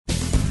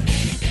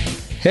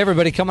Hey,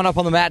 everybody, coming up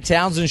on the Matt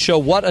Townsend Show,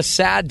 what a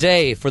sad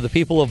day for the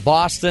people of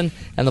Boston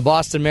and the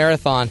Boston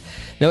Marathon.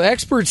 Now,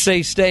 experts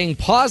say staying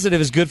positive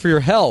is good for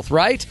your health,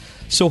 right?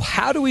 So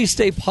how do we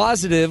stay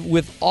positive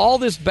with all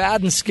this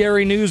bad and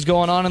scary news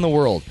going on in the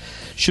world?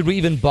 Should we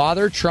even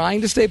bother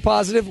trying to stay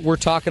positive? We're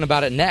talking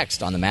about it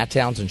next on the Matt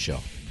Townsend Show.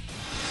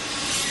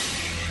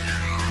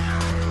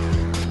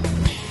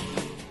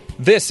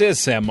 This is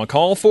Sam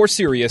McCall for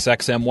Sirius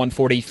XM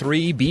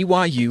 143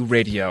 BYU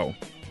Radio.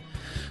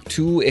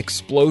 Two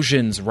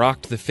explosions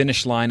rocked the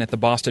finish line at the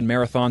Boston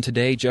Marathon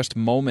today, just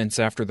moments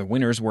after the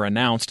winners were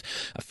announced.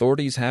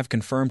 Authorities have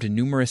confirmed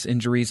numerous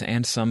injuries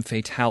and some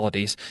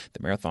fatalities.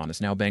 The marathon has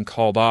now been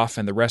called off,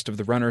 and the rest of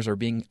the runners are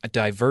being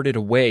diverted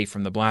away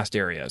from the blast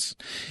areas.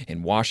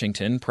 In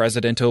Washington,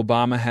 President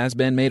Obama has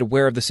been made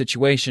aware of the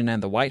situation,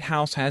 and the White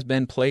House has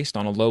been placed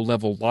on a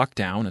low-level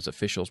lockdown as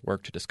officials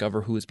work to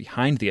discover who is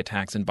behind the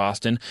attacks in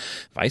Boston.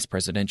 Vice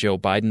President Joe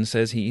Biden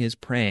says he is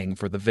praying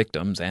for the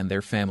victims and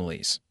their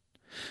families.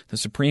 The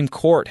Supreme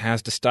Court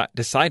has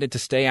decided to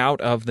stay out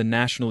of the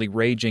nationally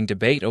raging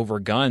debate over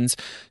guns,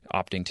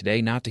 opting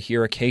today not to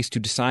hear a case to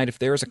decide if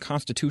there is a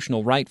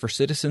constitutional right for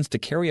citizens to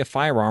carry a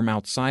firearm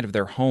outside of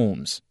their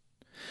homes.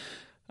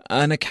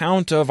 An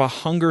account of a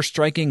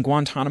hunger-striking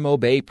Guantanamo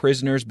Bay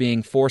prisoners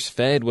being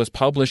force-fed was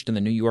published in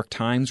the New York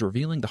Times,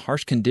 revealing the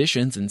harsh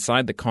conditions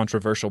inside the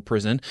controversial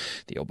prison.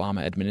 The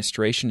Obama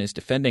administration is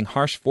defending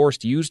harsh force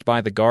used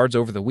by the guards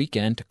over the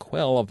weekend to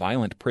quell a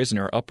violent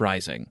prisoner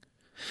uprising.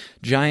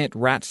 Giant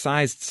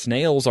rat-sized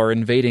snails are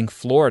invading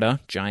Florida.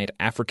 Giant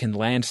African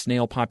land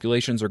snail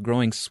populations are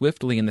growing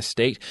swiftly in the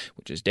state,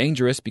 which is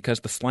dangerous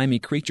because the slimy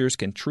creatures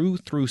can chew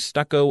through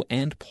stucco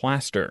and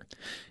plaster.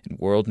 In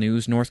world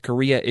news, North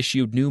Korea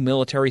issued new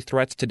military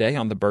threats today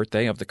on the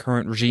birthday of the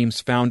current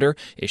regime's founder,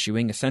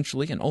 issuing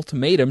essentially an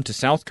ultimatum to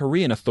South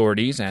Korean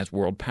authorities as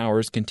world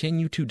powers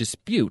continue to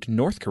dispute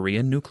North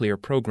Korean nuclear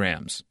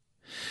programs.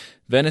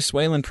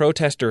 Venezuelan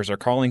protesters are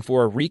calling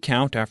for a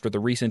recount after the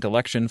recent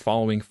election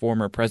following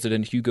former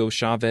President Hugo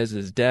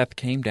Chávez's death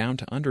came down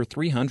to under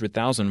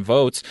 300,000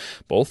 votes.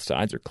 Both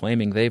sides are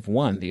claiming they've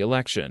won the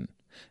election.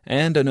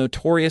 And a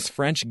notorious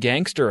French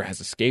gangster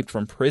has escaped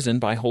from prison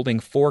by holding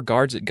 4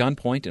 guards at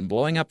gunpoint and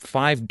blowing up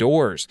 5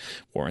 doors.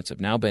 Warrants have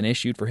now been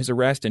issued for his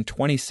arrest in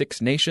 26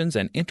 nations,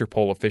 and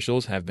Interpol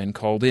officials have been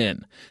called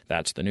in.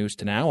 That's the news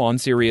to now on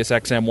Sirius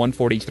XM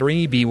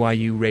 143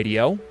 BYU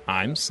Radio.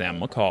 I'm Sam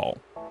McCall.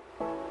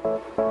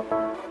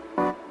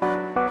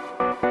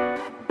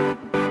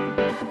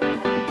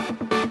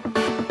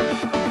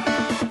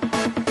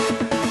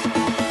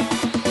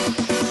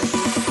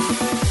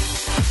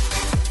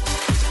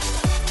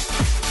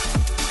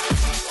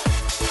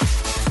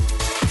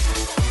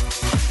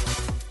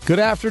 Good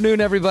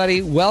afternoon,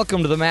 everybody.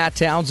 Welcome to the Matt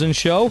Townsend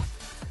Show.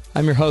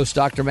 I'm your host,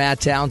 Dr. Matt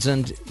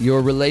Townsend,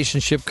 your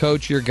relationship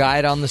coach, your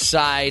guide on the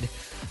side,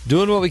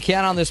 doing what we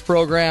can on this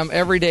program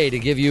every day to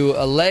give you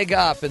a leg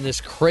up in this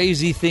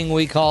crazy thing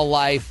we call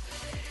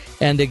life.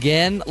 And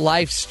again,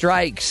 life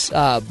strikes.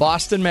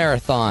 Boston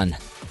Marathon.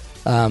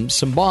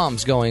 Some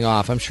bombs going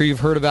off. I'm sure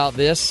you've heard about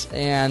this,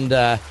 and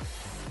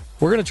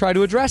we're going to try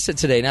to address it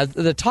today. Now,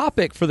 the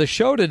topic for the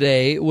show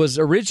today was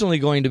originally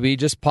going to be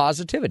just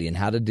positivity and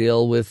how to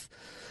deal with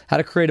how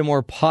to create a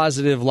more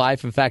positive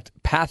life, in fact,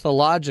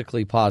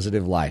 pathologically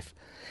positive life.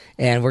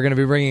 And we're going to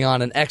be bringing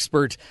on an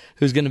expert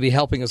who's going to be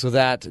helping us with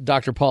that.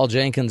 Dr. Paul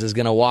Jenkins is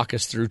going to walk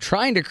us through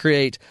trying to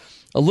create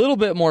a little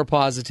bit more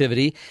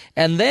positivity.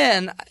 And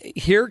then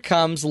here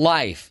comes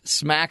life,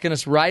 smacking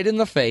us right in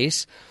the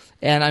face.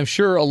 And I'm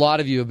sure a lot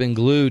of you have been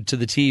glued to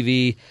the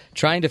TV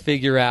trying to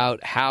figure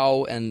out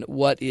how and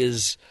what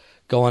is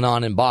going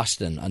on in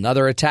Boston.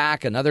 Another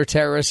attack, another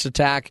terrorist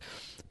attack.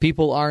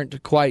 People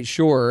aren't quite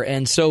sure.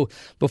 And so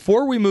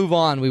before we move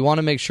on, we want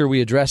to make sure we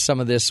address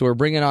some of this. So we're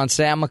bringing on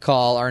Sam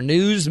McCall, our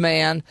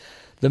newsman,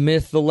 the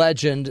myth, the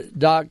legend,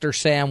 Dr.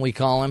 Sam, we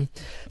call him.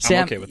 Sam,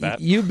 I'm okay with that.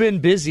 You've been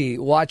busy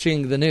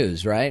watching the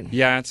news, right?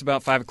 Yeah, it's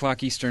about 5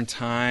 o'clock Eastern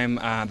Time.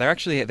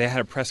 They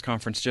had a press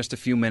conference just a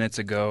few minutes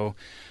ago.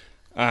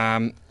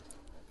 Not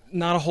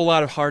a whole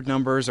lot of hard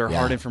numbers or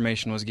hard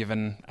information was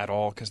given at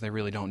all because they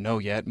really don't know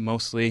yet.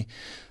 Mostly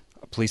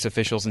police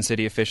officials and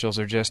city officials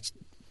are just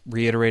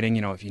reiterating,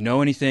 if you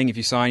know anything, if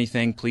you saw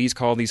anything, please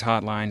call these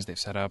hotlines. They've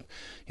set up,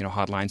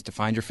 hotlines to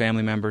find your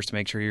family members to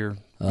make sure your,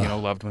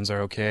 loved ones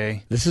are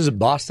okay. This is a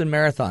Boston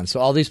Marathon. So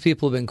all these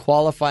people have been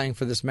qualifying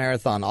for this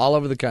marathon all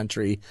over the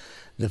country.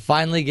 They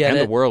finally get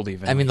it. And the world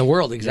even. I mean, the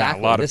world,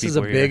 exactly. Yeah, a lot of this is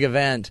a big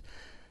event.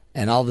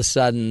 And all of a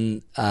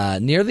sudden,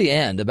 near the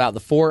end, about the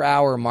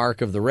 4-hour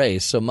mark of the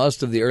race, so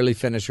most of the early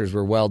finishers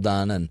were well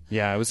done. And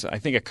yeah, it was, I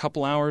think, a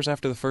couple hours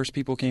after the first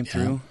people came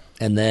through.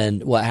 And then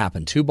what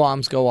happened? 2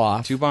 bombs go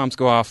off. 2 bombs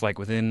go off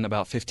within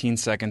about 15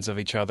 seconds of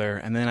each other.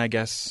 And then I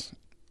guess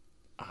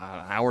an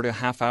hour to a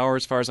half hour,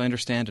 as far as I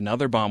understand,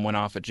 another bomb went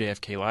off at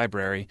JFK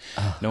Library.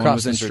 No one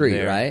was injured street,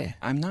 there. Right?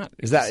 I'm not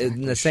Is that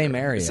in the same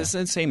area? It's in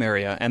the same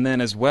area. And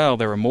then as well,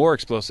 there were more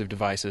explosive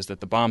devices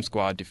that the bomb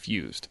squad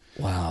defused.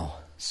 Wow.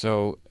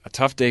 So a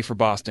tough day for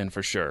Boston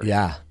for sure.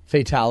 Yeah.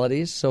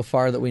 Fatalities so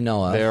far that we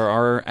know of? There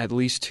are at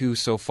least 2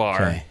 so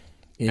far. Okay.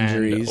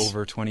 injuries. And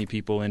over 20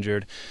 people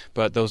injured.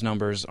 But those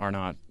numbers are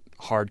not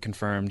hard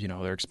confirmed.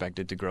 They're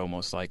expected to grow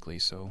most likely.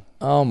 So.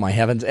 Oh, my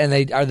heavens. And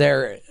they are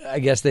there, I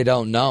guess they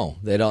don't know.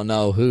 They don't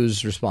know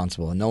who's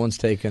responsible. And no one's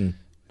taken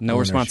no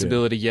ownership.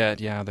 Responsibility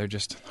yet. Yeah, they're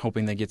just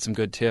hoping they get some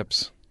good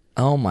tips.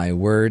 Oh, my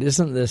word.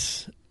 Isn't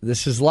this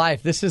is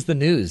life. This is the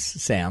news,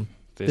 Sam.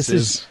 This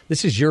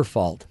is your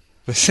fault.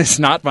 This is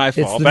not my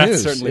fault. It's the That's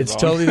news. certainly It's wrong.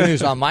 totally the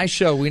news. On my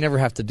show, we never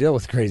have to deal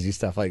with crazy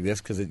stuff like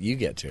this because you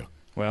get to.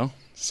 Well,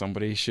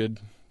 somebody should,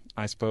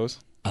 I suppose.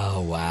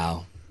 Oh,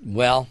 wow.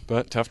 Well,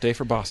 but tough day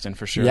for Boston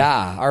for sure.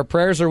 Yeah, our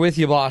prayers are with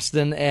you,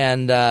 Boston,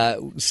 and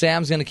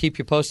Sam's going to keep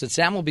you posted.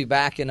 Sam will be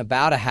back in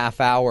about a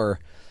half hour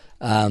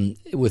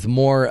with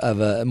more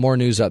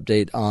news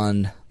update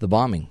on the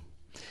bombing.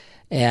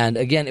 And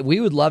again, we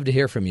would love to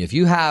hear from you if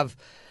you have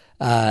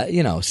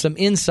some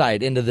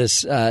insight into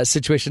this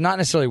situation. Not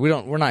necessarily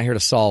we're not here to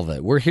solve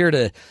it. We're here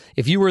to,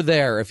 if you were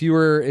there, if you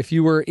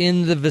were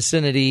in the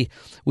vicinity,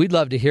 we'd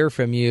love to hear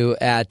from you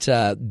at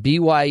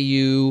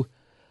BYU.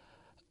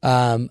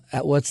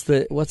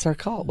 What's our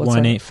call?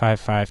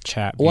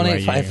 1-855-CHAT BYU.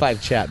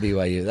 1-855-CHAT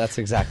BYU. That's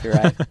exactly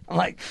right. I'm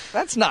like,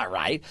 that's not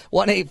right.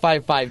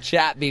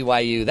 1-855-CHAT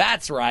BYU.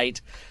 That's right.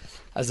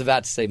 I was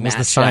about to say Matt Chat.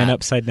 Was the sign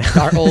upside down?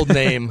 Our old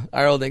name.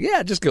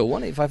 Yeah, just go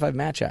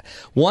 1-855-Matt Chat.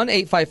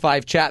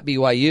 1-855-CHAT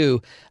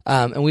BYU.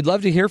 And we'd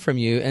love to hear from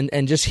you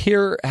and just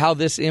hear how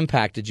this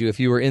impacted you if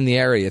you were in the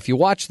area. If you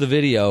watch the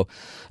video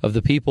of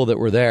the people that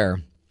were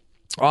there,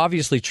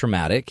 obviously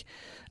traumatic.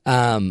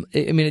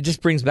 It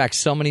just brings back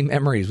so many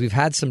memories. We've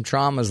had some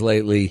traumas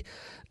lately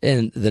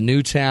in the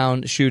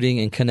Newtown shooting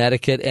in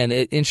Connecticut, and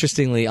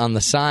interestingly, on the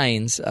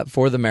signs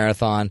for the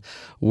marathon,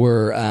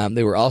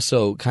 they were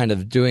also kind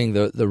of doing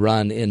the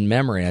run in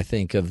memory, I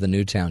think, of the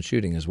Newtown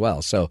shooting as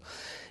well. So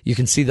you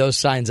can see those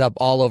signs up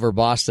all over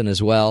Boston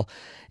as well.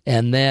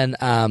 And then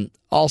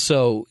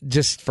also,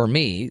 just for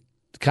me,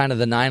 kind of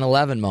the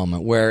 9/11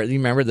 moment where you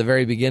remember the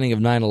very beginning of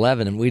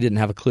 9/11 and we didn't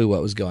have a clue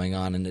what was going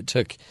on, and it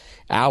took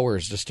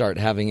hours to start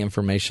having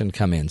information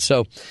come in.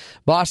 So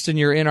Boston,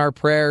 you're in our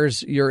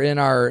prayers, you're in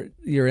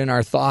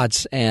our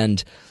thoughts,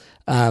 and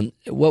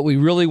what we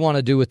really want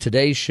to do with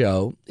today's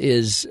show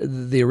is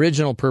the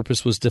original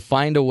purpose was to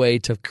find a way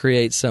to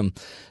create some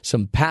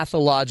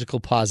pathological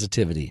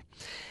positivity.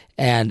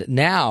 And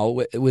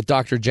now, with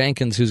Dr.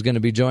 Jenkins, who's going to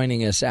be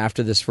joining us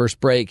after this first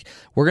break,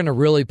 we're going to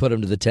really put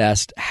him to the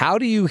test. How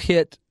do you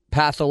hit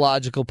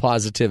pathological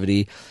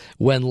positivity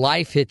when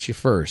life hits you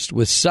first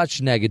with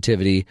such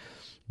negativity?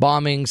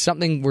 Bombing,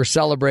 something we're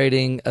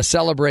celebrating, a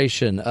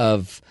celebration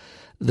of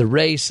the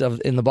race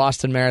in the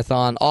Boston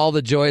Marathon, all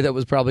the joy that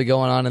was probably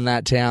going on in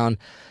that town,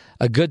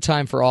 a good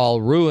time for all,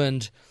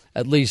 ruined,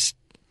 at least,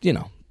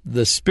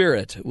 the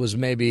spirit was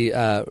maybe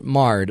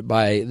marred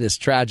by this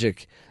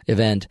tragic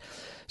event.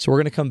 So we're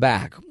going to come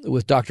back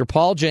with Dr.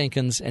 Paul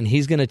Jenkins, and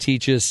he's going to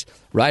teach us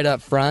right up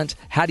front,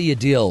 how do you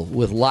deal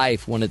with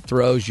life when it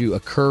throws you a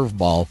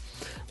curveball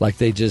like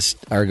they just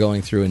are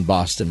going through in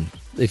Boston.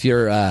 If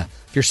you're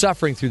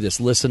suffering through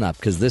this, listen up,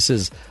 because this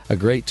is a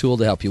great tool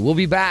to help you. We'll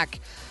be back.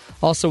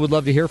 Also, would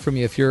love to hear from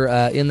you if you're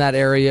in that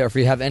area, or if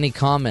you have any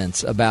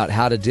comments about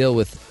how to deal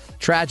with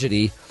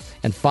tragedy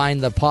and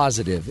find the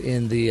positive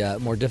in the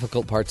more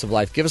difficult parts of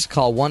life. Give us a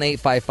call,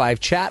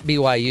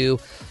 1-855-CHAT-BYU,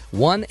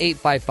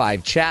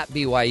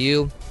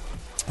 1-855-CHAT-BYU.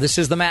 This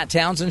is the Matt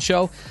Townsend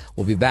Show.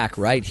 We'll be back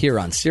right here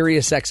on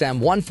Sirius XM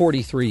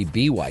 143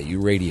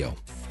 BYU Radio.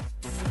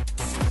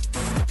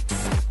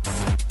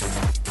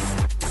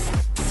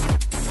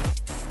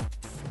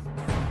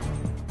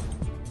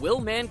 Will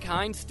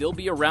mankind still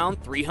be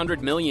around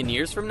 300 million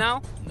years from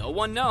now? No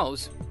one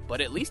knows, but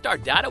at least our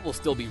data will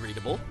still be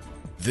readable.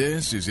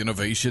 This is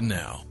Innovation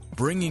Now,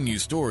 bringing you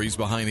stories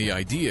behind the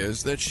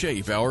ideas that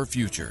shape our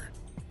future.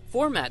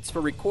 Formats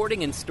for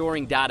recording and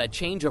storing data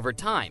change over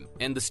time,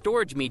 and the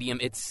storage medium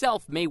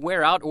itself may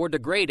wear out or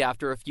degrade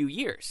after a few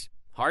years.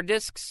 Hard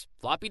disks,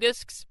 floppy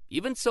disks,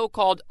 even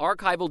so-called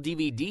archival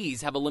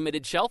DVDs have a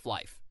limited shelf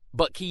life.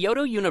 But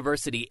Kyoto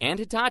University and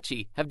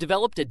Hitachi have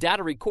developed a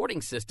data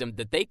recording system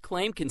that they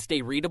claim can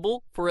stay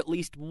readable for at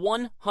least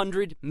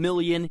 100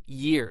 million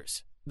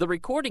years. The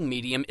recording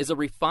medium is a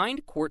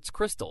refined quartz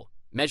crystal,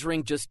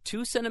 measuring just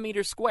 2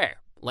 centimeters square,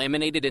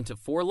 laminated into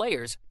 4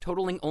 layers,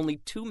 totaling only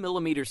 2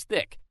 millimeters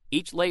thick.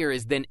 Each layer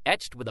is then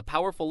etched with a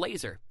powerful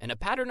laser and a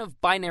pattern of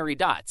binary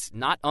dots,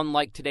 not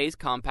unlike today's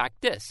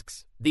compact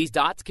discs. These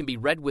dots can be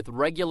read with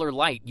regular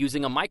light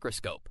using a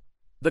microscope.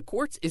 The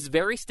quartz is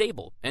very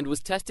stable and was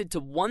tested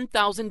to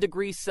 1,000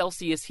 degrees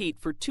Celsius heat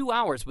for 2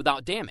 hours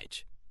without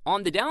damage.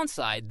 On the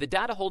downside, the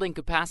data holding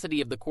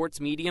capacity of the quartz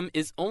medium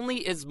is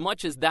only as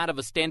much as that of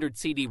a standard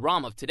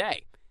CD-ROM of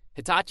today.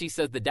 Hitachi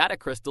says the data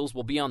crystals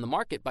will be on the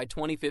market by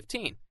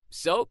 2015.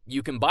 So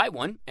you can buy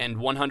one, and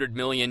 100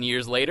 million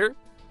years later,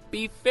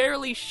 be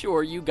fairly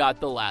sure you got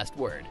the last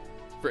word.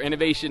 For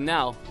Innovation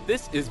Now,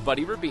 this is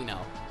Buddy Rubino.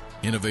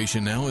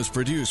 Innovation Now is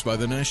produced by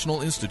the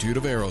National Institute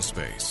of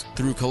Aerospace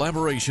through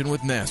collaboration with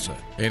NASA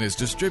and is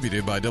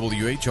distributed by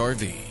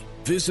WHRV.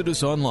 Visit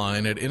us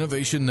online at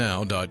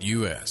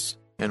innovationnow.us.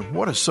 And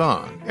what a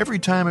song. Every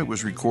time it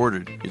was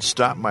recorded, it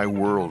stopped my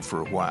world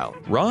for a while.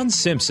 Ron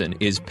Simpson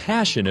is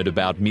passionate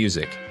about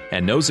music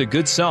and knows a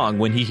good song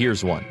when he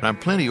hears one. I'm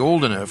plenty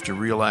old enough to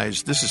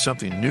realize this is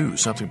something new,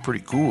 something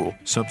pretty cool,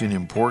 something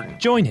important.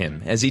 Join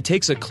him as he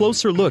takes a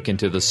closer look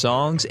into the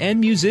songs and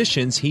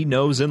musicians he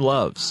knows and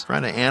loves.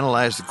 Trying to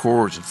analyze the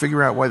chords and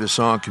figure out why the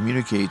song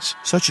communicates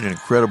such an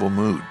incredible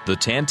mood. The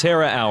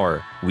Tantera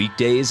Hour,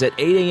 weekdays at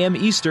 8 a.m.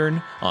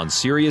 Eastern on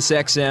Sirius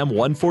XM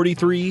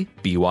 143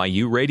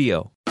 BYU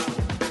Radio.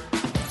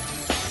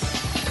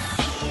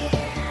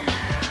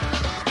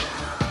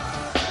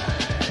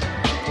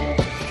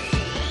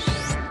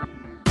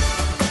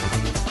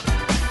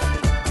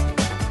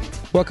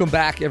 Welcome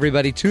back,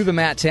 everybody, to the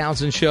Matt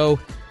Townsend Show.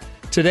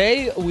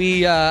 Today,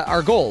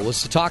 our goal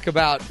was to talk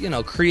about,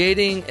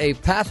 creating a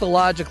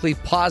pathologically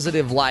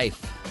positive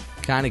life,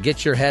 kind of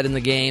get your head in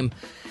the game.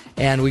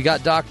 And we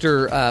got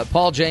Dr.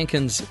 Paul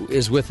Jenkins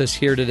is with us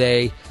here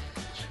today,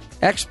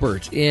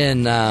 expert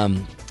in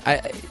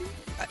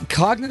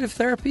cognitive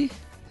therapy.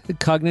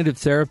 Cognitive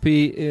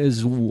therapy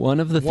is one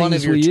of the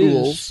things we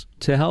use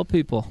to help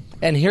people.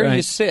 And here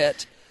you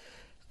sit.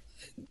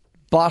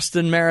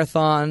 Boston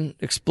Marathon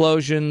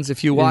explosions.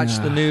 If you watch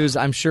the news,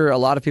 I'm sure a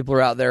lot of people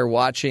are out there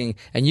watching,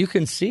 and you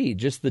can see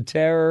just the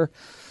terror,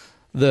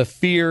 the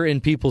fear in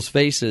people's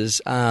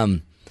faces.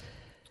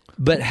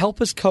 But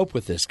help us cope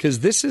with this, because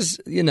this is,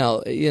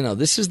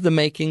 this is the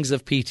makings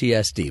of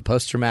PTSD,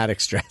 post-traumatic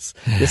stress.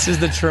 This is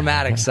the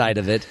traumatic side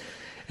of it.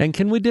 And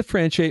can we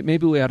differentiate?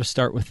 Maybe we ought to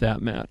start with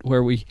that, Matt,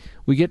 where we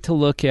get to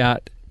look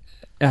at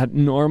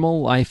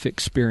normal life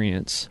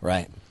experience,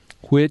 right,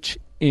 which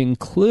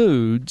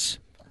includes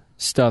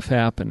stuff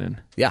happening,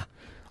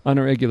 on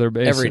a regular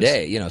basis, every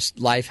day.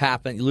 Life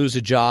happen. You lose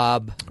a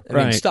job, I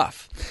mean,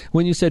 stuff.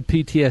 When you said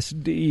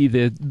PTSD,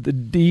 the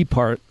D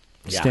part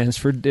stands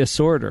for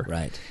disorder,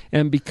 right?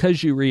 And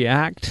because you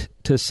react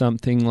to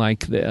something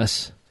like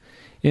this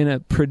in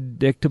a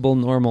predictable,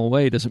 normal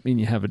way, doesn't mean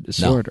you have a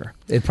disorder.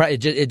 No.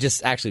 It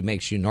just actually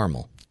makes you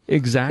normal.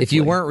 Exactly. If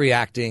you weren't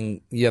reacting,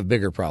 you have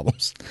bigger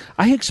problems.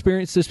 I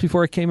experienced this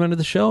before I came onto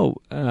the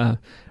show.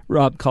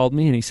 Rob called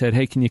me and he said,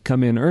 "Hey, can you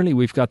come in early?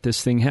 We've got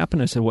this thing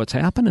happening." I said, "What's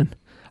happening?"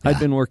 I'd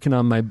been working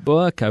on my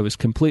book. I was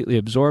completely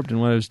absorbed in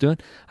what I was doing.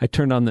 I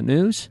turned on the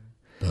news.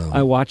 Boom.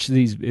 I watched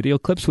these video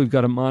clips. We've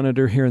got a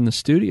monitor here in the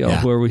studio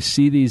where we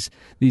see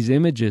these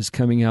images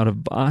coming out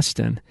of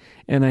Boston.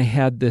 And I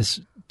had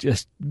this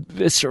just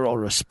visceral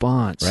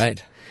response.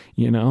 Right.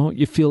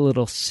 You feel a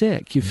little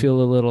sick. You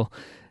feel a little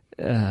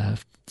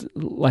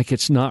like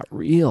it's not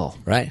real.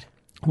 Right.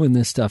 When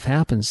this stuff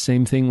happens.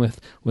 Same thing with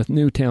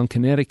Newtown,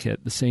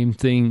 Connecticut. The same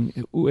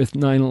thing with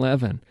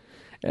 9/11.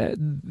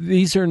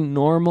 These are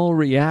normal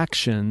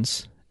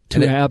reactions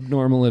to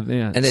abnormal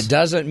events, and it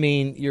doesn't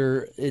mean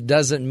you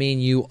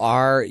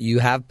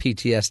have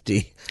PTSD.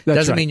 It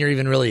doesn't mean you're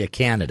even really a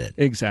candidate.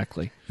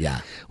 Exactly.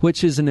 Yeah.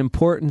 Which is an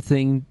important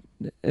thing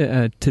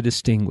to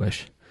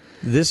distinguish.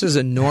 This is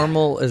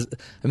this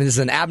is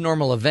an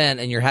abnormal event,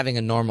 and you're having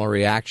a normal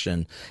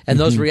reaction. And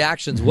those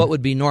reactions, what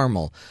would be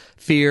normal?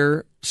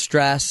 Fear,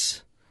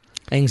 stress,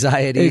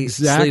 anxiety,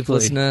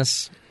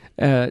 sleeplessness,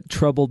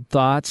 troubled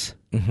thoughts,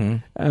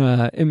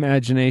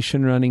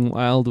 imagination running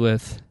wild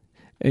with,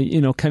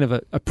 kind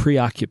of a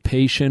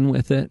preoccupation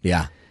with it.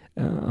 Yeah.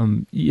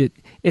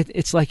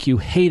 It's like you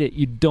hate it.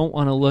 You don't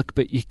want to look,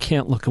 but you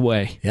can't look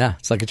away. Yeah.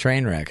 It's like a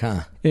train wreck,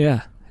 huh?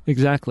 Yeah,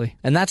 exactly.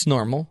 And that's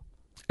normal.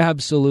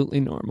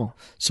 Absolutely normal.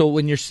 So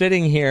when you're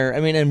sitting here,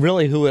 and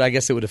really who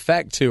it would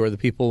affect to are the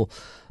people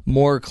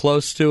more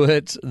close to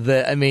it.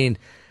 There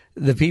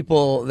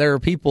are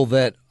people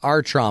that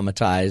are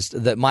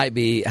traumatized that might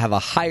have a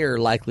higher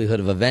likelihood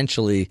of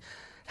eventually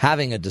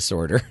having a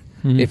disorder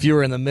if you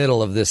were in the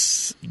middle of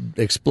this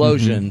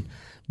explosion.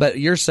 But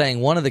you're saying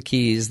one of the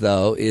keys,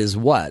 though, is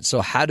what? So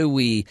how do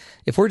we,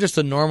 if we're just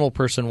a normal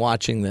person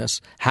watching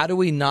this, how do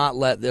we not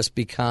let this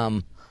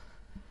become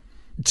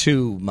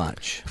too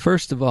much?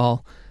 First of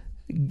all,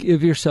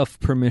 give yourself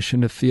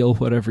permission to feel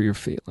whatever you're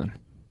feeling.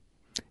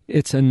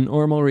 It's a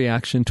normal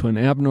reaction to an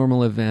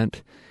abnormal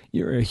event.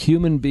 You're a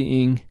human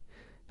being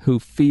who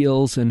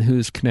feels and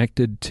who's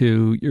connected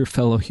to your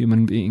fellow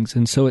human beings,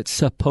 and so it's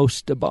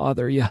supposed to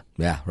bother you.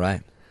 Yeah,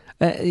 right.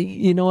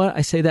 You know what?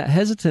 I say that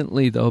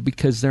hesitantly, though,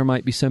 because there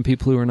might be some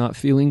people who are not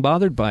feeling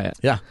bothered by it.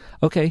 Yeah.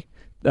 Okay,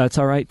 that's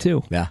all right,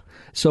 too. Yeah.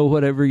 So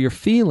whatever you're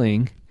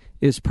feeling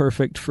is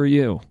perfect for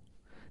you.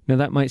 Now,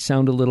 that might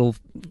sound a little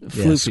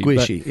floofy.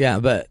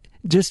 Squishy. But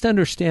just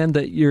understand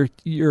that your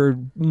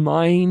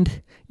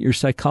mind, your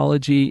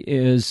psychology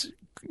is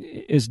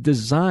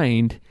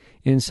designed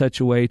in such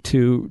a way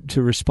to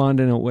respond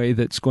in a way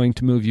that's going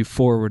to move you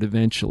forward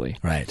eventually.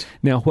 Right.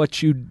 Now,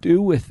 what you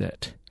do with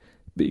it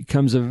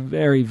becomes a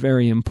very,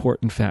 very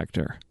important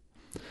factor.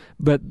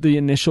 But the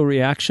initial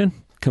reaction,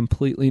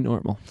 completely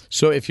normal.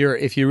 So if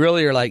you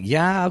really are like,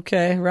 yeah,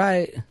 okay,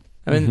 right.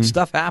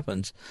 Stuff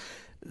happens.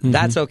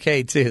 That's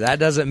okay too. That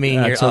doesn't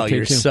mean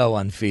you're so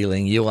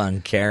unfeeling, you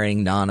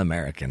uncaring,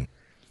 non-American.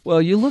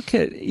 Well, you look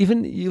at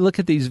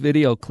these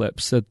video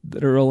clips that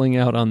are rolling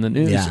out on the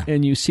news,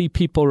 and you see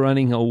people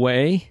running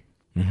away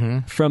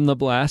from the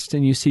blast,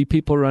 and you see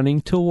people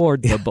running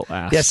toward the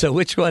blast. Yeah, so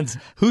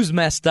who's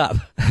messed up?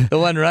 The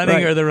one running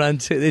Right. or the run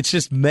to? It's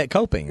just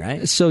coping,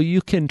 right? So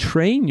you can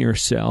train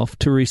yourself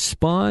to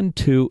respond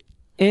to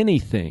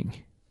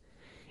anything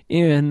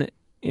in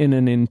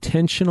an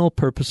intentional,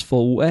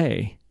 purposeful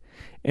way.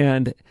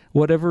 And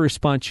whatever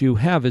response you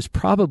have is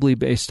probably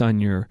based on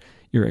your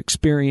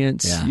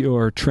experience,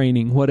 your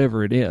training,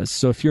 whatever it is.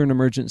 So if you're an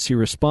emergency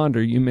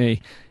responder, you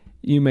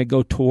may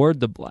go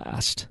toward the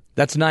blast.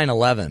 That's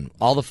 9/11.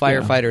 All the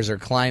firefighters are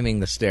climbing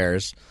the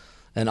stairs,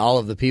 and all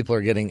of the people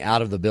are getting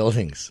out of the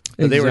buildings.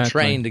 But they were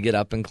Exactly. trained to get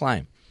up and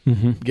climb.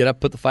 Get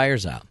up, put the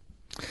fires out.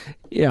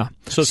 Yeah.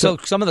 So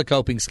some of the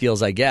coping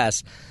skills, I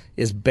guess,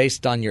 is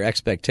based on your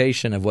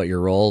expectation of what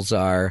your roles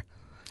are.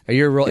 Is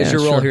your role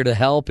sure. here to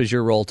help? Is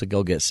your role to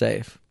go get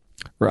safe?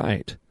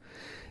 Right.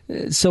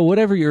 So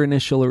whatever your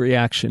initial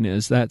reaction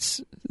is,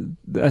 that's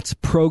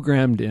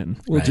programmed in.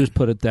 We'll just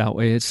put it that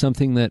way. It's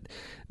something that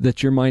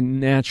your mind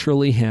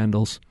naturally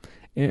handles,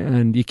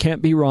 and you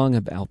can't be wrong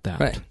about that.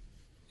 Right.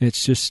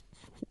 It's just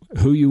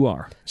who you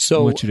are,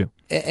 and what you do.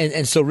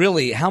 And so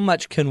really, how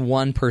much can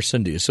one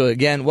person do? So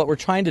again, what we're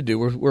trying to do,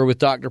 we're with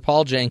Dr.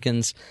 Paul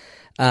Jenkins,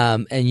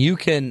 and you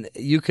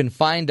can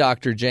find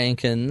Dr.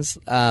 Jenkins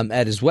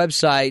at his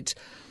website,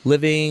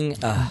 Living...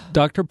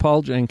 Dr.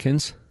 Paul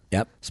Jenkins,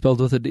 Yep.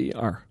 spelled with a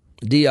DR.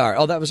 DR.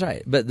 Oh, that was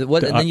right. But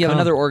and then you have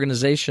another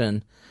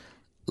organization,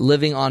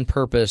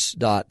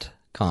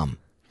 livingonpurpose.com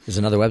is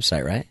another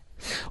website, right?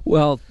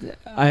 Well,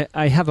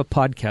 I have a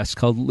podcast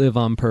called Live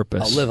on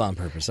Purpose. Oh, Live on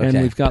Purpose. Okay.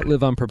 And we've got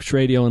Live on Purpose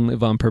Radio and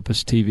Live on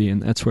Purpose TV,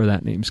 and that's where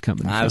that name's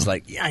coming from. I was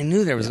like, I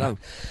knew there was another.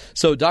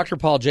 So Dr.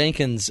 Paul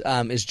Jenkins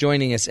is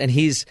joining us, and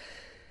he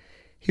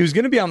was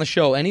going to be on the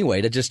show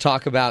anyway to just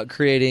talk about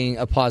creating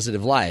a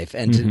positive life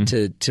and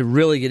to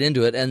really get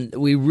into it. And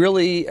we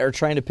really are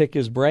trying to pick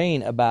his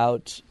brain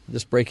about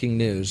this breaking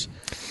news.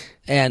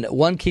 And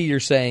one key you're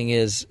saying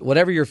is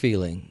whatever you're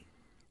feeling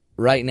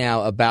right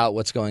now about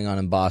what's going on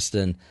in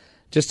Boston,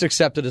 just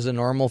accept it as a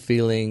normal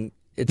feeling.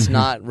 It's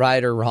not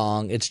right or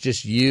wrong. It's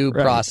just you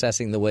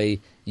processing the way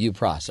you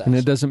process. And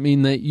it doesn't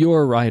mean that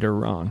you're right or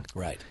wrong.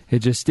 Right. It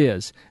just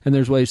is. And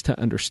there's ways to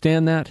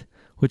understand that,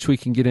 which we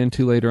can get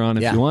into later on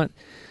if you want.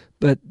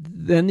 But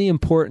then the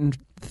important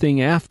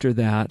thing after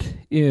that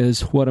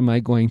is, what am I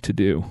going to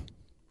do?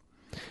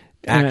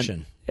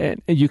 Action.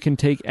 And you can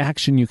take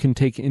action. You can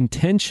take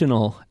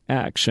intentional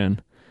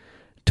action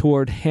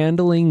toward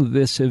handling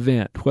this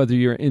event, whether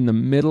you're in the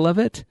middle of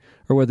it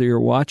or whether you're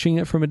watching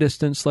it from a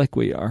distance like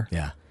we are.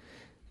 Yeah.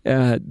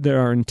 There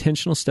are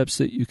intentional steps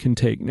that you can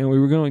take. Now, we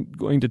were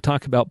going to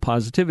talk about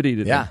positivity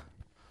today. Yeah.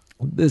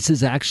 This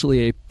is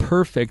actually a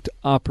perfect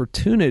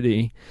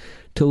opportunity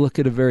to look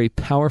at a very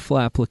powerful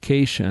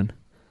application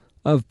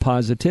of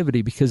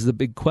positivity, because the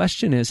big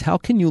question is, how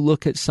can you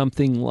look at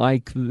something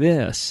like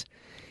this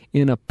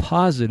in a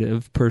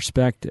positive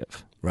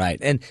perspective? Right.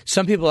 And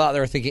some people out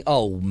there are thinking,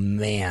 oh,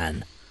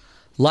 man,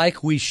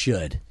 like we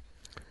should.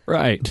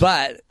 Right.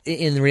 But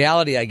in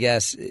reality, I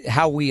guess,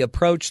 how we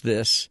approach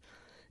this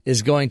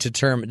is going to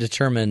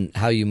determine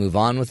how you move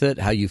on with it,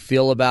 how you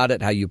feel about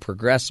it, how you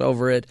progress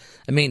over it.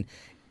 I mean,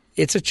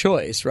 it's a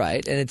choice,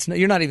 right? And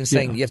you're not even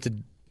saying you have to.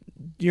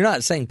 You're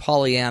not saying,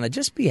 Pollyanna,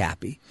 just be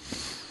happy.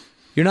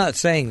 You're not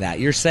saying that.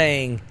 You're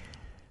saying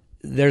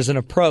there's an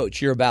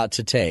approach you're about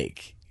to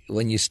take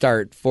when you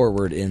start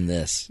forward in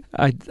this.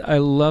 I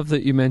love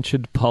that you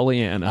mentioned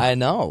Pollyanna. I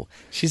know.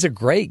 She's a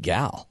great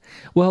gal.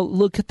 Well,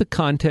 look at the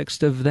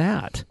context of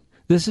that.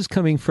 This is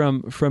coming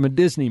from a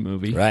Disney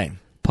movie. Right.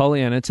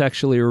 Pollyanna, it's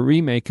actually a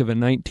remake of a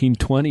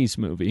 1920s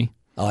movie.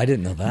 Oh, I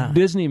didn't know that.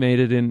 Disney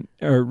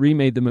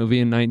remade the movie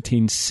in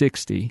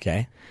 1960.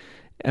 Okay.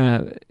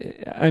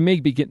 I may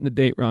be getting the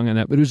date wrong on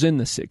that, but it was in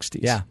the 60s.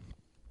 Yeah.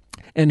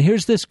 And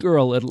here's this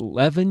girl at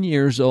 11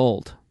 years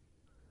old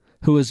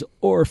who was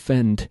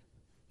orphaned.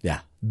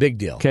 Yeah. Big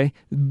deal. Okay.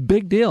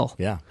 Big deal.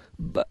 Yeah.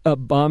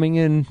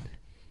 Bombing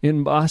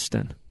in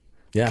Boston.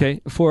 Yeah.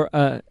 Okay. For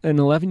an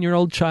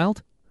 11-year-old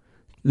child,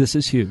 this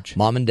is huge.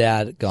 Mom and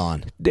dad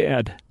gone.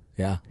 Dad.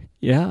 Yeah.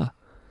 Yeah.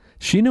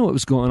 She knew what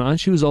was going on.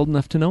 She was old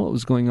enough to know what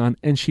was going on,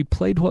 and she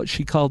played what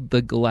she called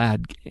the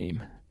glad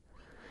game.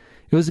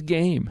 It was a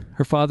game.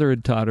 Her father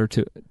had taught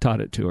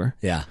it to her.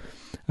 Yeah.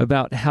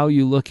 About how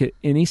you look at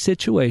any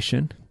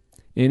situation,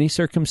 any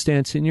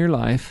circumstance in your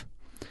life,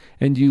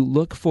 and you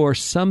look for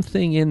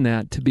something in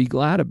that to be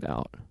glad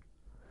about.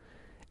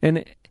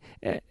 And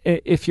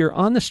if you're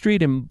on the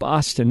street in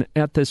Boston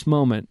at this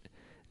moment,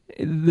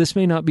 this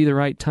may not be the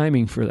right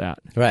timing for that.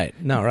 Right.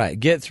 No, right.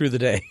 Get through the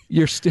day.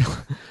 You're still,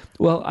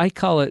 well, I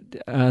call it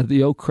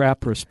the oh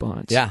crap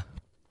response. Yeah.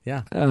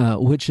 Yeah.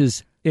 Which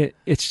is,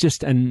 it's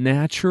just a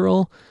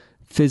natural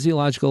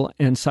physiological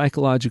and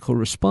psychological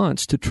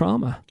response to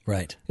trauma.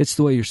 Right. It's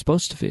the way you're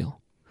supposed to feel.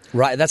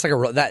 Right. That's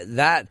like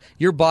that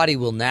your body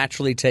will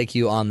naturally take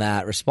you on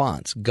that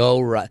response.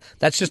 Go right.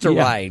 That's just a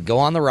ride. Go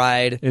on the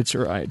ride. It's a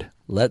ride.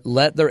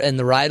 And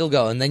the ride will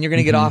go, and then you're going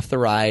to get off the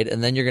ride,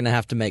 and then you're going to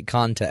have to make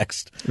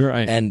context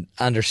and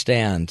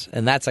understand.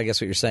 And that's, I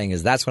guess, what you're saying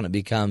is that's when it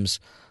becomes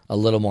a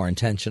little more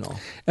intentional.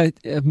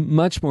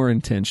 Much more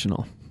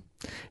intentional.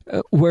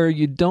 Where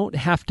you don't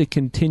have to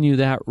continue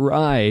that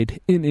ride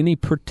in any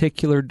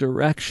particular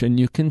direction.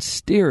 You can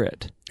steer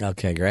it.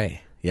 Okay,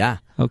 great. Yeah.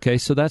 Okay,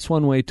 so that's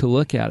one way to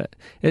look at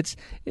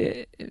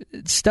it.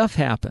 Stuff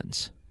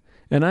happens.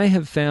 And I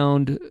have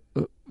found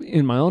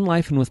in my own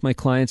life and with my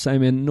clients,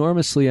 I'm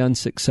enormously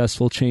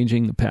unsuccessful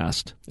changing the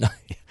past.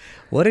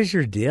 What is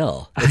your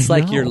deal? It's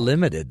like you're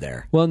limited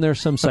there. Well, and there are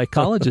some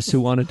psychologists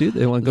who want to do that.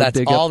 They want to go That's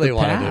dig all up the they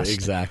want past to do.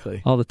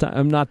 Exactly. all the time.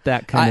 I'm not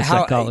that kind of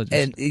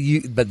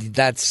psychologist. But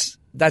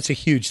that's a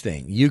huge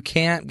thing. You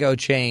can't go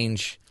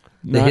change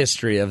the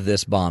history of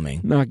this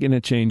bombing. Not going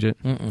to change it.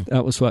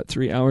 That was,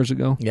 3 hours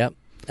ago? Yep.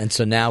 And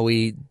so now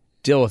we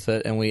deal with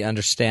it and we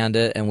understand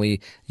it and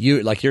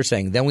like you're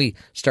saying, then we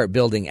start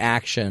building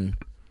action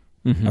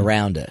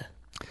around it.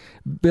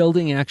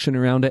 Building action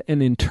around it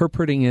and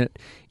interpreting it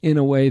in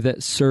a way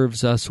that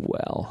serves us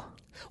well.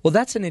 Well,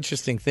 that's an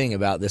interesting thing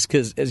about this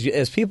because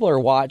as people are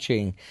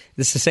watching,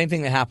 it's the same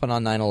thing that happened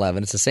on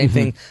 9/11. It's the same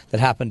thing that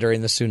happened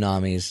during the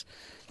tsunamis.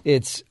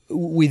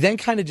 We then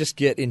kind of just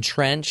get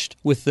entrenched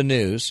with the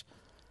news,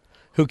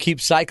 who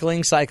keep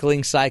cycling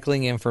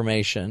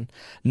information,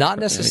 not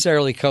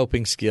necessarily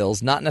coping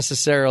skills, not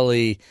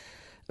necessarily,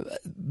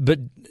 but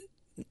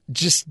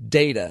just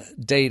data.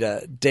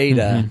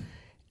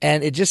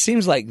 And it just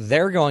seems like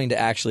they're going to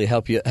actually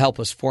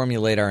help us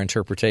formulate our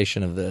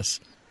interpretation of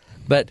this.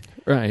 But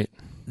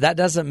that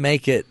doesn't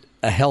make it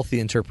a healthy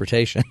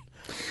interpretation.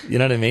 You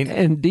know what I mean?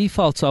 And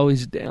default's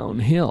always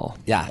downhill.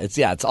 Yeah,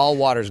 it's all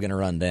water's going to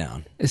run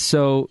down.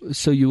 So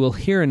you will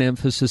hear an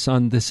emphasis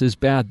on this is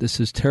bad, this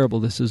is terrible,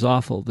 this is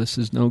awful, this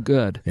is no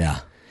good.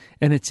 Yeah.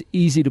 And it's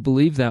easy to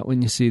believe that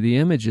when you see the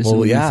images. Well, and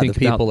when yeah, you think the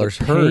people about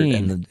are the hurt pain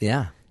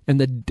and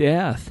the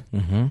death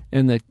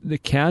and the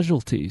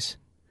casualties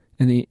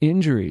and the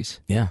injuries.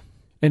 Yeah.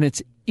 And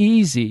it's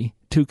easy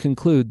to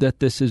conclude that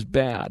this is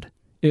bad.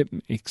 It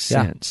makes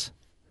sense.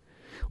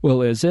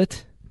 Well, is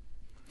it?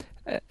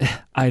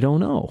 I don't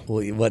know.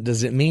 Well, what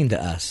does it mean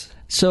to us?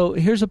 So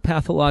here's a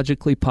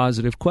pathologically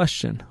positive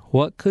question.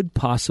 What could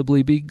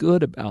possibly be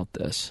good about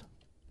this?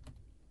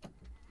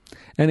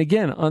 And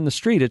again, on the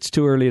street, it's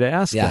too early to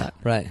ask that.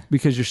 Right.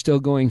 Because you're still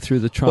going through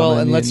the trauma. Well,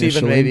 and the let's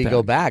even maybe impact.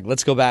 go back.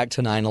 Let's go back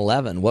to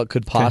 9/11. What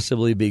could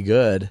possibly be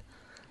good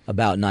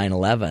about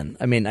 9/11?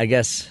 I mean, I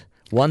guess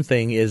one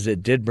thing is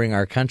it did bring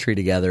our country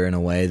together in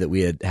a way that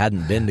we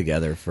hadn't been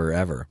together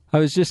forever. I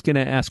was just going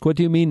to ask, what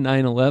do you mean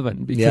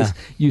 9/11? Because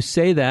you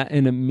say that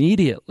and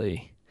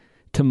immediately,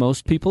 to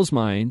most people's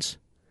minds,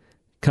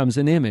 comes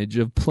an image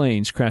of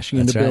planes crashing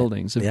into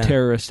buildings, of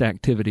terrorist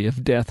activity,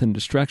 of death and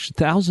destruction.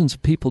 Thousands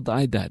of people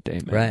died that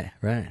day, man.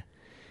 Right.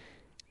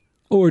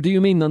 Or do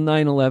you mean the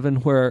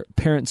 9/11 where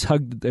parents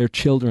hugged their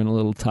children a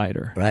little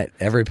tighter? Right.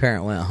 Every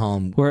parent went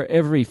home. Where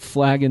every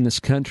flag in this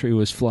country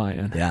was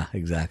flying. Yeah,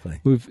 exactly.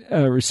 We've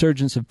a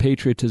resurgence of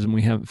patriotism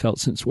we haven't felt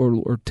since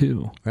World War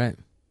II. Right.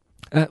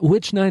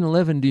 Which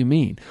 9/11 do you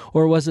mean?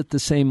 Or was it the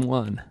same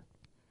one?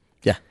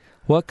 Yeah.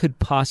 What could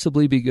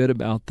possibly be good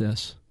about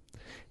this?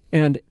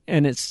 And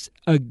it's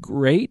a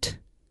great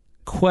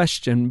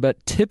question,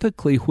 but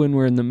typically when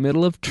we're in the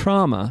middle of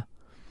trauma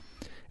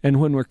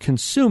and when we're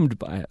consumed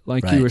by it,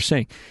 like you were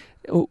saying,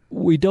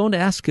 we don't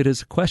ask it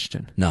as a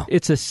question. No.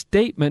 It's a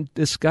statement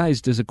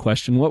disguised as a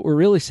question. What we're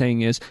really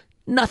saying is,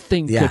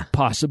 nothing could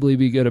possibly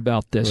be good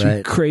about this. Right.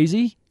 You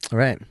crazy?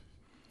 Right.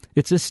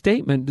 It's a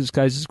statement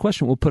disguised as a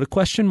question. We'll put a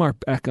question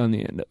mark back on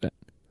the end of it.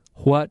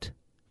 What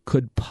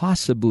could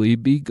possibly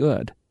be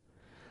good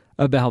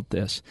about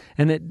this?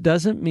 And it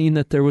doesn't mean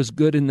that there was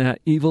good in that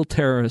evil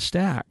terrorist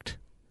act.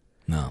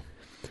 No.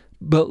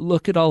 But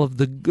look at all of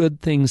the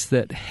good things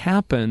that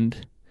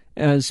happened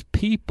as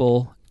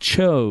people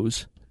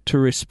chose to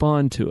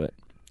respond to it.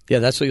 Yeah,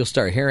 that's what you'll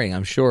start hearing,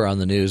 I'm sure, on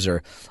the news,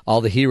 or all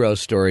the hero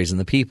stories and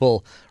the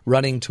people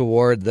running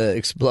toward the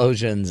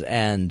explosions,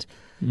 and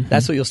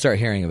that's what you'll start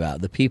hearing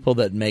about, the people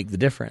that make the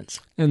difference.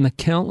 And the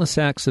countless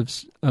acts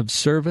of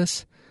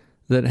service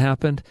that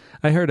happened.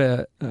 I heard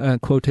a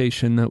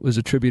quotation that was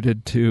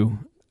attributed to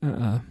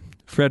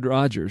Fred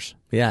Rogers.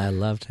 Yeah, I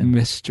loved him.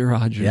 Mr.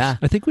 Rogers. Yeah.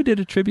 I think we did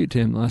a tribute to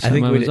him last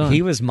time I was on.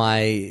 He was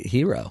my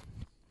hero.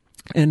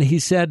 And he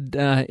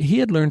said he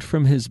had learned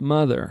from his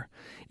mother,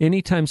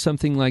 anytime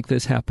something like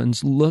this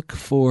happens, look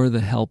for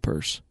the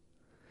helpers.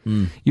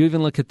 You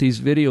even look at these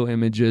video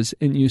images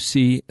and you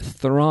see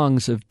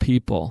throngs of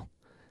people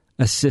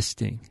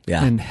assisting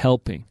and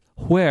helping.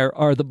 Where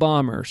are the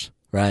bombers?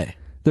 Right.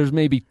 There's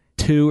maybe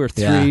 2 or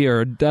 3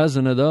 or a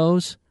dozen of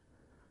those.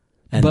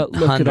 And but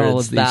look hundreds, at all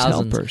of these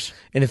thousands. helpers.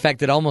 And in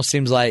fact, it almost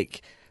seems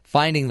like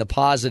finding the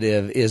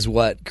positive is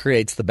what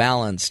creates the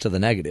balance to the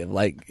negative.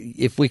 Like,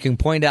 if we can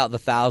point out the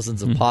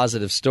thousands of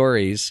positive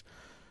stories,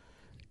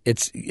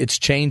 it's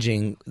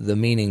changing the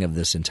meaning of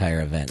this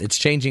entire event. It's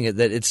changing it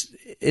that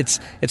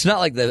it's not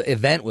like the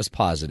event was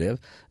positive,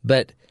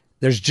 but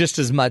there's just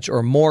as much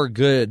or more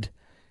good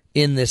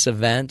in this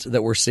event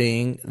that we're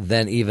seeing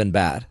than even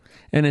bad.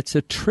 And it's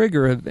a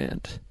trigger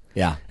event.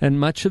 Yeah. And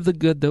much of the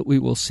good that we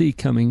will see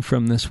coming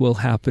from this will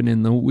happen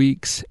in the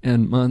weeks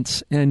and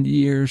months and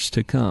years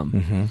to come.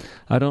 Mm-hmm.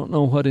 I don't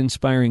know what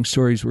inspiring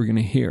stories we're going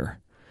to hear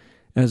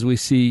as we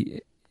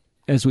see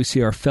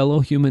our fellow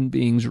human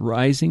beings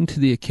rising to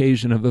the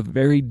occasion of a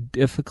very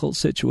difficult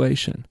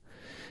situation,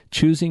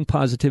 choosing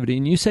positivity.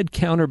 And you said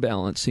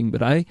counterbalancing,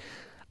 but I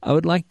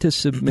would like to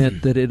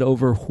submit that it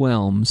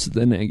overwhelms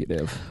the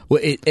negative.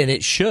 Well,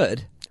 it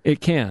should. It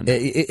can.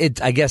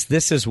 I guess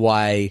this is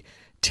why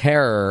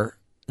terror,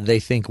 they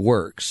think,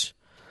 works.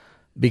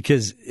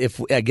 Because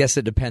I guess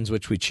it depends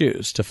which we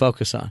choose to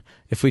focus on.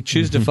 If we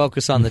choose to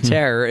focus on the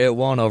terror, it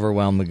won't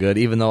overwhelm the good,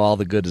 even though all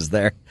the good is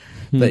there.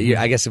 But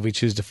I guess if we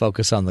choose to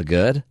focus on the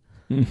good,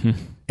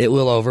 it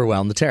will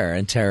overwhelm the terror,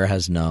 and terror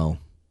has no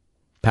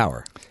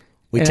power.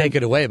 We take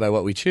it away by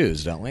what we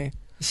choose, don't we?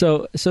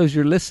 So as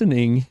you're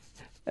listening,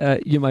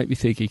 you might be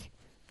thinking,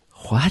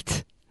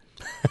 what?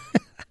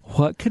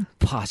 What could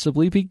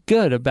possibly be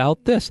good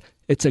about this?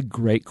 It's a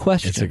great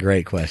question. It's a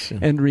great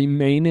question. And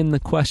remain in the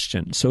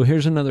question. So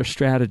here's another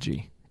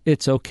strategy.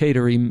 It's okay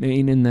to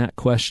remain in that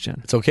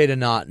question. It's okay to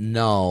not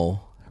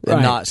know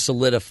and not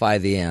solidify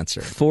the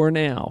answer. For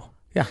now.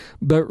 Yeah.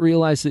 But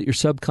realize that your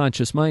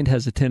subconscious mind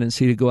has a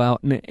tendency to go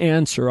out and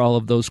answer all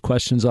of those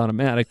questions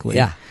automatically.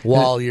 Yeah,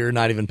 while you're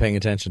not even paying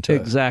attention to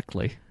it.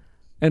 Exactly.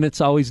 And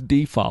it's always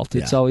default.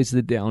 It's always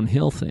the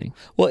downhill thing.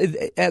 Well,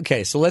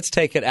 okay, so let's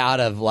take it out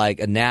of like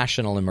a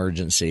national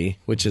emergency,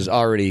 which is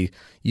already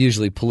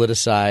usually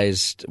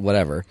politicized,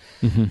 whatever.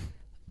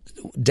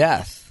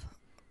 Death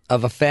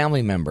of a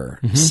family member,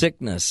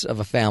 sickness of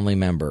a family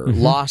member,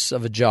 loss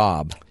of a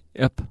job.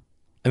 Yep.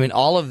 I mean,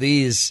 all of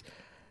these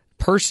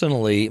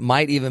personally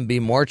might even be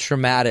more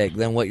traumatic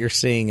than what you're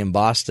seeing in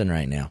Boston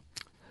right now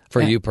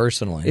for you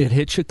personally. It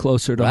hits you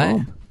closer to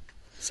home.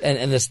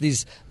 And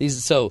these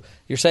so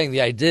you're saying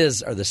the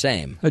ideas are the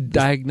same. A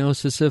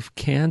diagnosis of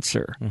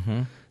cancer,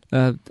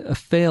 a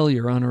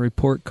failure on a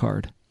report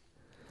card.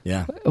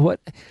 Yeah.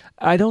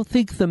 I don't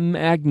think the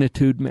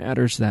magnitude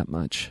matters that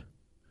much.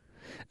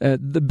 The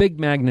big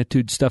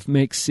magnitude stuff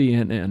makes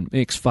CNN,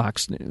 makes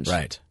Fox News.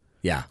 Right.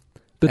 Yeah.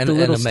 But the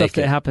little stuff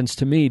that happens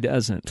to me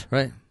doesn't.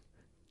 Right.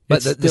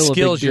 But the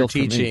skills you're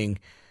teaching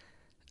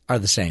are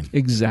the same.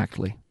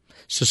 Exactly.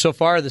 So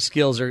far the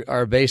skills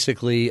are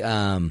basically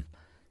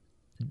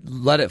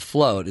let it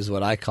float is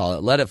what I call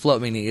it. Let it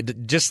float, meaning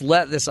just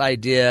let this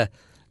idea,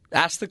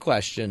 ask the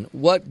question,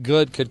 what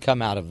good could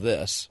come out of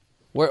this?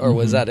 Or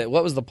was that it?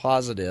 What was the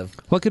positive?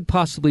 What could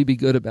possibly be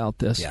good about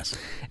this? Yes.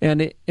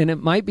 And it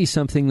might be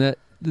something that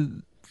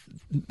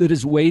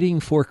is waiting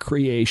for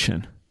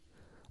creation.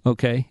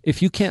 Okay?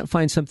 If you can't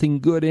find something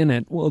good in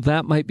it, well,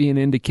 that might be an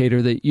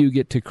indicator that you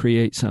get to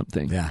create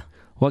something. Yeah.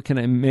 What can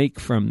I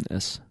make from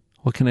this?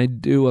 What can I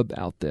do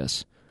about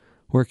this?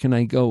 Where can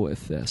I go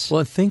with this?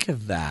 Well, think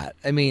of that.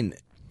 I mean,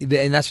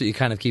 and that's what you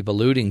kind of keep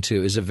alluding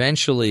to, is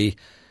eventually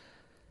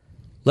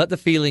let the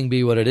feeling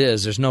be what it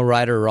is. There's no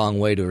right or wrong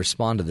way to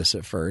respond to this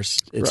at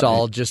first. It's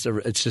all just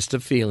it's just a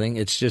feeling.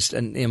 It's just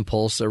an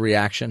impulse, a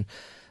reaction.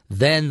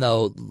 Then,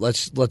 though,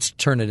 let's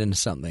turn it into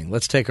something.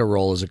 Let's take a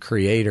role as a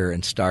creator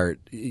and start,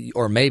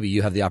 or maybe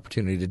you have the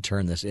opportunity to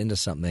turn this into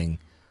something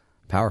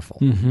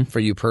powerful for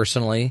you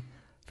personally,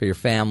 for your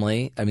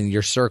family, I mean,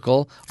 your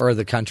circle, or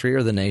the country,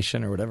 or the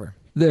nation, or whatever.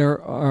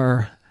 There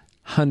are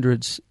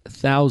hundreds,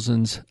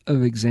 thousands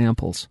of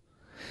examples.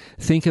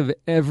 Think of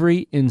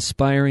every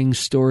inspiring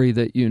story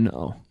that you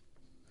know.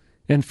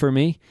 And for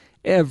me,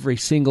 every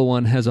single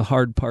one has a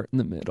hard part in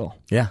the middle.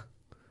 Yeah.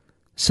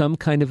 Some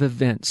kind of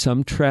event,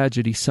 some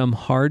tragedy, some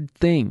hard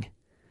thing.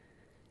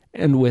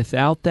 And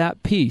without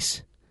that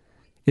piece,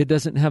 it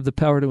doesn't have the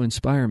power to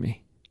inspire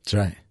me. That's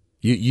right.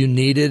 You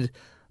needed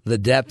the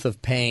depth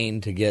of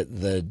pain to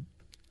get the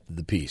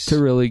piece. To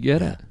really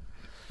get it.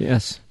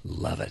 Yes.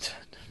 Love it.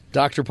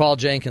 Dr. Paul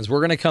Jenkins.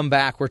 We're going to come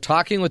back. We're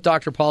talking with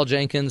Dr. Paul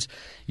Jenkins.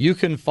 You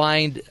can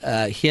find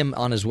him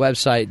on his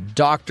website,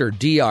 Dr.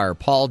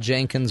 Paul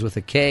Jenkins with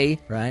a K,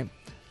 right?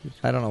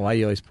 I don't know why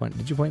you always point.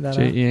 Did you point that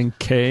out?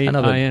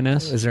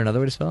 Jenkins. Is there another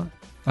way to spell it?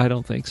 I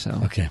don't think so.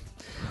 Okay.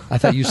 I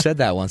thought you said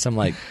that once. I'm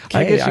like, K,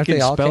 I guess you can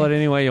spell it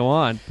any way you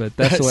want, but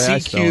that's the way I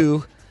spell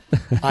it.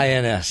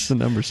 C-Q-I-N-S. The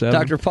number 7.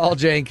 Dr. Paul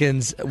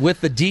Jenkins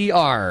with the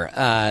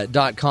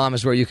dr.com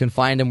is where you can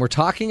find him. We're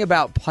talking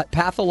about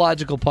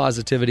pathological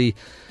positivity,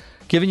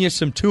 giving you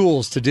some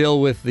tools to deal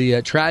with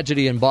the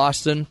tragedy in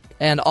Boston,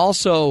 and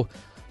also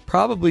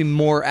probably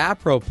more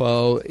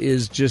apropos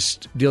is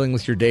just dealing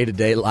with your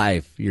day-to-day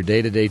life, your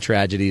day-to-day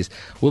tragedies.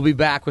 We'll be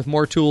back with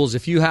more tools.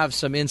 If you have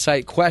some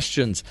insight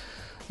questions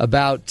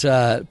about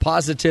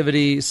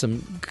positivity,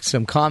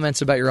 some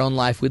comments about your own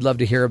life, we'd love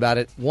to hear about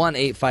it.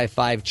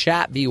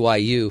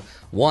 1-855-CHAT-BYU,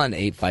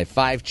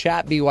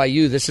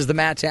 1-855-CHAT-BYU. This is the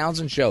Matt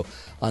Townsend Show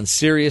on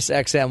Sirius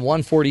XM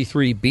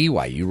 143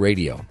 BYU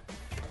Radio.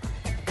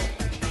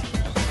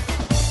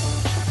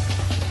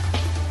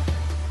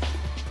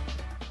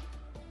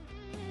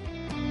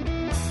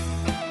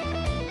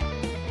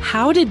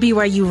 How did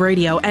BYU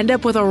Radio end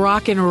up with a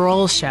rock and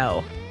roll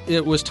show?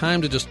 It was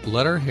time to just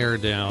let our hair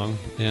down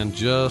and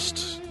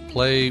just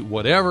play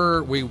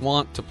whatever we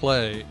want to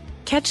play.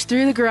 Catch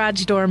Through the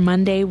Garage Door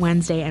Monday,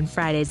 Wednesday, and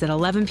Fridays at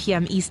 11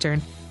 p.m.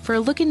 Eastern for a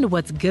look into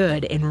what's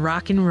good in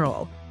rock and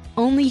roll.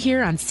 Only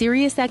here on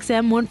Sirius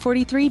XM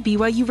 143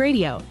 BYU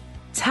Radio.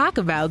 Talk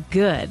about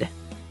good.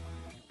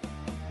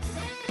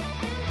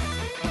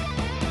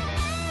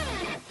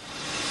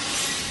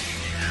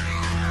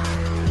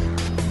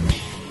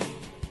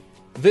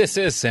 This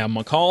is Sam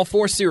McCall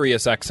for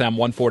Sirius XM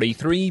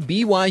 143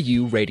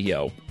 BYU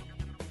Radio.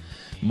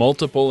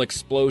 Multiple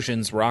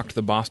explosions rocked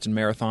the Boston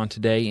Marathon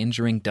today,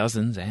 injuring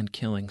dozens and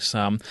killing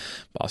some.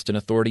 Boston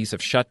authorities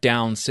have shut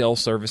down cell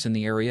service in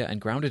the area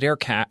and grounded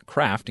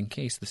aircraft in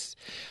case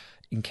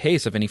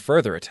of any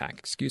further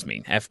attack.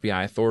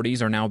 FBI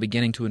authorities are now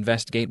beginning to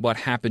investigate what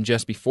happened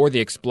just before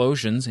the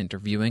explosions,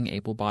 interviewing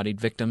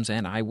able-bodied victims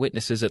and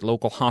eyewitnesses at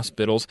local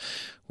hospitals,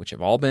 which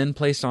have all been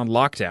placed on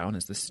lockdown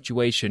as the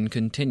situation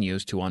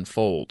continues to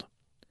unfold.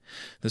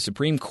 The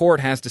Supreme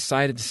Court has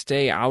decided to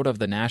stay out of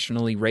the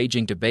nationally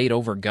raging debate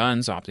over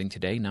guns, opting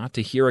today not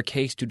to hear a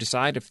case to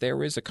decide if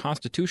there is a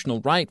constitutional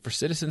right for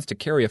citizens to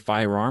carry a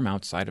firearm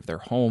outside of their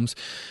homes.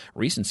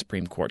 Recent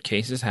Supreme Court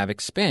cases have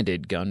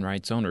expanded gun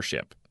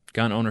ownership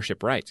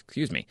rights.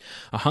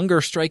 A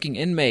hunger-striking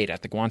inmate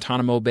at the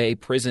Guantanamo Bay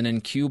prison in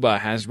Cuba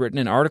has written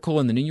an article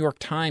in the New York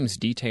Times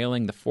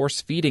detailing the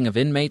force-feeding of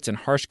inmates and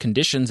harsh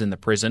conditions in the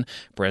prison.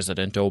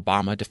 President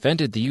Obama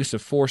defended the use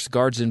of force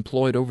guards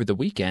employed over the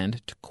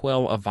weekend to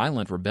quell a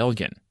violent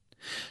rebellion.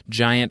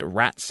 Giant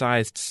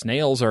rat-sized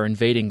snails are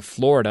invading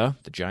Florida.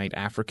 The giant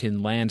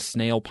African land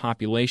snail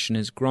population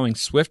is growing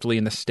swiftly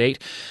in the state,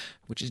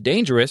 which is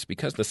dangerous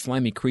because the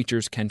slimy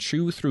creatures can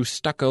chew through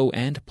stucco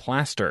and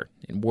plaster.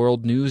 In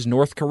world news,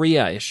 North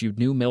Korea issued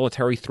new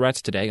military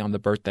threats today on the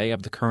birthday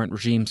of the current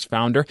regime's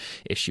founder,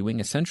 issuing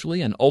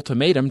essentially an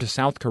ultimatum to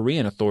South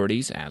Korean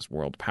authorities as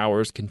world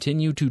powers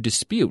continue to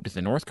dispute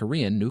the North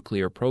Korean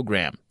nuclear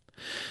program.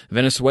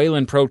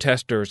 Venezuelan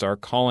protesters are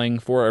calling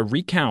for a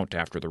recount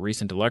after the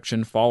recent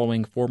election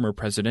following former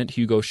President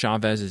Hugo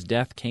Chávez's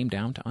death came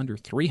down to under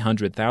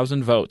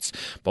 300,000 votes.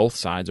 Both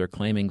sides are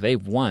claiming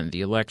they've won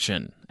the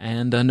election.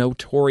 And a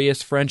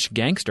notorious French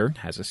gangster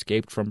has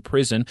escaped from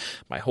prison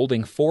by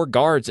holding 4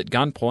 guards at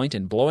gunpoint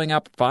and blowing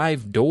up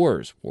 5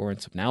 doors.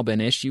 Warrants have now been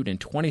issued in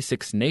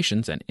 26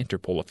 nations, and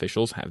Interpol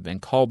officials have been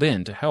called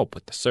in to help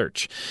with the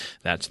search.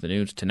 That's the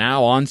news to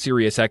now on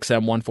Sirius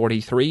XM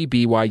 143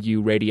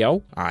 BYU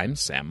Radio. I'm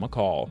Sam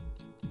McCall.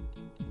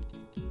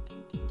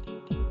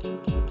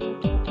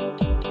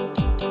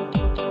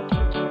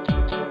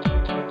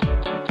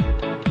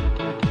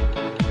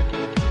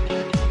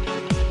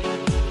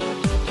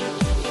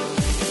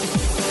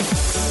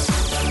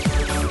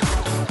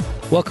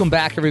 Welcome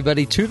back,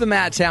 everybody, to the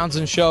Matt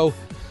Townsend Show.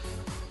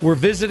 We're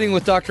visiting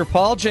with Dr.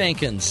 Paul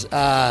Jenkins.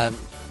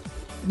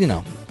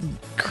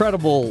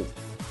 Incredible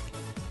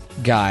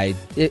guy.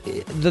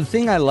 The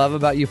thing I love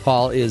about you,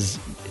 Paul, is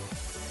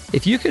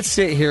if you could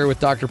sit here with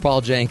Dr. Paul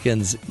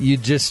Jenkins, you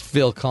just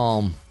feel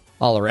calm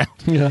all around.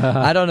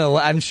 I don't know.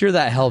 I'm sure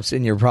that helps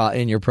in your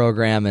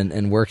program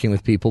and working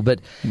with people.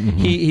 But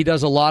he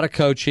does a lot of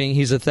coaching.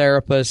 He's a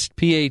therapist,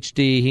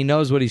 PhD. He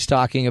knows what he's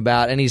talking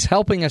about, and he's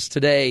helping us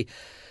today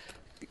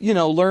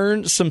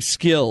learn some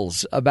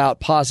skills about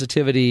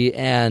positivity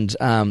and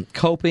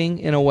coping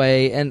in a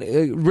way.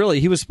 And really,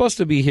 he was supposed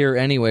to be here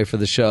anyway for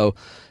the show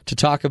to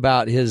talk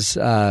about his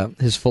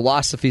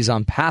philosophies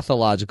on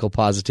pathological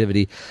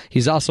positivity.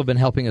 He's also been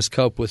helping us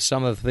cope with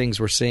some of the things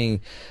we're seeing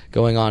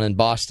going on in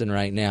Boston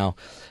right now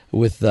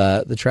with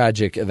the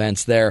tragic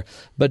events there.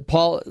 But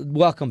Paul,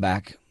 welcome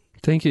back.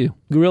 Thank you.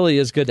 It really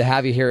is good to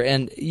have you here.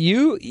 And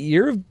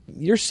you're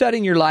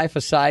setting your life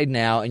aside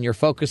now, and you're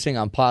focusing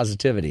on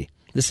positivity.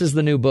 This is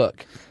the new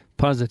book.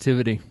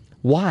 Positivity.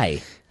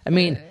 Why? I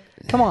mean,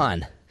 come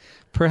on.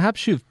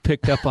 Perhaps you've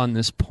picked up on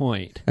this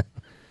point.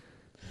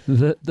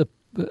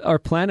 Our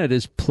planet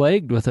is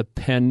plagued with a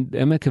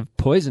pandemic of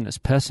poisonous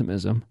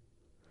pessimism.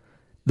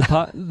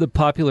 The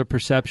popular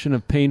perception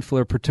of painful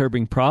or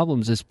perturbing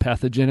problems is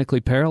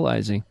pathogenically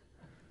paralyzing.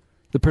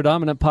 The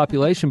predominant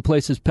population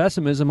places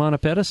pessimism on a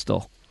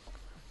pedestal.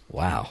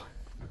 Wow.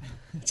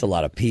 It's a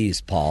lot of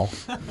peas, Paul.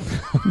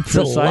 It's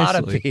a lot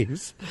of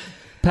peas.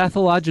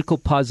 Pathological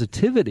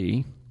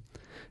positivity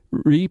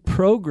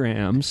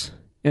reprograms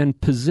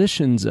and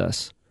positions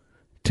us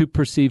to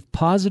perceive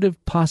positive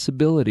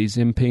possibilities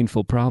in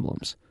painful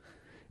problems.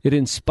 It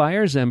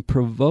inspires and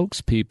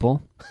provokes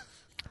people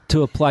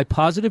to apply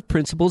positive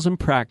principles and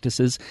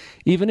practices,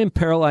 even in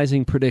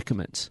paralyzing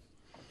predicaments.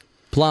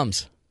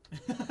 Plums.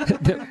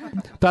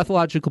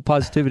 Pathological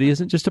positivity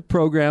isn't just a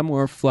program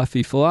or a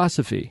fluffy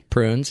philosophy.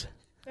 Prunes.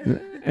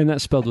 And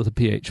that's spelled with a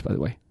PH, by the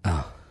way.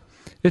 Oh.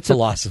 It's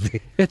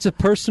philosophy. It's a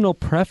personal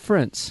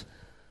preference.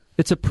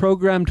 It's a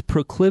programmed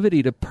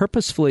proclivity to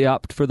purposefully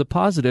opt for the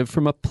positive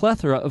from a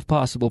plethora of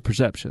possible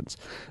perceptions.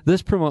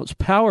 This promotes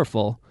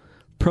powerful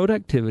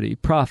productivity,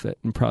 profit,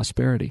 and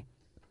prosperity.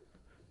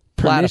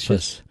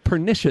 Pernicious,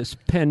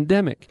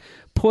 pandemic,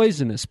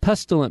 poisonous,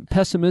 pestilent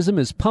pessimism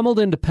is pummeled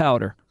into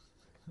powder.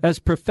 As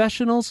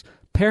professionals,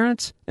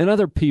 parents, and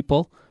other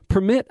people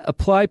permit,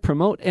 apply,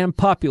 promote, and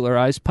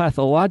popularize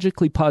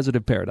pathologically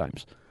positive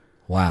paradigms.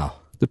 Wow.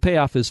 The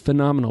payoff is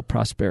phenomenal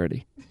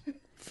prosperity.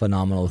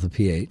 Phenomenal with a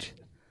PH.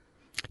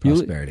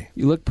 Prosperity.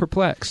 You look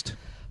perplexed.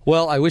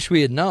 Well, I wish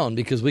we had known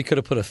because we could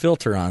have put a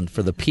filter on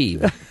for the P.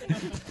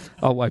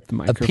 I'll wipe the A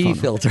microphone. P off.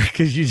 filter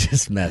because you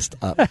just messed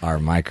up our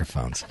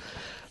microphones.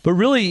 But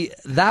really,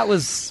 that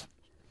was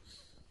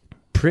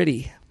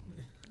pretty.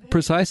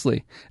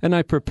 Precisely. And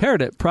I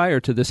prepared it prior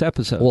to this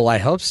episode. Well, I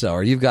hope so.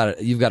 Or you've got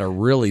a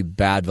really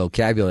bad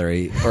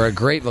vocabulary or a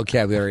great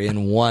vocabulary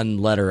in one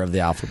letter of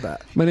the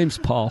alphabet. My name's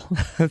Paul.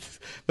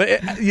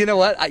 But you know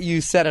what? You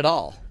said it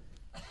all.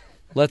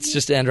 Let's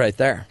just end right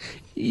there.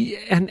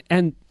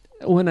 And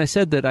when I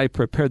said that I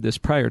prepared this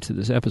prior to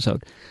this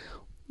episode,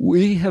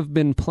 we have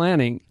been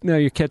planning. Now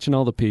you're catching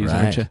all the P's,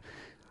 Right. aren't you?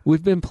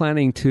 We've been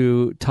planning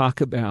to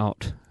talk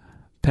about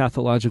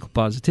pathological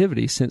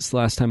positivity since the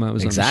last time I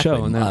was Exactly. on the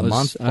show, and that A was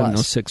month I don't know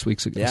plus. 6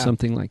 weeks ago, Yeah.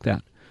 something like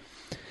that.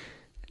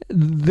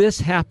 This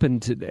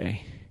happened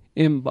today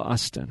in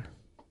Boston,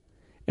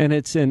 and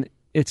it's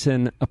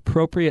an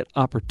appropriate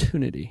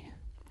opportunity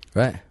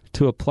Right.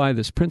 to apply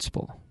this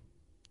principle.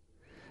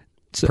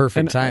 Perfect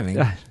and timing.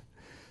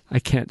 I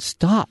can't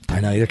stop.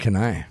 I know, neither can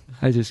I.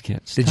 I just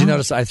can't stop. Did you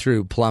notice I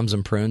threw plums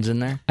and prunes in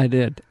there? I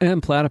did.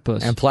 And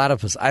platypus. And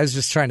platypus. I was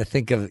just trying to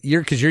think of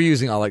because you're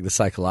using all like the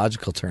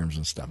psychological terms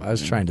and stuff. I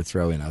was trying to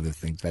throw in other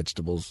things,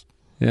 vegetables,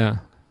 yeah.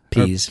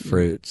 peas,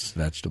 fruits,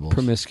 vegetables.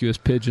 Promiscuous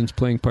pigeons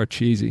playing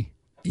Parcheesi.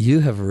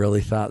 You have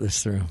really thought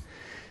this through.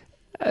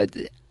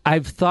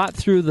 I've thought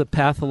through the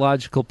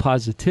pathological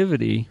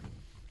positivity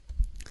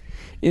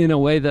in a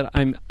way that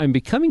I'm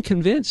becoming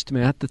convinced,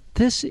 Matt, that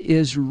this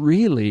is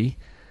really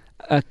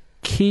a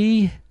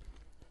key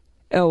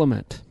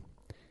element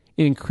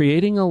in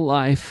creating a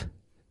life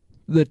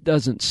that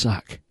doesn't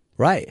suck.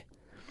 Right.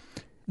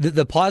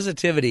 The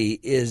positivity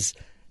is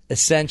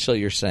essential,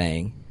 you're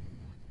saying.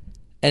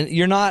 And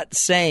you're not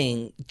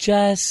saying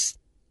just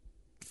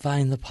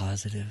find the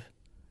positive.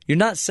 You're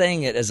not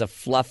saying it as a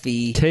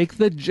fluffy... Take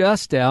the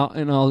just out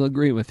and I'll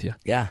agree with you.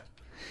 Yeah.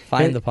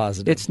 Find the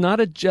positive. It's not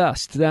a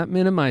just. That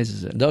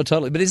minimizes it. No,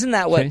 totally. But isn't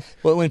that what... Okay.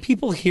 Well, when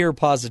people hear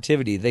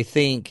positivity, they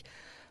think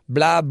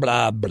blah,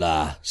 blah,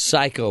 blah,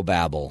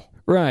 psychobabble.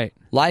 Right.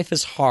 Life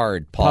is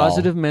hard, Paul.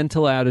 Positive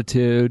mental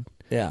attitude.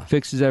 Yeah.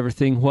 Fixes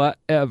everything,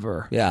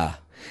 whatever. Yeah.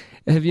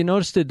 Have you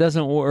noticed it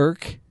doesn't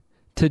work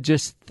to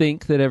just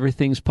think that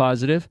everything's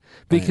positive?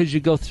 Because you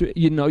go through,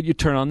 you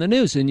turn on the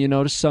news and you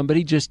notice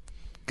somebody just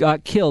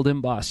got killed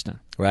in Boston.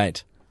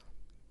 Right.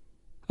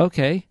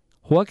 Okay,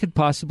 what could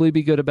possibly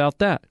be good about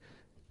that?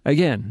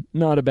 Again,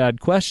 not a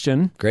bad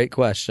question. Great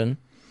question.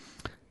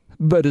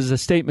 But as a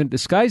statement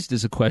disguised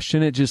as a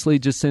question, it just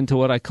leads us into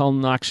what I call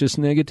noxious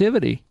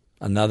negativity.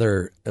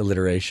 Another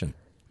alliteration.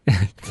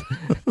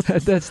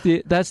 That's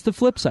the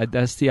flip side.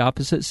 That's the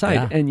opposite side.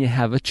 Yeah. And you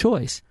have a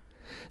choice.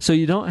 So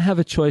you don't have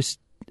a choice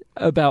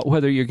about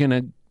whether you're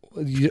going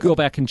to go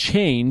back and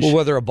change Well,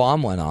 whether a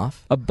bomb went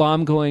off. a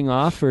bomb going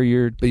off or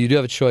your But you do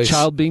have a choice.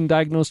 child being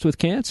diagnosed with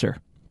cancer.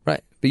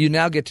 Right. But you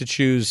now get to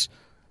choose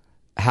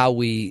how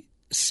we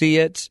see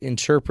it,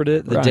 interpret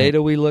it, the Right.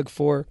 data we look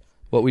for,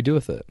 what we do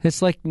with it.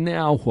 It's like,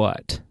 now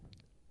what?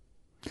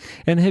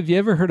 And have you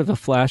ever heard of a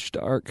flash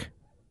dark?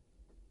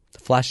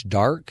 Flash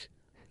dark?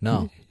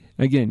 No.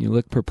 Again, you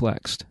look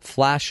perplexed.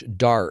 Flash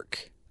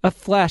dark. A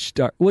flash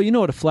dark. Well, you know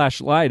what a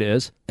flashlight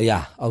is.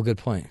 Yeah. Oh, good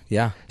point.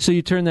 Yeah. So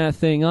you turn that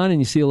thing on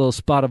and you see a little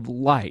spot of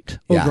light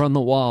over Yeah. on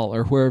the wall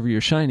or wherever you're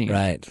shining it.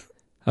 Right.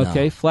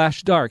 Okay, No.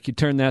 flash dark. You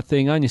turn that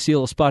thing on, you see a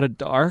little spot of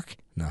dark.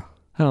 No.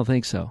 I don't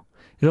think so.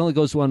 It only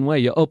goes one way.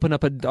 You open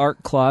up a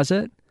dark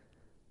closet,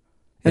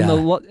 and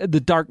Yeah.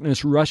 the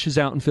darkness rushes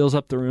out and fills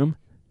up the room.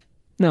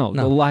 No,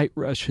 No. the light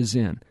rushes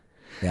in.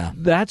 Yeah.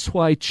 That's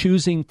why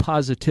choosing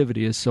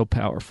positivity is so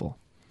powerful.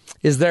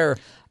 Is there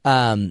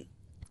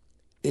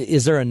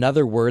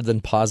another word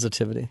than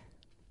positivity?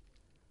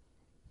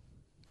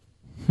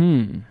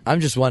 I'm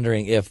just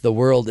wondering if the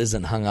world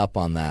isn't hung up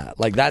on that.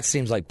 Like, that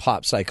seems like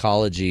pop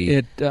psychology.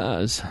 It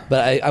does.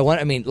 But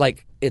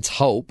it's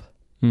hope.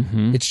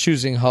 Mm-hmm. It's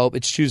choosing hope.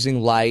 It's choosing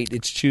light.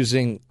 It's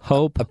choosing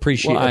Hope, light,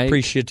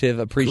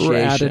 appreciation.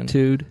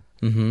 Gratitude.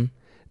 Mm-hmm.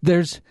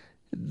 There's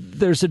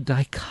a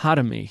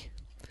dichotomy.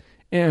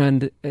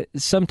 And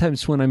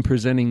sometimes when I'm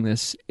presenting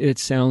this, it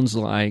sounds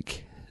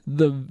like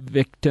the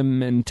victim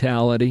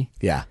mentality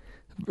Yeah.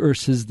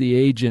 versus the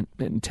agent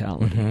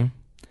mentality. Mm-hmm.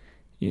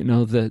 You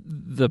know,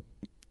 the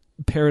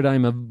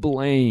paradigm of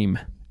blame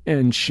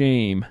and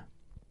shame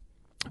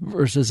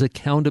versus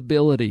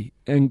accountability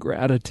and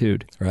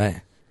gratitude. Right.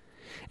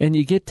 And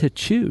you get to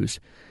choose.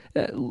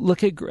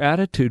 Look at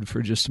gratitude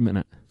for just a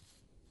minute.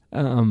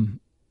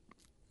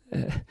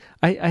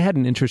 I had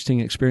an interesting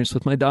experience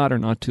with my daughter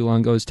not too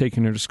long ago. I was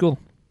taking her to school.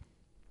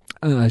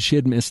 She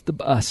had missed the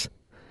bus.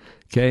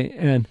 Okay,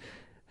 and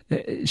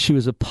she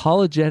was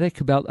apologetic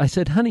about. I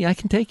said, "Honey, I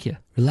can take you.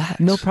 Relax.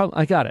 No problem.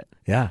 I got it.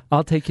 Yeah.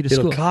 I'll take you to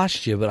It'll school."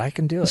 cost you, but I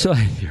can do it. So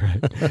you're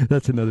right.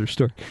 That's another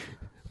story.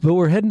 But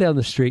we're heading down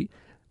the street.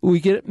 We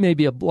get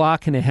maybe a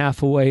block and a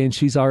half away, and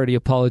she's already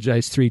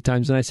apologized 3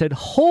 times. And I said,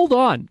 "Hold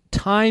on,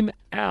 time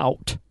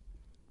out.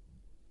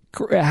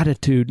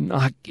 Gratitude,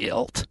 not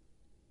guilt."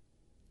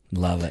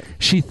 Love it.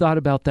 She thought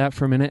about that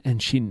for a minute,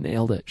 and she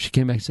nailed it. She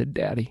came back and said,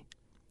 Daddy,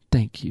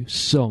 thank you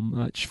so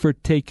much for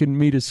taking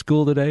me to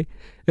school today.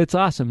 It's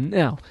awesome.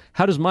 Now,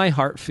 how does my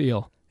heart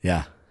feel?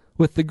 Yeah.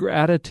 With the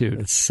gratitude.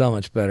 It's so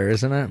much better,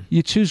 isn't it?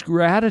 You choose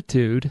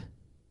gratitude,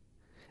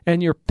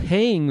 and you're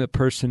paying the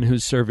person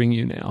who's serving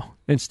you now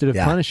instead of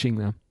punishing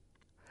them.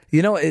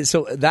 You know,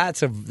 so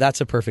that's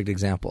a perfect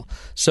example.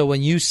 So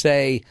when you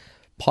say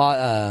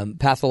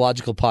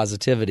pathological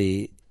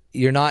positivity,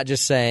 you're not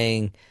just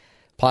saying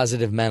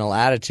positive mental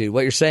attitude.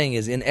 What you're saying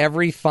is in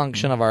every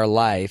function of our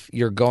life,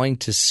 you're going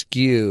to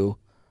skew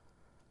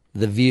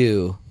the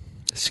view.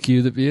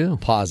 Skew the view.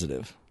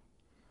 Positive.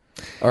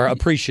 Or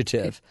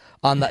appreciative.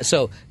 On that,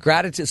 so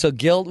gratitude. So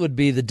guilt would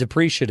be the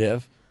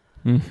depreciative,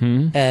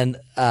 and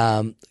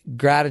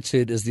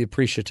gratitude is the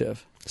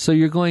appreciative. So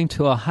you're going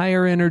to a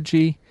higher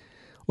energy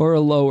or a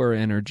lower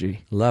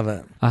energy. Love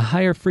it. A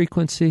higher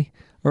frequency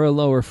or a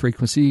lower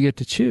frequency. You get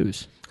to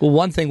choose. Well,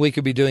 one thing we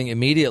could be doing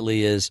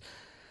immediately is,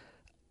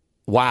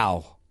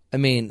 wow, I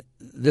mean,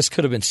 this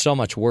could have been so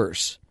much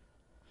worse.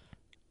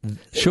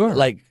 Sure.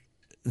 Like,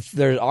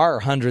 there are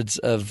hundreds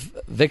of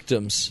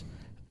victims,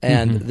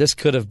 and this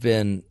could have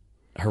been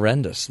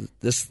horrendous.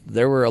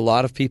 There were a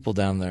lot of people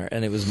down there,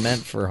 and it was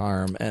meant for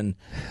harm, and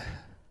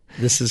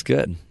this is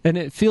good. And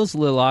it feels a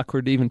little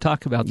awkward to even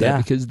talk about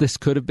that because this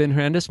could have been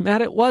horrendous.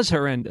 Matt, it was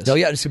horrendous. Oh,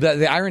 yeah. So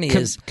the irony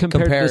is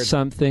compared to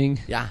something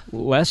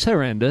less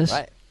horrendous.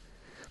 Right.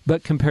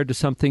 But compared to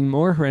something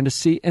more horrendous.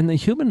 See, and the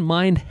human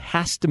mind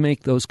has to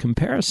make those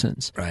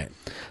comparisons. Right.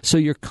 So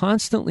you're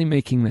constantly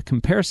making the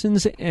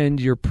comparisons, and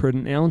you're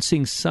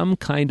pronouncing some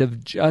kind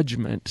of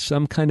judgment,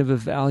 some kind of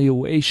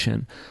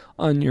evaluation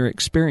on your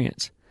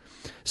experience.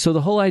 So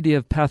the whole idea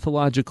of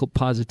pathological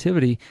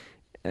positivity,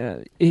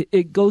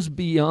 it goes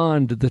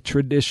beyond the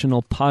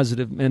traditional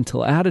positive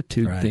mental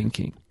attitude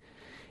thinking.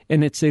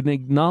 And it's an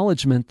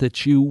acknowledgement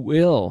that you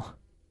will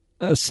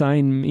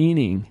assign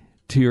meaning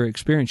to your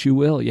experience. You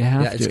will. You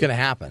have to. It's going to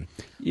happen.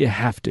 You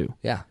have to.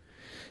 Yeah.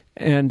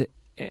 And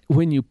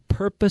when you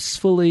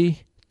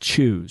purposefully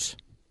choose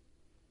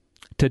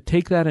to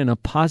take that in a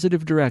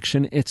positive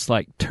direction, it's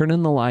like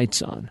turning the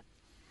lights on.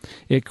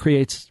 It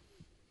creates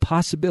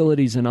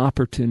possibilities and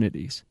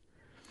opportunities.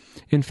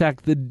 In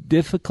fact, the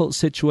difficult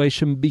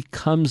situation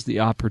becomes the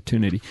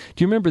opportunity.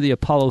 Do you remember the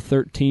Apollo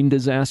 13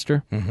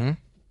 disaster? Mm-hmm.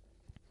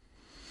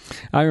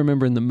 I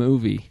remember in the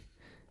movie,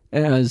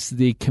 as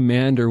the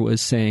commander was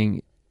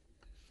saying,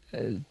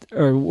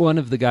 or one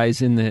of the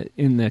guys in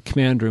the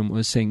command room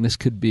was saying, this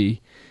could be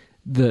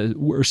the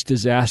worst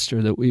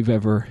disaster that we've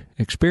ever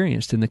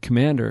experienced. And the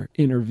commander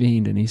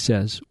intervened, and he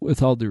says,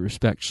 with all due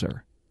respect,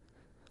 sir,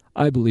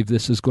 I believe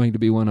this is going to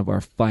be one of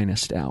our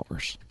finest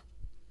hours.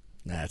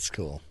 That's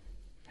cool.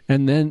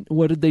 And then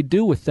what did they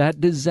do with that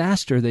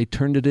disaster? They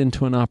turned it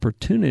into an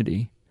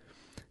opportunity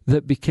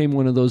that became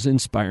one of those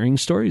inspiring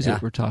stories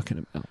that we're talking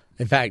about.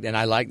 In fact, and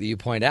I like that you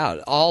point out,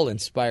 all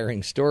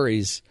inspiring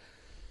stories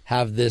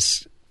have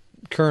this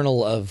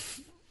kernel of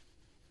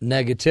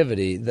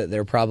negativity that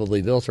they're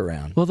probably built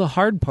around. Well, the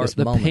hard part,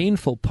 the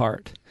painful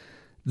part,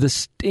 the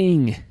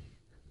sting,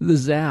 the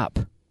zap.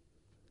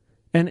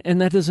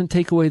 And that doesn't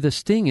take away the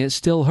sting. It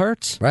still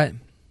hurts. Right.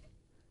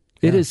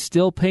 It is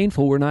still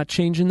painful. We're not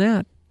changing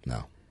that.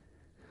 No.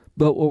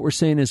 But what we're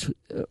saying is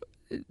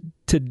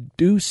to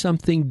do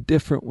something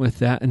different with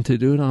that and to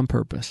do it on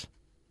purpose.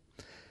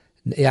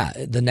 Yeah.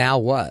 The now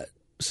what?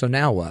 So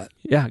now what?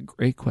 Yeah,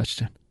 great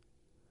question.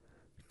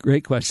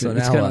 Great question. So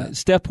it's now kinda, what?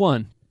 Step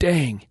one,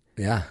 dang.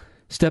 Yeah.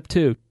 Step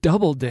two,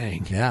 double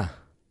dang. Yeah.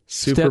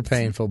 Super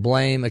painful.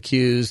 Blame,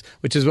 accuse,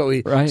 which is what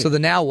we... Right. So the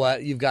now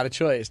what? You've got a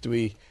choice. Do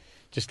we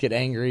just get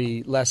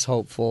angry, less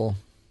hopeful?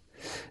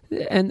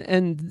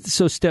 And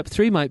so step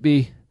three might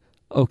be,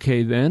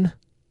 okay then.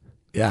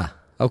 Yeah.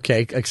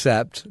 Okay,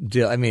 accept.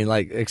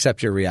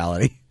 Accept your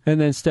reality. And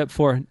then step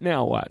four,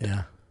 now what?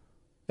 Yeah.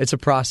 It's a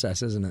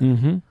process, isn't it?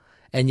 Mm-hmm.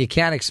 And you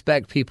can't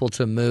expect people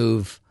to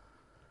move...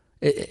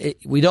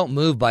 we don't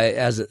move by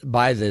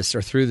this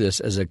or through this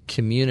as a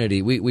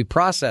community. We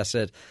process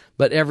it,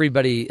 but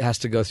everybody has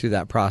to go through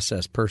that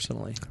process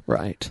personally.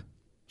 Right.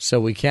 So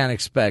we can't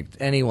expect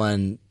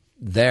anyone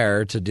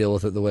there to deal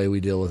with it the way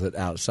we deal with it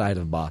outside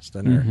of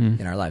Boston or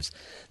in our lives.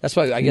 That's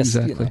why I guess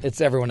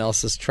it's everyone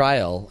else's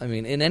trial. I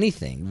mean, in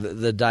anything,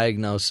 the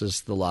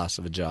diagnosis, the loss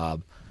of a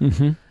job.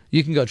 Mm-hmm.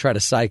 You can go try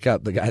to psych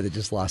up the guy that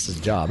just lost his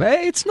job.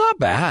 Hey, it's not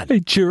bad. Hey,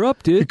 cheer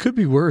up, dude. It could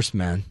be worse,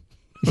 man.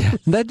 Yeah,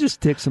 that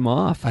just ticks them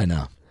off. I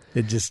know.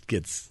 It just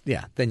gets,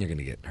 then you're going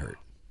to get hurt.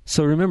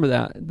 So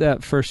remember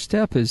that first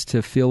step is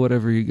to feel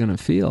whatever you're going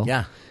to feel.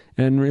 Yeah.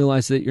 And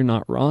realize that you're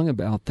not wrong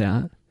about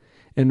that.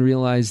 And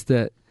realize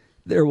that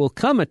there will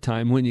come a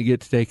time when you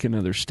get to take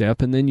another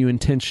step, and then you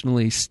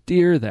intentionally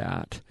steer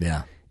that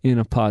in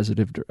a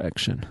positive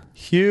direction.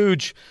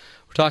 Huge.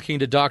 We're talking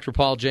to Dr.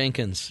 Paul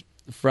Jenkins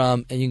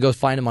and you can go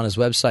find him on his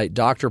website,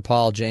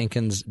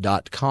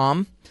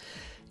 drpauljenkins.com.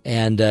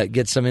 And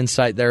get some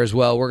insight there as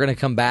well. We're going to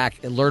come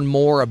back and learn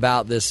more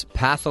about this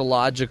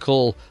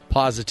pathological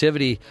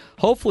positivity,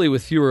 hopefully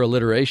with fewer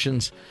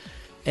alliterations.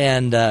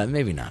 And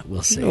maybe not.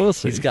 We'll see. We'll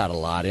see. He's got a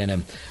lot in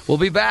him. We'll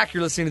be back.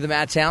 You're listening to the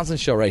Matt Townsend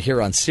Show right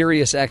here on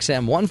Sirius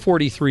XM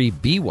 143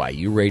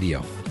 BYU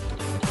Radio.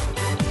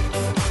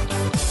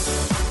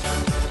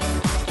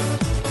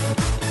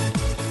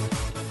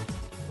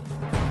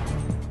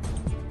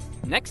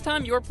 Next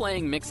time you're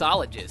playing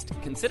mixologist,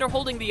 consider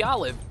holding the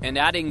olive and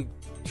adding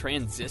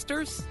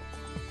transistors?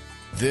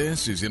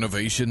 This is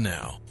Innovation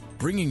Now,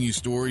 bringing you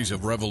stories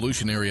of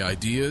revolutionary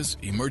ideas,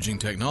 emerging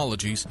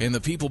technologies, and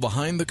the people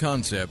behind the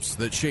concepts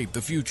that shape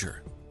the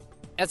future.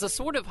 As a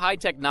sort of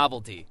high-tech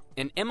novelty,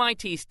 an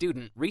MIT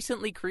student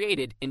recently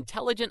created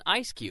intelligent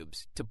ice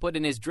cubes to put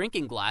in his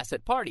drinking glass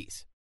at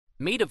parties.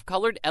 Made of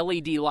colored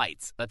LED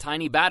lights, a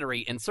tiny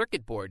battery, and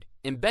circuit board,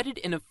 embedded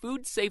in a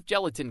food-safe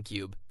gelatin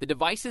cube, the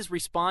devices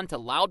respond to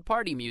loud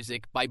party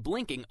music by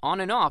blinking on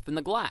and off in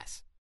the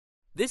glass.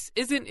 This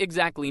isn't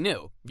exactly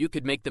new. You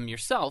could make them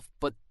yourself,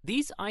 but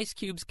these ice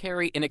cubes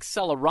carry an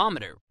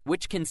accelerometer,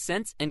 which can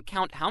sense and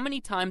count how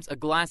many times a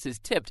glass is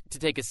tipped to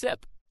take a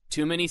sip.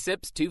 Too many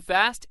sips too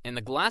fast, and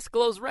the glass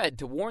glows red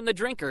to warn the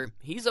drinker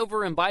he's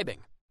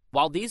over-imbibing.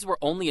 While these were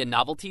only a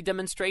novelty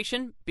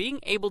demonstration, being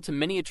able to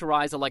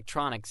miniaturize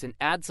electronics and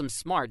add some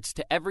smarts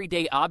to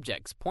everyday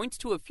objects points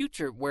to a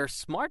future where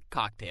smart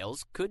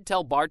cocktails could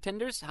tell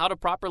bartenders how to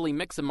properly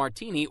mix a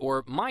martini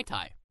or Mai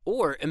Tai.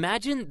 Or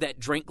imagine that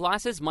drink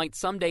glasses might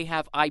someday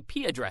have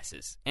IP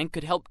addresses and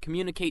could help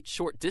communicate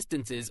short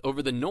distances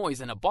over the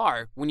noise in a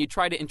bar when you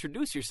try to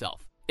introduce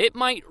yourself. It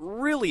might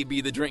really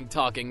be the drink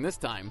talking this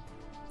time.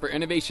 For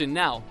Innovation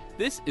Now,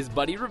 this is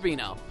Buddy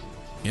Rubino.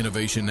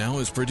 Innovation Now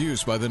is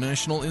produced by the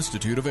National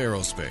Institute of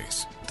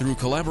Aerospace through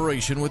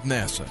collaboration with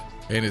NASA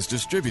and is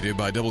distributed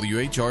by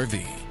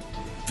WHRV.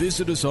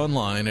 Visit us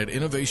online at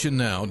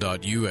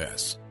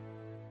innovationnow.us.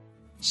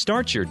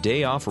 Start your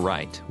day off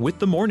right with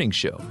The Morning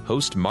Show.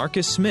 Host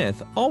Marcus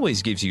Smith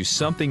always gives you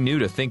something new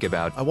to think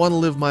about. I want to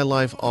live my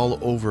life all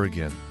over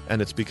again,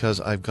 and it's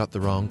because I've got the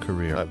wrong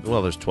career.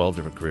 There's 12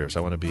 different careers. I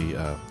want to be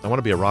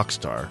a rock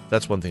star.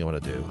 That's one thing I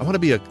want to do. I want to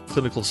be a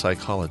clinical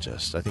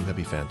psychologist. I think that'd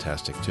be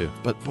fantastic too.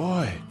 But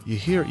boy, you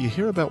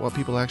hear about what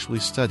people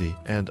actually study,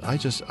 and I'm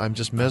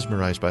just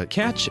mesmerized by it.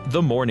 Catch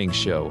The Morning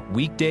Show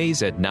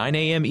weekdays at 9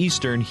 a.m.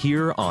 Eastern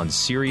here on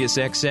Sirius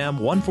XM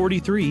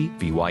 143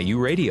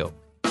 BYU Radio.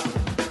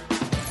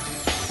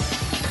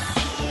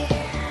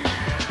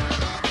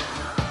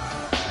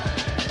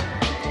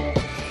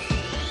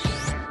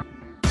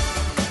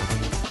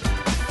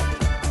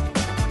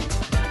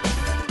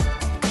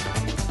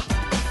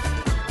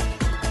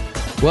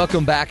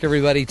 Welcome back,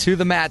 everybody, to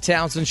the Matt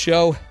Townsend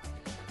Show.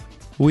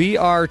 We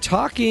are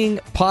talking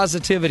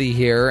positivity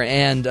here,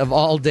 and of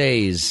all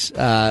days,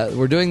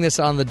 we're doing this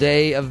on the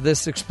day of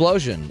this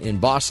explosion in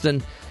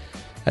Boston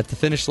at the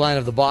finish line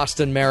of the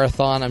Boston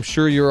Marathon. I'm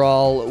sure you're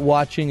all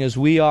watching, as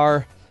we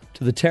are,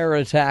 to the terror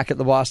attack at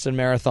the Boston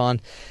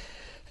Marathon.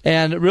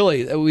 And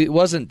really, it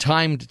wasn't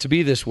timed to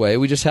be this way.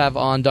 We just have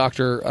on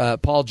Dr.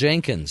 Paul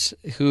Jenkins,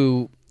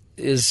 who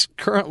is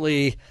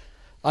currently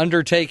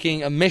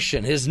undertaking a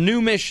mission. His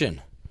new mission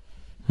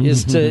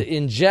is to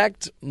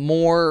inject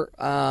more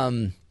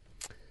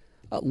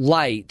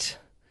light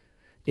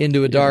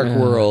into a dark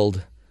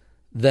world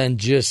than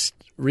just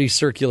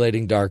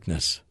recirculating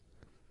darkness.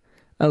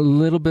 A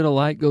little bit of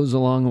light goes a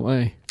long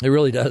way. It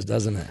really does,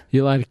 doesn't it?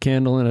 You light a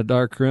candle in a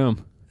dark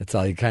room. That's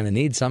all you kind of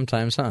need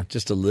sometimes, huh?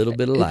 Just a little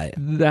bit of light.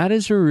 That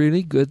is a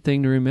really good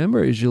thing to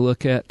remember as you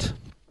look at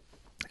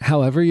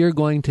however you're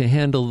going to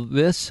handle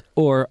this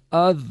or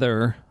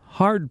other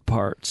hard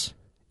parts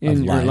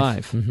in your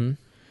life. Mm-hmm.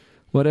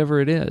 Whatever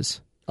it is.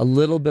 A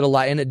little bit of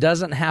light. And it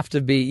doesn't have to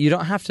be, you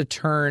don't have to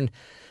turn,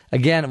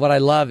 again, what I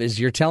love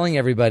is you're telling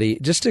everybody,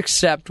 just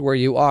accept where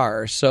you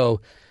are. So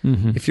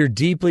if you're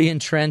deeply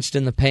entrenched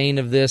in the pain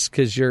of this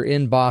because you're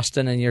in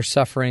Boston and you're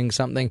suffering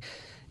something,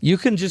 you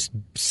can just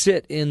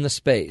sit in the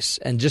space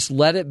and just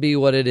let it be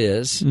what it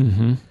is.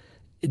 Mm-hmm.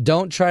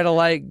 Don't try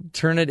to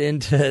turn it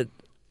into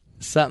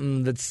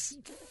something that's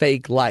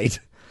fake light.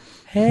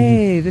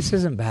 Hey, this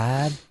isn't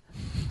bad.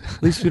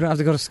 At least we don't have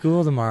to go to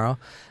school tomorrow.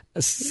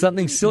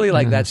 Something silly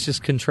like that's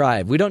just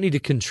contrived. We don't need to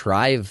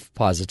contrive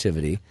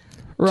positivity.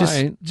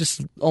 Right.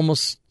 Just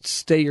almost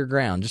stay your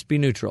ground. Just be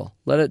neutral.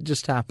 Let it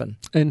just happen.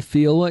 And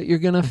feel what you're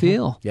going to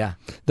feel. Yeah.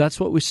 That's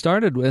what we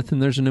started with, and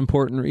there's an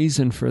important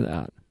reason for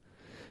that.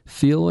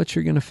 Feel what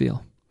you're going to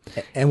feel.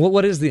 And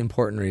what is the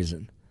important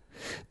reason?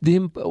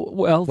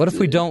 What if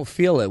we don't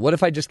feel it? What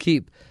if I just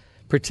keep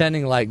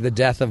pretending like the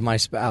death of my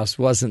spouse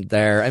wasn't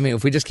there? I mean,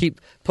 if we just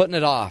keep putting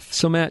it off.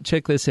 So, Matt,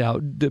 check this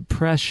out.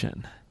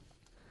 Depression.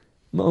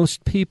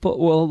 Most people,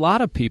 a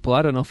lot of people,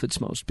 I don't know if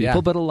it's most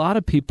people, but a lot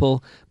of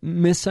people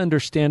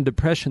misunderstand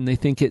depression. They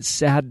think it's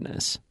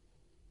sadness.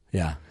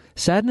 Yeah.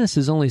 Sadness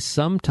is only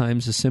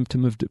sometimes a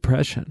symptom of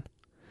depression.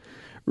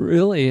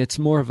 Really, it's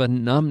more of a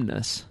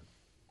numbness.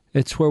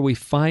 It's where we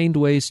find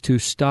ways to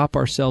stop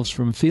ourselves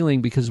from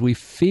feeling because we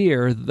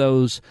fear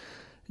those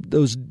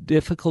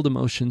difficult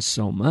emotions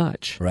so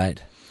much.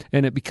 Right.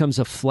 And it becomes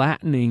a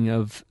flattening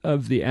of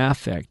the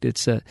affect.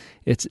 It's the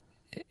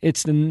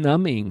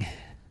numbing.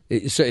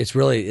 So it's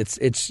really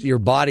it's your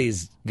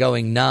body's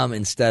going numb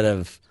instead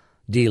of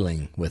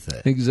dealing with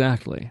it.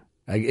 Exactly.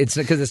 It's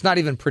because it's not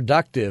even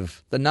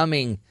productive. The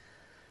numbing.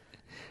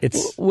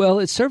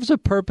 It serves a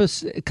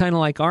purpose, kind of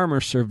like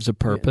armor serves a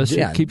purpose.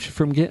 Yeah. It keeps you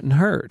from getting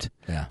hurt.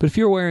 Yeah. But if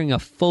you're wearing a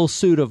full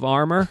suit of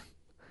armor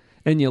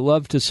and you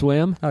love to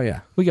swim,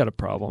 we got a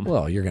problem.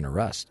 Well, you're going to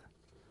rust.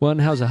 Well,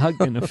 and how's a hug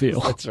going to feel?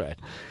 That's right.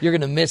 You're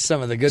going to miss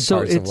some of the good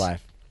parts of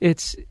life.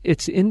 It's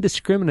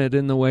indiscriminate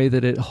in the way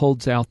that it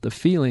holds out the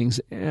feelings.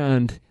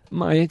 And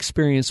my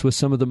experience with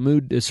some of the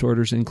mood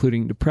disorders,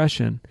 including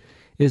depression,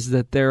 is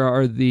that there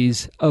are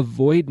these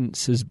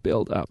avoidances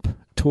built up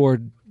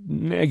toward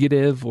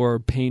negative or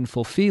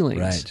painful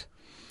feelings. Right.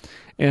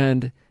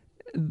 And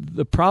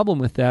the problem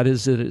with that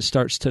is that it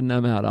starts to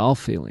numb out all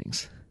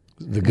feelings.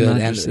 The good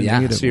and the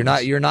negative. So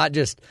you're not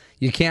just,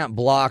 you can't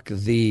block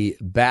the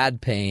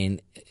bad pain.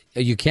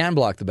 You can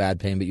block the bad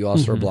pain, but you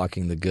also are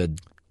blocking the good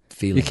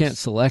feelings. You can't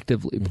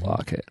selectively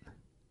block it.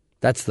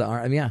 That's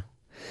the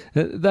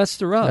That's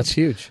the rub. That's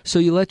huge. So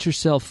you let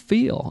yourself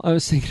feel. I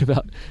was thinking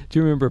about, do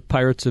you remember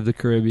Pirates of the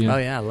Caribbean? Oh,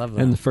 yeah, I love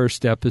that. In the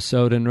first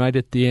episode, and right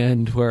at the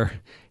end where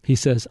he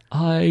says,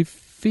 I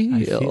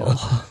feel.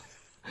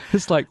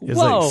 It's like, it's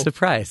whoa. Like,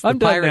 surprise. I'm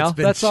the done pirate's now.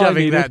 been That's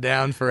shoving that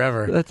down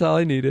forever. That's all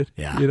I needed.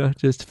 Yeah.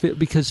 Just feel,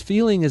 because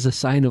feeling is a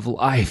sign of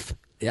life.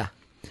 Yeah.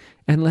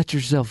 And let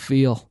yourself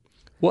feel.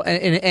 Well,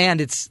 and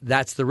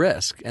that's the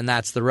risk, and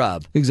that's the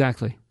rub.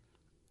 Exactly.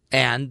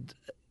 And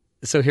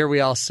so here we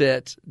all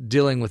sit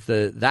dealing with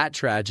that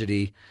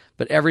tragedy,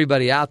 but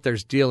everybody out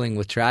there's dealing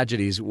with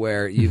tragedies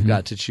where you've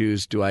got to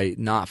choose, do I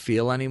not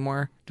feel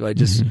anymore? Do I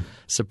just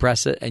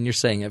suppress it? And you're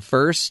saying at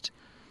first,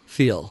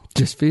 feel.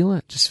 Just feel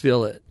it. Just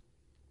feel it.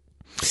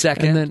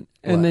 Second.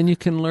 And then you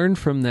can learn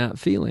from that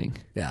feeling.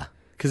 Yeah.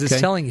 Because it's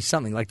telling you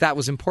something. Like, that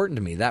was important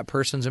to me. That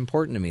person's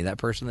important to me. That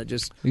person that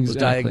just was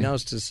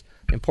diagnosed is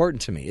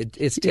important to me.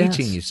 It's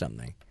teaching you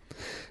something.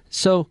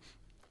 So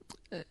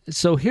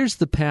here's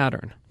the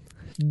pattern.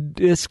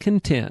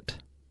 Discontent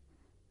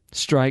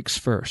strikes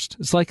first.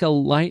 It's like a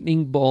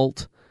lightning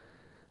bolt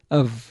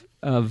of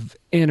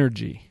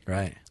energy.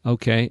 Right.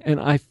 Okay?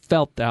 And I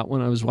felt that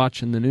when I was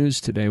watching the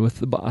news today with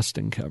the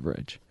Boston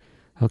coverage.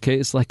 Okay?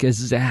 It's like a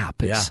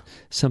zap. It's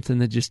something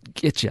that just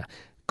gets you.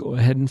 Go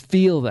ahead and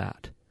feel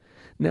that.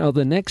 Now,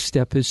 the next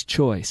step is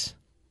choice.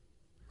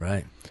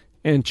 Right.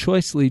 And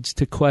choice leads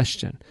to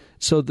question.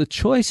 So the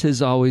choice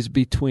is always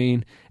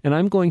between, and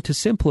I'm going to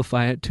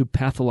simplify it to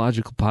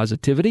pathological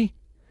positivity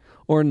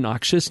or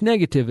noxious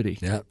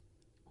negativity. Yep.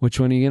 Which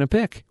one are you going to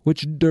pick?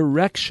 Which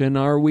direction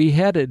are we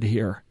headed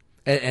here?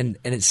 And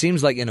it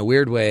seems like in a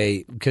weird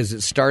way, because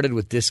it started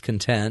with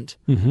discontent,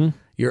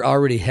 you're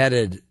already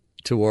headed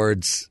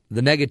towards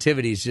the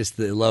negativity is just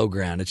the low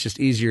ground. It's just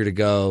easier to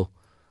go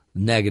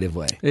negative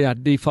way. Yeah,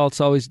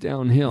 default's always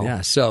downhill.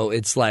 Yeah, so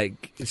it's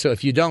like, so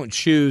if you don't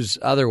choose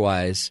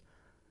otherwise,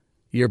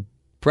 you're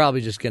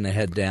probably just going to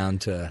head down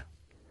to...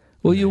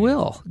 Well, you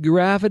will.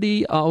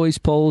 Gravity always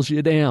pulls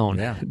you down.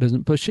 Yeah. It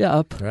doesn't push you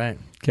up. Right.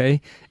 Okay?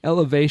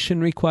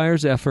 Elevation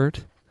requires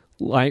effort.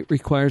 Light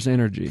requires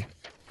energy.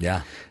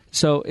 Yeah.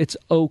 So it's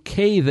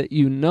okay that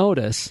you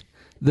notice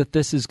that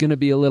this is going to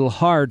be a little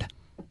hard,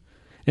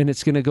 and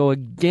it's going to go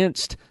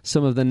against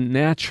some of the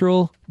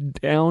natural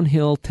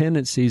downhill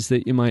tendencies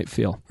that you might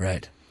feel.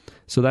 Right.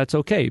 So that's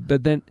okay.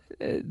 But then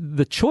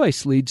the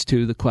choice leads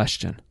to the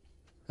question.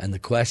 And the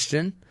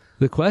question?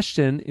 The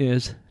question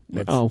is,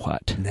 now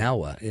what? Now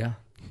what? Yeah.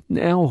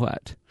 Now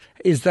what?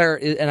 Is there,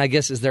 and I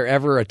guess, is there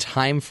ever a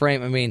time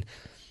frame? I mean,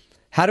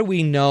 how do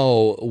we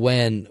know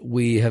when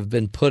we have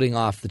been putting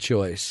off the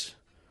choice?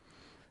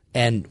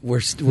 And we're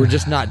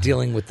just not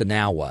dealing with the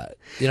now what.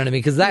 You know what I mean?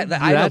 Because I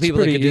know people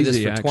that could do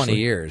this for 20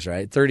 years,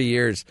 right? 30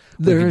 years.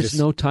 There is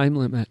no time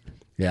limit.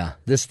 Yeah.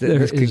 This could There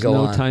go on. is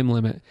no time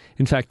limit.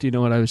 In fact, you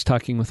know what? I was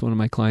talking with one of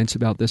my clients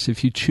about this.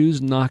 If you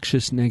choose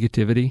noxious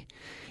negativity,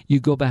 you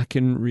go back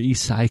and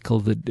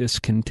recycle the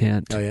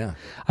discontent. Oh, yeah.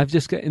 I've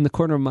just got in the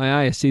corner of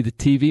my eye, I see the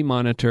TV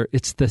monitor.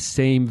 It's the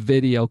same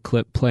video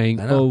clip playing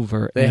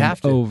over and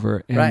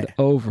over and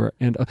over.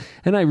 And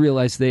I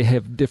realize they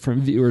have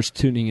different viewers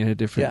tuning in at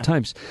different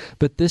times.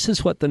 But this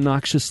is what the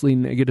noxiously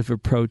negative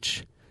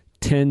approach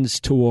tends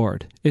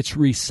toward. It's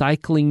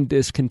recycling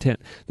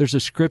discontent. There's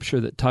a scripture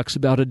that talks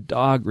about a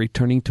dog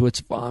returning to its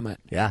vomit.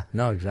 Yeah,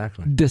 no,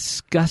 exactly.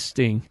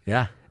 Disgusting.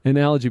 Yeah.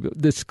 Analogy, but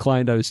this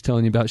client I was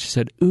telling you about, she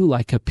said, "Ooh,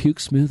 like a puke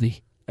smoothie."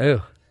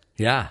 Oh,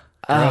 yeah.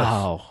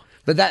 Oh,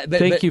 but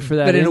thank you for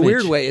that. But in image. a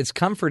weird way, it's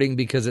comforting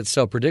because it's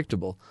so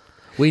predictable.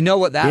 We know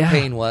what that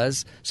pain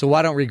was, so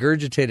why don't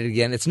regurgitate it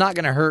again? It's not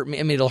going to hurt me.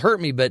 I mean, it'll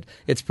hurt me, but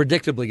it's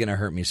predictably going to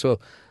hurt me.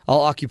 So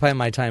I'll occupy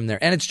my time there,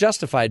 and it's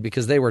justified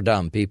because they were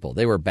dumb people.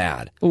 They were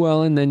bad.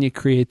 Well, and then you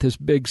create this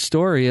big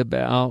story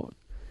about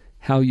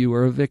how you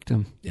were a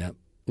victim. Yeah,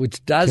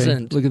 which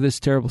doesn't look at this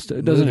terrible story.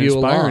 It doesn't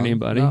inspire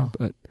anybody,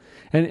 but.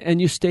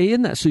 And you stay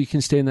in that, so you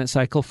can stay in that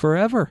cycle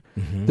forever.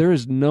 Mm-hmm. There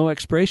is no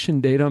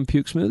expiration date on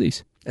puke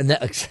smoothies. And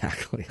that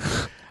exactly.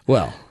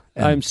 Well,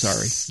 I'm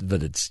sorry.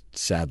 But it's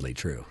sadly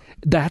true.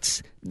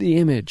 That's the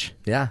image.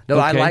 Yeah. No,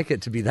 Okay. I like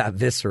it to be that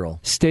visceral.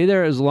 Stay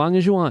there as long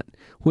as you want.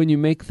 When you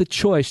make the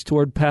choice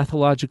toward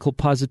pathological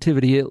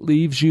positivity, it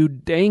leaves you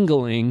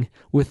dangling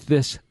with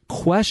this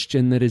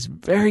question that is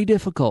very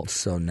difficult.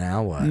 So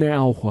now what?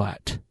 Now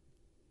what?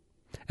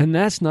 And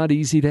that's not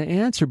easy to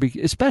answer,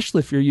 especially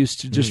if you're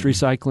used to just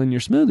recycling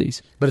your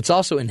smoothies. But it's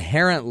also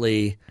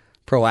inherently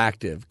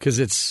proactive because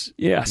it's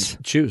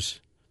choose.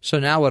 So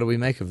now what do we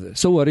make of this?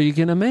 So what are you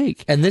going to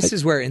make? And this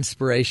is where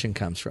inspiration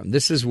comes from.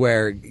 This is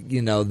where,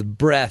 the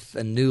breath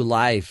and new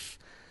life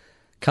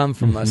come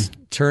from us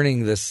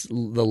turning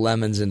the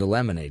lemons into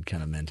lemonade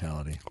kind of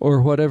mentality.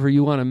 Or whatever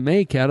you want to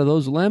make out of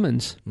those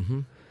lemons.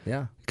 Mm-hmm.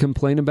 Yeah.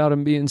 Complain about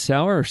them being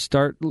sour or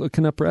start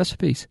looking up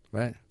recipes.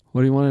 Right.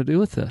 What do you want to do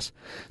with this?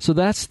 So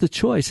that's the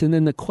choice. And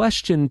then the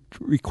question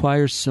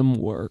requires some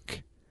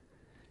work.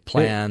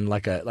 Plan,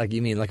 like a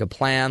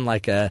plan,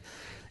 like a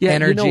Yeah,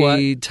 energy, you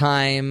know what?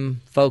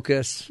 time,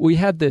 focus. We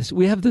have this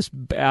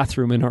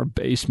bathroom in our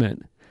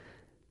basement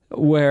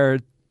where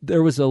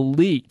there was a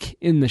leak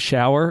in the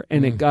shower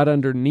and it got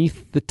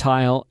underneath the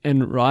tile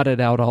and rotted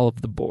out all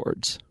of the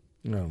boards.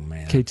 Oh,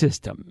 man. Okay,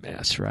 just a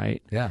mess,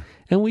 right? Yeah.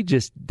 And we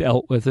just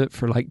dealt with it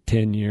for like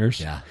 10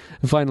 years. Yeah.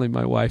 And finally,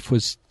 my wife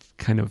was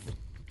kind of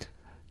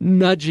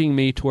nudging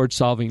me towards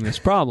solving this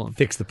problem.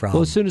 Fix the problem.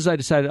 Well, as soon as I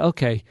decided,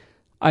 okay,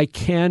 I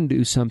can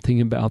do something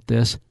about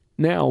this,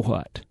 now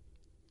what?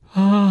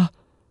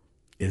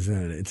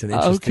 Isn't it? It's an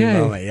interesting Okay.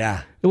 moment,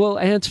 yeah. Well,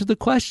 answer the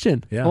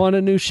question. Yeah. I want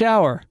a new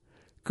shower.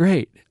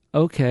 Great.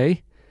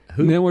 Okay.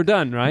 And then we're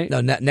done, right?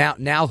 No,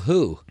 now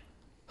who?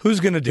 Who's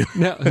going to do it?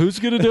 Now, who's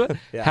going to do it?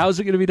 Yeah. How's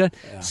it going to be done?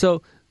 Yeah.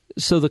 So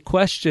the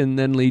question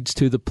then leads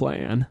to the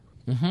plan.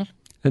 Mm-hmm.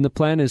 And the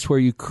plan is where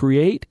you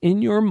create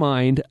in your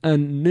mind a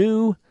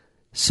new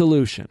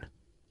solution.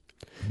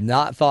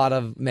 Not thought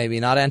of, maybe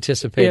not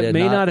anticipated. It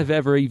may not have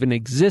ever even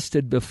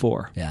existed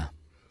before. Yeah.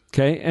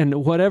 Okay?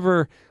 And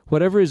whatever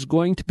is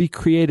going to be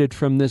created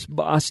from this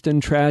Boston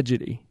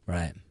tragedy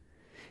Right.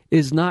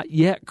 is not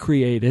yet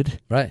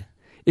created. Right.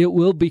 It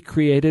will be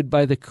created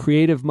by the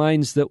creative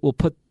minds that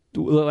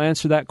will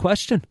answer that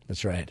question.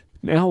 That's right.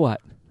 Now what?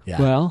 Yeah.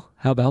 Well,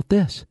 how about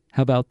this?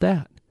 How about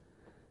that?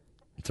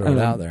 Throw it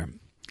out there.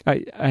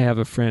 I have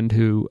a friend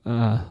who,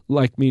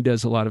 like me,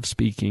 does a lot of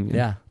speaking.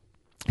 Yeah.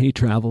 He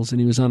travels, and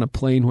he was on a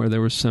plane where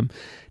there was some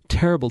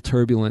terrible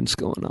turbulence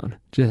going on,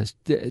 just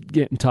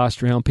getting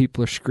tossed around.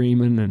 People are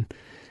screaming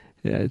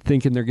and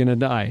thinking they're going to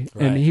die.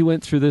 Right. And he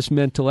went through this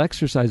mental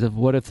exercise of,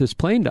 what if this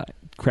plane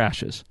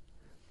crashes?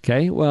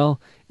 Okay,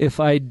 well, if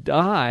I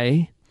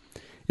die,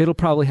 it'll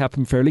probably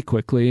happen fairly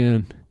quickly,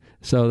 and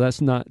so that's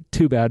not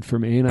too bad for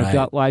me. And I've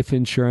got life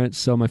insurance,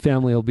 so my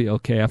family will be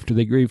okay after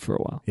they grieve for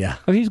a while. Yeah.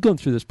 I mean, he's going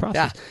through this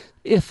process. Yeah.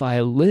 If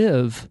I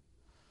live,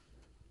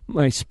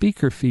 my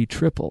speaker fee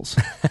triples.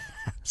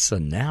 So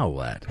now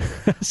what?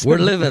 We're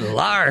living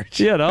large.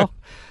 You know?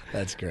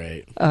 That's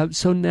great.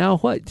 So now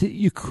what?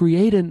 You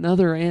create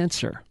another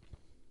answer.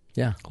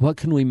 Yeah. What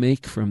can we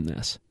make from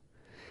this?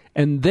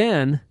 And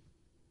then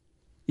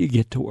you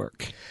get to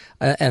work.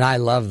 And I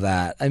love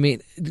that. I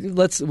mean,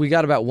 we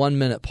got about 1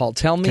 minute, Paul.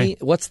 Tell me,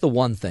 what's the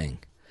one thing?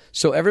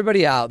 So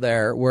everybody out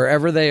there,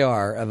 wherever they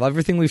are, of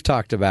everything we've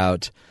talked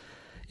about,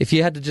 if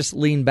you had to just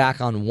lean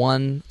back on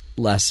one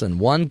lesson,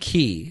 one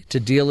key to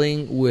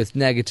dealing with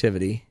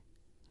negativity,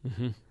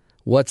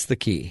 what's the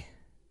key?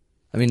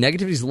 I mean,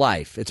 negativity is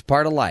life. It's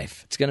part of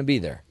life. It's going to be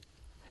there.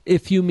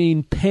 If you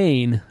mean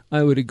pain,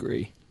 I would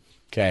agree.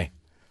 Okay.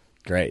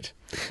 Great.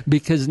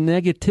 Because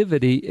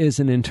negativity is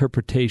an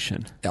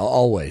interpretation.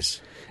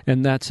 Always.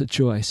 And that's a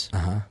choice.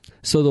 Uh-huh.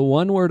 So the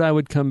one word I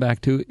would come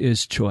back to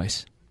is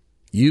choice.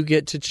 You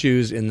get to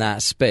choose in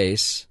that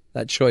space,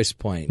 that choice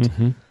point.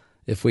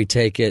 If we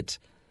take it,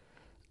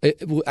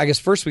 I guess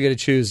first we got to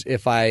choose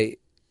if I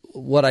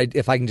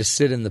can just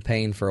sit in the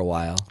pain for a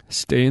while.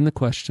 Stay in the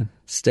question.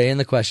 Stay in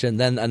the question.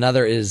 Then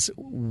another is,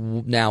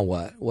 now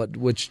what?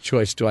 Which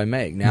choice do I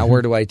make? Now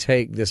where do I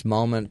take this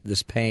moment,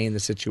 this pain, the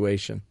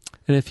situation?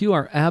 And if you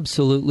are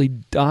absolutely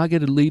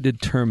doggedly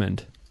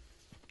determined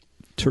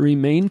to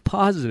remain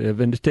positive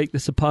and to take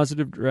this a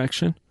positive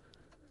direction,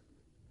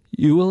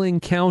 you will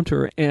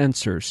encounter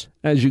answers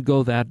as you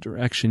go that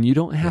direction. You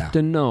don't have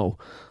to know.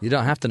 You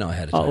don't have to know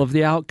ahead of time. All of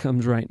the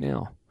outcomes right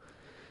now.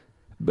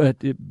 But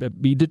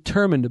be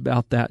determined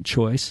about that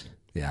choice.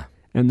 Yeah.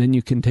 And then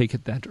you can take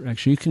it that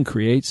direction. You can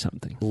create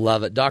something.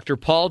 Love it.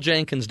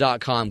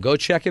 DrPaulJenkins.com. Go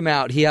check him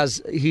out. He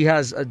has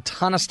a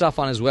ton of stuff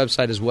on his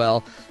website as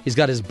well. He's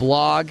got his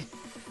blog,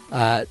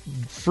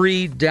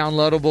 free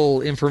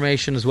downloadable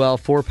information as well,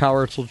 4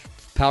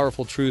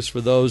 powerful truths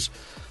for those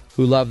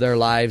who love their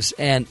lives,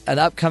 and an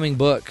upcoming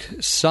book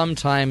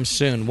sometime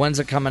soon. When's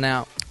it coming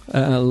out?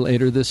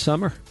 Later this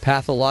summer.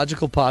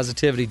 Pathological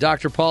Positivity.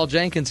 Dr. Paul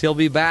Jenkins, he'll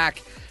be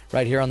back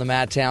right here on the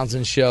Matt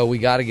Townsend Show. We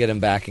got to get him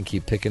back and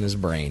keep picking his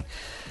brain.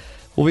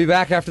 We'll be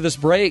back after this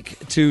break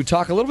to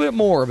talk a little bit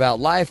more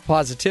about life,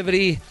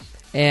 positivity,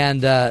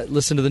 and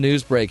listen to the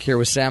news break here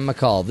with Sam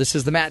McCall. This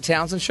is the Matt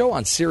Townsend Show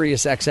on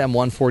Sirius XM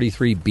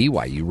 143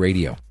 BYU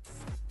Radio.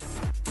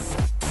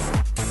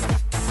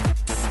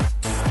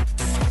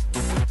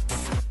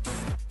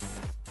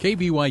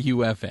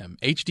 KBYU-FM,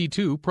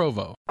 HD2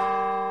 Provo.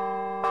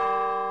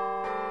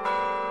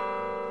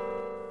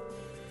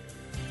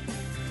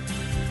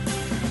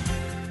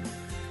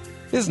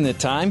 Isn't it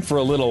time for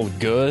a little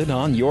good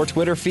on your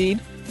Twitter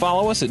feed?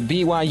 Follow us at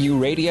BYU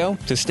Radio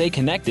to stay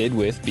connected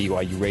with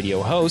BYU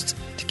Radio hosts,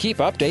 to keep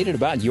updated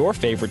about your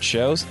favorite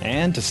shows,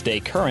 and to stay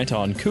current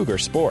on Cougar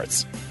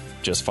sports.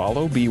 Just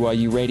follow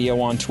BYU Radio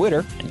on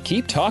Twitter and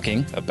keep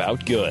talking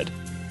about good.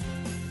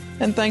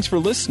 And thanks for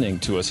listening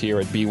to us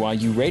here at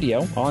BYU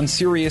Radio on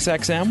Sirius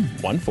XM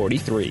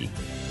 143.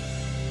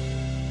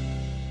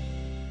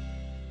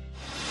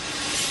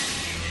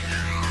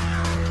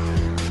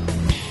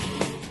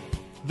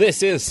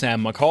 This is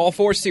Sam McCall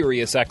for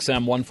Sirius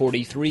XM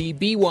 143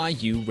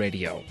 BYU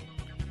Radio.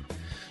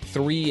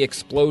 3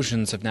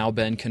 explosions have now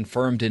been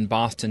confirmed in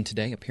Boston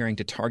today, appearing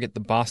to target the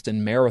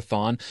Boston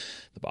Marathon.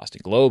 The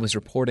Boston Globe is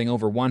reporting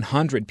over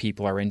 100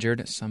 people are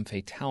injured. Some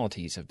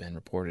fatalities have been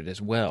reported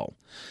as well.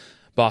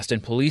 Boston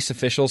police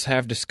officials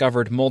have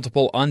discovered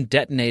multiple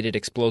undetonated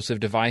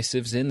explosive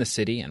devices in the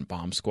city, and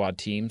bomb squad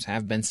teams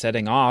have been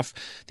setting off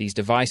these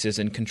devices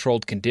in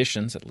controlled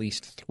conditions. At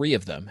least 3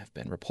 of them have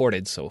been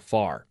reported so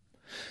far.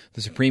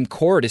 The Supreme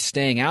Court is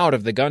staying out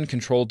of the gun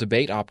control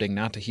debate, opting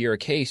not to hear a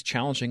case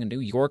challenging a New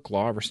York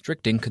law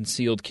restricting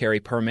concealed carry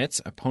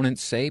permits.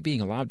 Opponents say being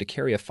allowed to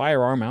carry a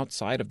firearm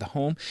outside of the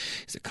home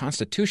is a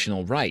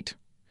constitutional right.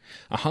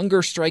 A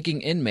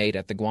hunger-striking inmate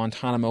at the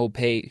Guantanamo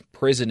Bay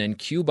prison in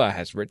Cuba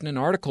has written an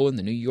article in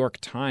the New York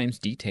Times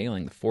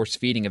detailing the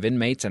force-feeding of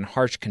inmates and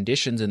harsh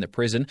conditions in the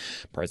prison.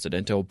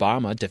 President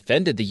Obama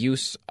defended the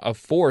use of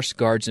force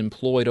guards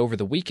employed over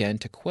the weekend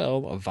to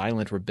quell a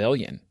violent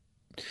rebellion.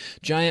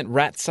 Giant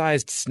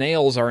rat-sized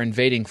snails are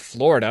invading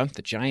Florida.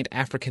 The giant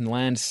African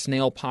land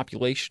snail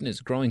population is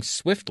growing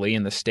swiftly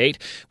in the state,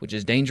 which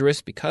is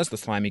dangerous because the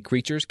slimy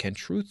creatures can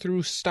chew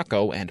through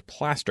stucco and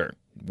plaster.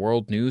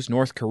 World News: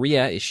 North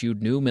Korea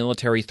issued new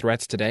military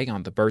threats today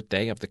on the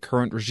birthday of the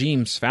current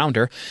regime's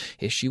founder,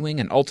 issuing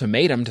an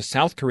ultimatum to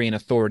South Korean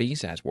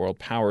authorities as world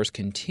powers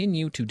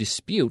continue to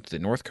dispute the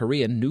North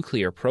Korean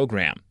nuclear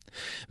program.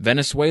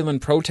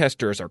 Venezuelan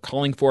protesters are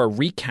calling for a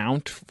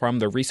recount from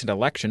the recent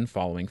election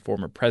following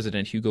former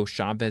President Hugo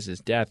Chavez's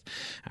death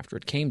after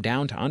it came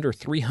down to under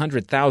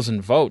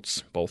 300,000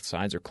 votes. Both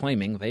sides are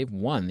claiming they've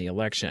won the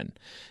election.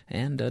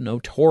 And a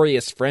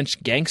notorious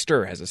French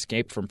gangster has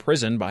escaped from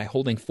prison by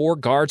holding 4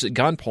 guards at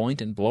gunpoint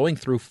and blowing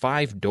through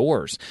 5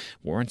 doors.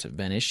 Warrants have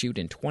been issued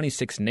in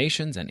 26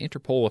 nations, and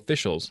Interpol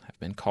officials have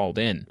been called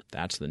in.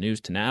 That's the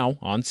news to now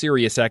on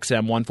Sirius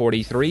XM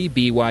 143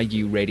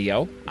 BYU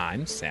Radio.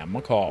 I'm Sam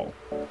McCall.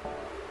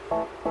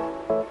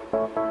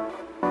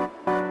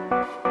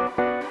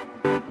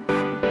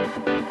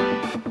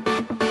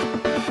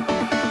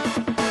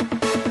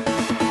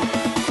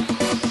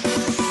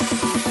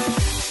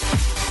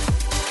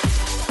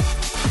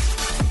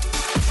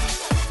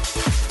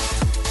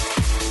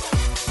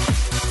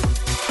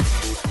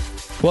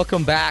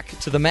 Welcome back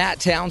to the Matt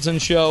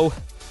Townsend Show.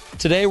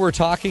 Today we're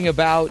talking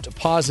about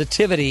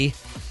positivity,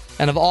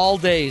 and of all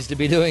days to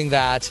be doing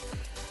that,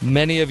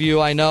 many of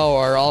you I know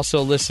are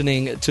also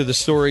listening to the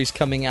stories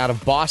coming out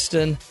of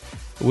Boston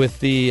with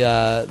the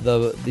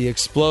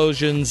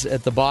explosions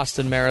at the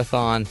Boston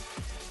Marathon,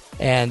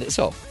 and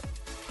so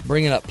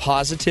bringing up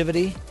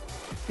positivity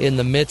in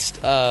the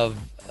midst of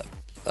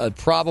a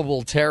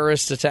probable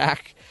terrorist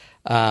attack.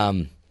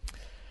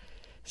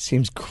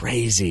 Seems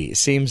crazy.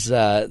 Seems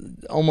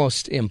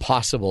almost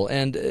impossible.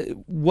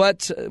 And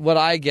what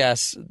I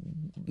guess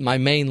my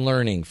main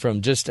learning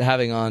from just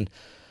having on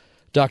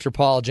Dr.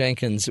 Paul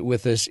Jenkins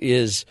with us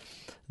is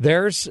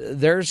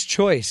there's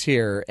choice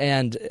here,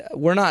 and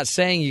we're not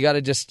saying you got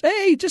to just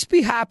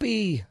be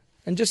happy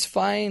and just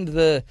find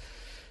the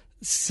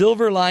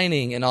silver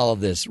lining in all of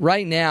this.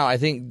 Right now, I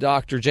think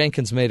Dr.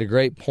 Jenkins made a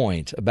great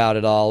point about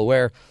it all,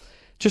 where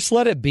just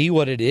let it be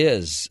what it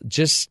is.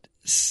 Just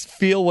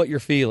feel what you're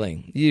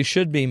feeling. You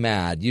should be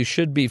mad. You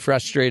should be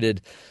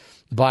frustrated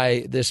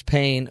by this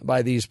pain,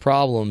 by these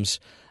problems.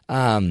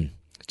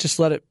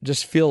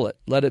 Just feel it.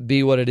 Let it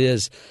be what it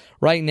is.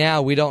 Right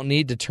now, we don't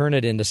need to turn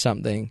it into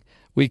something.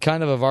 We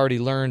kind of have already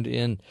learned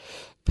in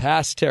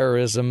past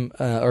terrorism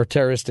or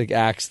terroristic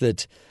acts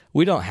that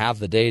we don't have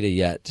the data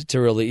yet to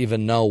really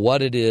even know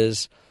what it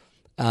is.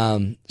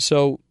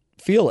 So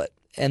feel it.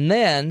 And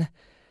then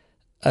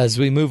as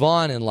we move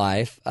on in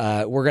life,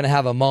 we're going to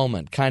have a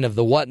moment, kind of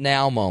the what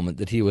now moment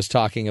that he was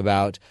talking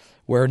about,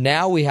 where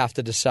now we have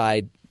to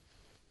decide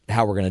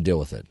how we're going to deal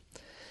with it.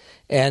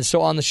 And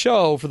so on the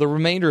show, for the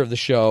remainder of the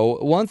show,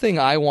 one thing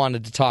I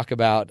wanted to talk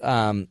about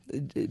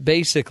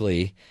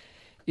basically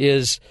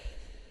is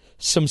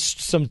some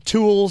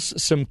tools,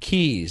 some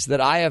keys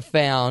that I have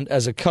found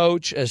as a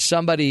coach, as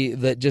somebody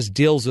that just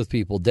deals with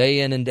people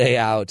day in and day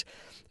out,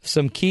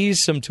 some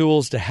keys, some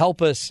tools to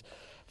help us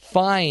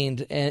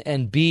find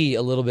and be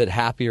a little bit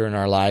happier in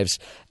our lives,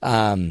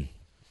 find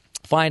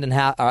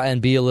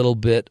and be a little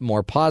bit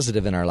more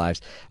positive in our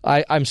lives.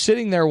 I'm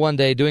sitting there one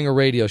day doing a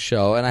radio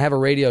show, and I have a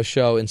radio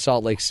show in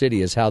Salt Lake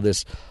City is how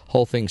this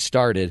whole thing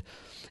started.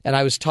 And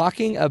I was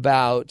talking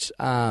about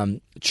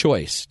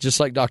choice, just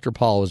like Dr.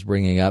 Paul was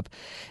bringing up.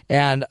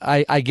 And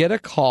I get a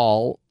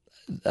call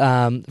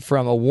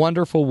from a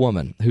wonderful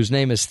woman whose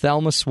name is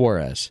Thelma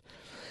Suarez.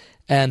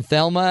 And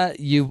Thelma,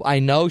 I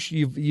know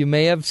you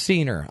may have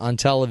seen her on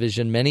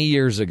television many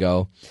years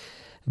ago,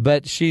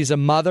 but she's a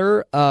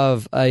mother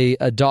of a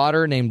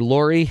daughter named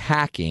Lori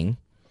Hacking.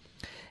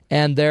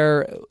 And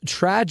there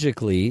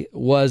tragically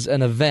was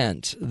an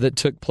event that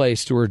took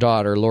place to her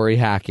daughter, Lori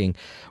Hacking,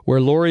 where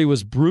Lori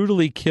was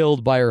brutally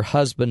killed by her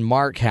husband,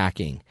 Mark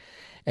Hacking.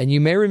 And you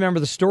may remember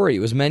the story.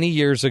 It was many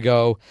years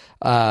ago.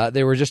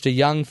 They were just a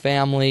young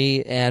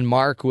family, and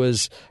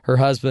her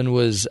husband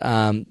was,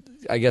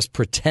 I guess,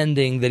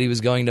 pretending that he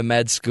was going to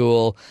med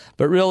school,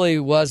 but really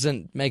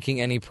wasn't making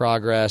any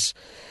progress.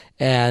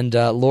 And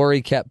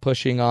Lori kept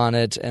pushing on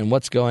it and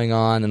what's going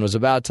on, and was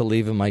about to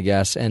leave him, I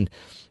guess. And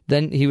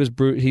then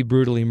he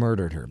brutally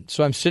murdered her.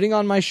 So I'm sitting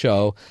on my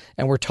show,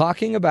 and we're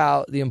talking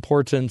about the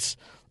importance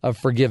of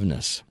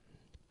forgiveness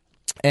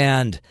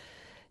and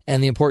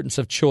the importance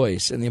of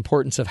choice and the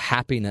importance of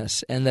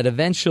happiness, and that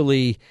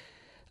eventually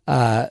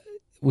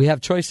we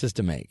have choices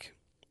to make.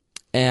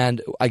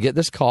 And I get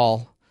this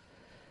call.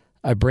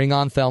 I bring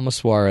on Thelma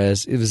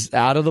Suarez. It was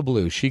out of the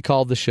blue. She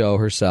called the show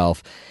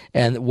herself.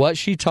 And what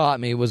she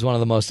taught me was one of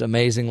the most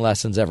amazing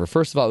lessons ever.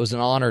 First of all, it was an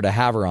honor to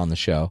have her on the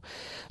show.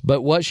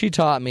 But what she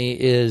taught me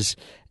is,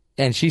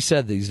 and she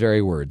said these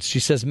very words.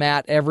 She says,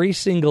 Matt, every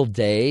single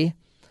day,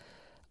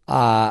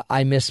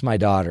 I miss my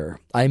daughter.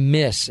 I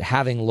miss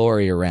having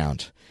Lori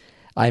around.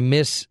 I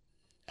miss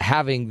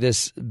having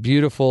this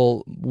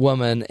beautiful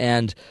woman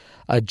and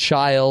a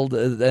child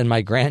and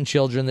my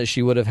grandchildren that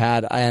she would have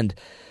had. And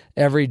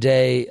every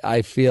day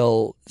I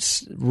feel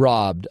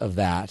robbed of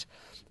that.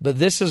 But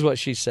this is what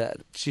she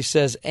said. She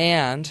says,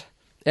 and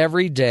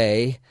every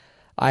day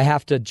I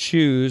have to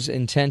choose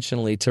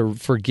intentionally to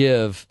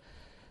forgive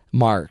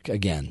Mark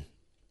again.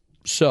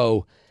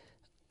 So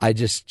I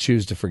just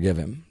choose to forgive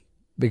him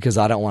because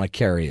I don't want to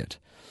carry it.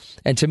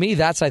 And to me,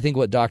 that's, I think,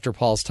 what Dr.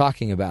 Paul's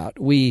talking about.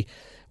 We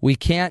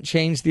can't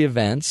change the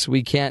events.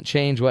 We can't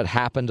change what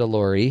happened to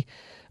Lori.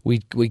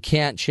 We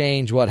can't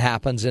change what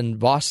happens in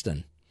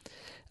Boston.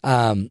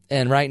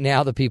 And right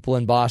now, the people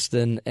in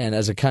Boston and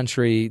as a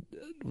country,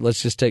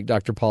 let's just take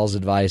Dr. Paul's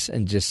advice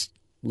and just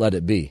let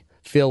it be.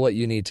 Feel what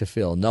you need to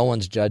feel. No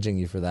one's judging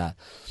you for that.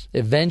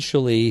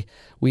 Eventually,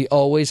 we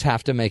always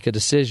have to make a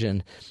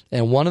decision.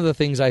 And one of the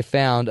things I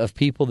found of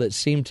people that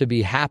seem to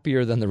be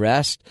happier than the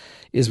rest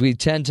is we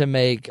tend to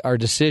make our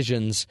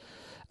decisions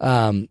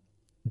to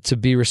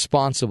be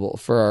responsible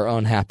for our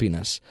own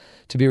happiness,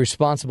 to be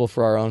responsible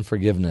for our own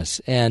forgiveness.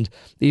 And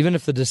even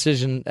if the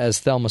decision, as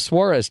Thelma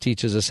Suarez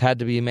teaches us, had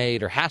to be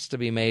made or has to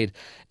be made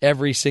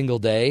every single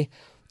day,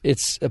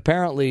 it's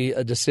apparently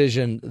a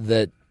decision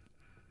that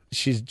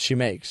she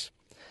makes.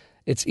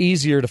 It's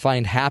easier to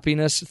find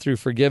happiness through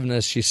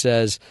forgiveness, she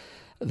says,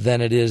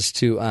 than it is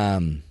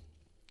to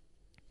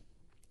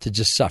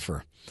just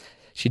suffer.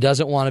 She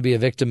doesn't want to be a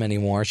victim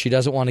anymore. She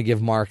doesn't want to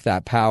give Mark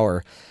that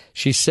power.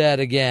 She said,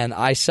 again,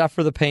 I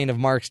suffer the pain of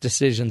Mark's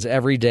decisions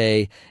every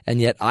day,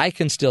 and yet I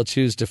can still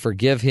choose to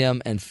forgive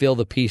him and feel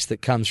the peace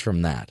that comes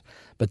from that.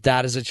 But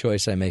that is a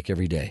choice I make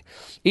every day.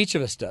 Each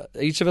of us does.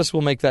 Each of us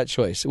will make that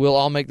choice. We'll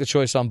all make the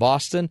choice on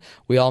Boston.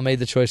 We all made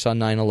the choice on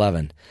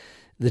 9/11.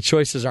 The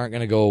choices aren't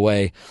going to go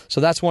away. So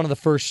that's one of the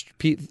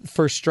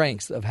first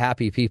strengths of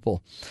happy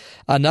people.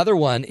 Another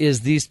one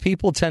is these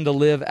people tend to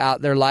live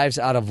out their lives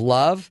out of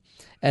love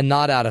and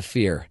not out of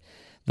fear.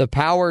 The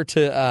power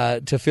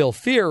to feel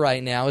fear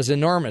right now is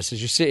enormous.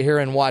 As you sit here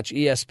and watch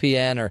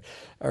ESPN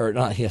or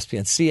not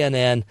ESPN,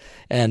 CNN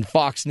and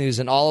Fox News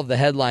and all of the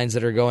headlines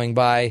that are going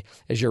by,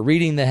 as you're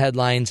reading the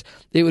headlines,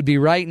 it would be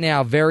right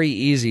now very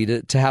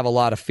easy to have a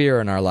lot of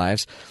fear in our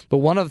lives. But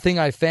one of the things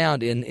I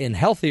found in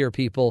healthier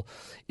people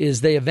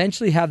is they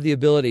eventually have the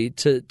ability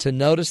to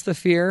notice the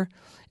fear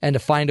and to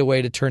find a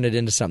way to turn it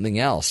into something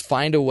else,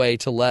 find a way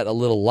to let a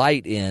little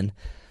light in.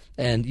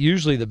 And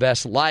usually the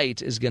best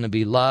light is going to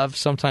be love.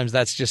 Sometimes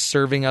that's just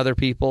serving other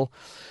people.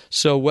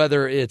 So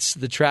whether it's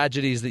the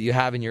tragedies that you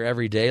have in your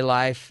everyday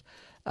life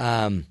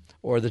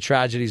or the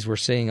tragedies we're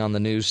seeing on the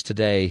news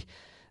today,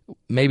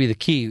 maybe the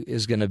key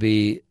is going to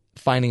be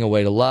finding a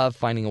way to love,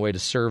 finding a way to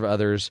serve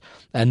others,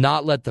 and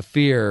not let the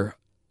fear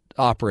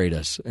operate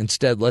us.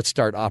 Instead, let's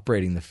start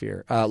operating the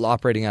fear,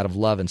 operating out of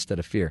love instead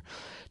of fear.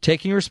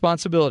 Taking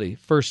responsibility,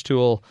 first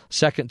tool.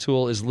 Second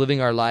tool is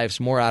living our lives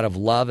more out of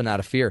love and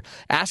out of fear.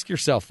 Ask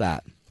yourself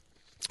that.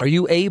 Are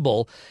you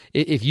able,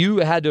 if you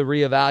had to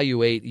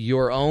reevaluate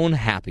your own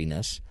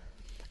happiness,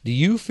 do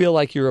you feel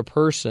like you're a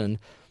person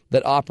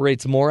that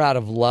operates more out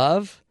of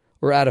love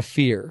or out of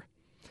fear?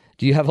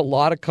 Do you have a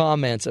lot of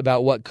comments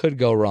about what could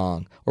go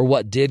wrong or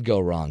what did go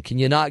wrong? Can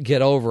you not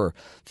get over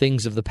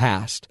things of the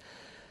past?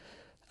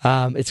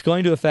 It's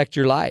going to affect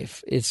your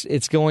life.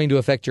 It's going to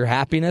affect your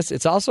happiness.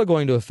 It's also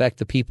going to affect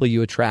the people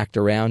you attract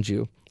around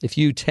you. If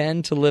you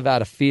tend to live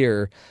out of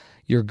fear,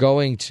 you're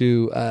going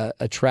to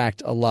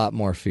attract a lot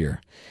more fear.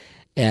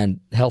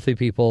 And healthy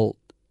people,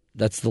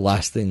 that's the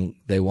last thing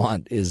they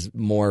want is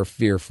more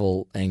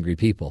fearful, angry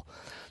people.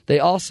 They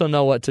also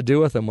know what to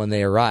do with them when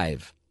they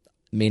arrive,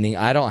 meaning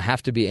I don't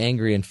have to be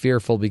angry and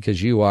fearful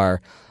because you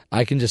are.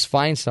 I can just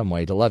find some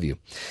way to love you.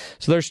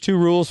 So there's 2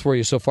 rules for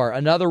you so far.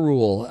 Another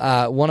rule,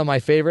 one of my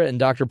favorite, and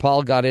Dr.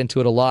 Paul got into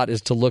it a lot,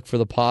 is to look for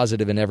the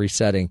positive in every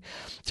setting.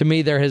 To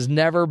me, there has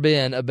never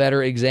been a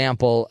better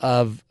example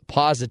of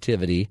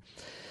positivity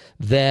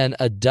than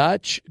a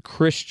Dutch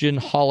Christian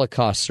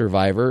Holocaust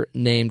survivor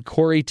named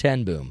Corrie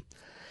ten Boom.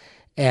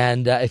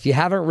 And if you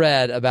haven't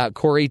read about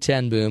Corrie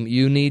ten Boom,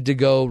 you need to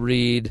go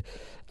read.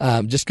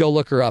 Just go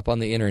look her up on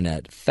the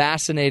internet.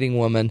 Fascinating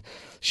woman.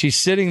 She's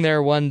sitting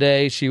there one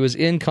day. She was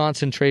in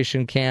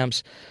concentration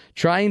camps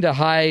trying to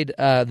hide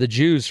the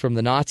Jews from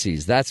the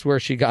Nazis. That's where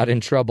she got in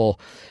trouble,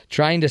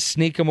 trying to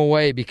sneak them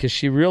away because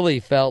she really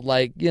felt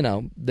like,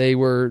 they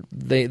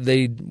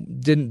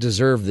didn't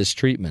deserve this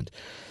treatment.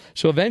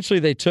 So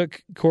eventually they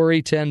took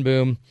Corrie ten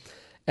Boom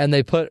and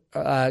they put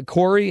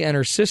Corrie and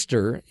her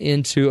sister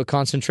into a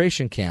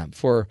concentration camp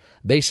for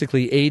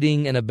basically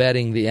aiding and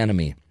abetting the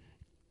enemy.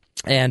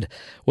 And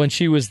when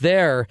she was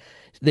there,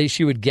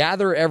 she would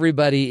gather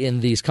everybody in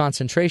these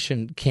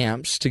concentration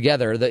camps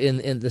together,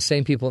 in the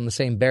same people in the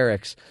same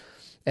barracks.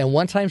 And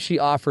one time she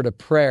offered a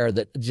prayer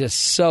that just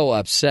so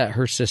upset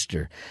her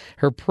sister.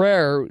 Her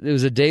prayer, it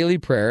was a daily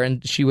prayer,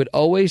 and she would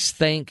always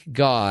thank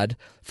God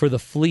for the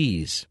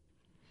fleas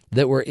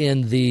that were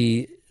in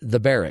the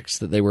barracks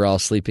that they were all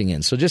sleeping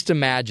in. So just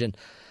imagine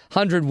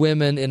 100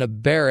 women in a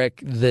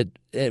barrack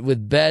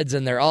with beds,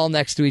 and they're all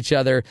next to each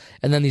other,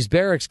 and then these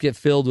barracks get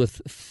filled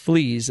with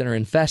fleas and are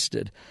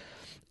infested.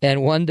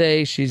 And one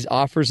day she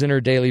offers in her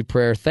daily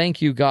prayer,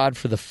 "Thank you, God,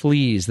 for the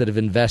fleas that have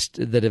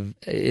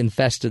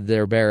infested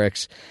their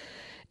barracks."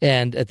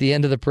 And at the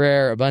end of the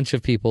prayer, a bunch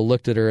of people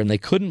looked at her, and they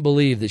couldn't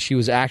believe that she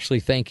was actually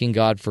thanking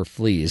God for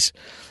fleas.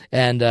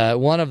 And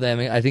one of them,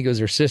 I think it was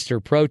her sister,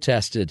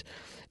 protested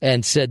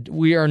and said,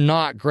 "We are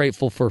not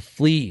grateful for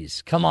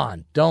fleas. Come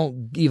on,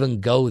 don't even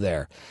go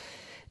there."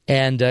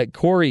 And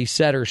Corrie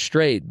set her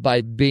straight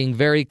by being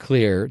very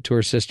clear to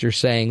her sister,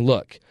 saying,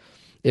 "Look,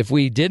 if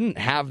we didn't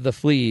have the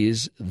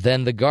fleas,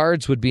 then the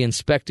guards would be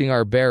inspecting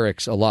our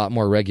barracks a lot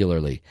more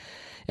regularly.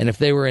 And if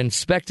they were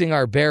inspecting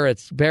our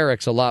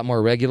barracks a lot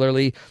more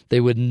regularly,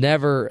 they would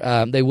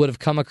have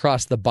come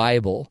across the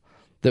Bible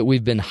that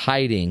we've been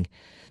hiding,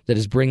 that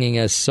is bringing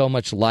us so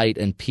much light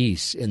and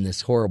peace in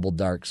this horrible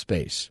dark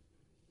space."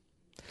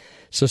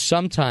 So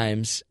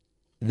sometimes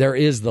there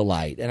is the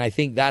light, and I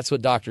think that's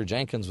what Dr.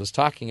 Jenkins was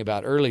talking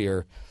about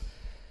earlier.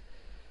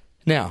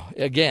 Now,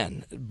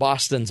 again,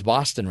 Boston's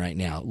Boston right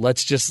now.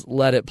 Let's just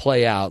let it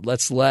play out.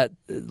 Let's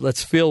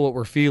feel what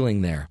we're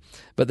feeling there.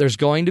 But there's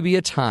going to be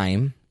a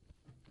time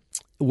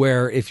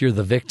where if you're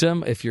the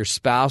victim, if your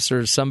spouse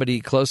or somebody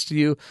close to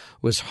you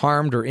was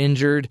harmed or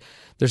injured,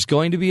 there's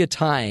going to be a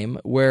time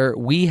where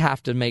we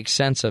have to make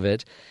sense of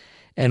it.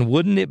 And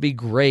wouldn't it be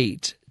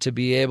great to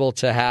be able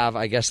to have,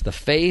 I guess, the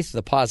faith,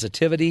 the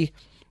positivity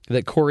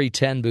that Corrie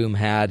ten Boom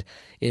had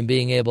in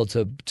being able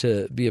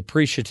to be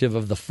appreciative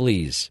of the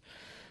fleas?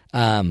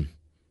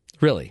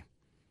 Really,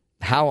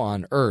 how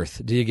on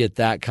earth do you get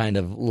that kind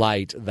of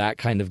light, that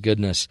kind of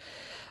goodness?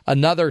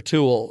 Another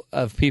tool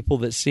of people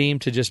that seem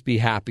to just be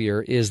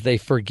happier is they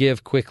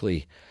forgive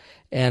quickly.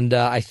 And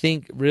I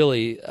think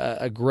really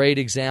a great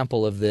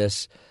example of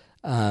this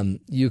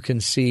you can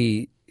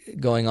see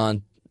going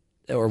on,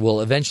 or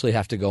will eventually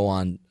have to go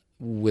on,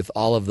 with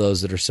all of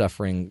those that are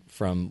suffering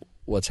from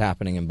what's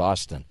happening in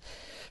Boston.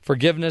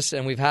 Forgiveness,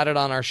 and we've had it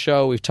on our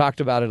show, we've talked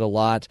about it a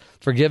lot.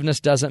 Forgiveness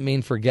doesn't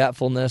mean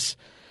forgetfulness.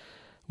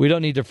 We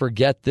don't need to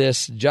forget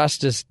this.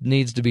 Justice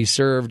needs to be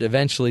served.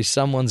 Eventually,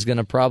 someone's going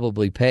to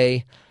probably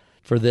pay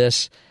for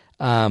this.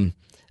 But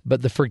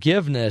the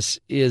forgiveness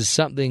is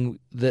something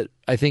that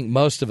I think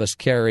most of us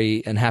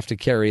carry and have to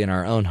carry in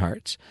our own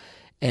hearts.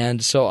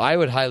 And so I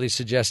would highly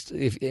suggest,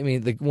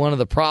 one of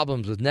the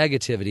problems with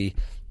negativity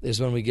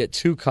is when we get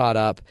too caught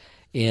up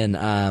in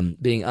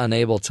being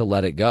unable to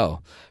let it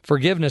go.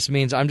 Forgiveness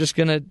means I'm just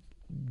going to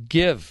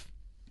give.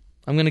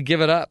 I'm going to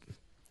give it up.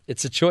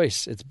 It's a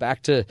choice. It's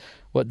back to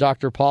what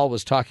Dr. Paul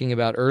was talking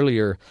about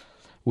earlier,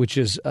 which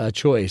is a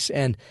choice.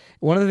 And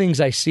one of the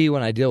things I see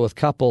when I deal with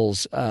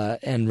couples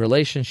and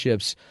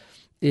relationships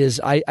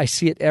is I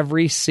see it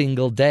every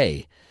single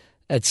day.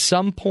 At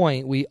some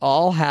point, we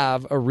all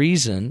have a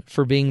reason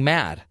for being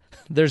mad.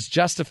 There's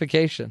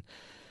justification.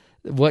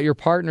 What your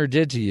partner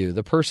did to you,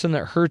 the person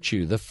that hurt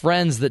you, the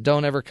friends that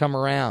don't ever come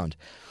around.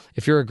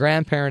 If you're a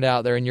grandparent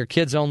out there and your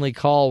kids only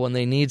call when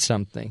they need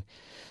something,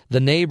 the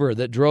neighbor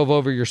that drove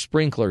over your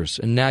sprinklers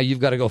and now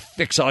you've got to go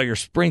fix all your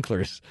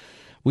sprinklers.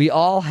 We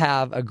all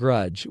have a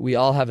grudge. We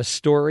all have a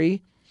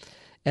story,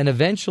 and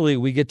eventually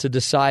we get to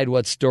decide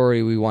what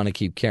story we want to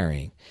keep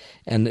carrying.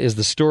 And is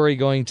the story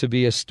going to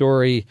be a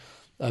story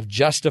of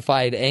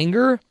justified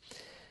anger,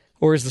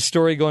 or is the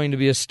story going to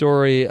be a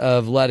story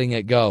of letting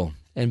it go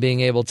and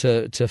being able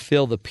to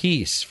feel the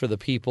peace for the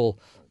people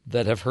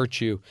that have hurt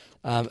you?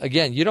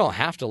 Again, you don't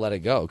have to let it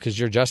go because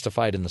you're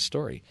justified in the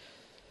story.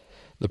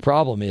 The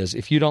problem is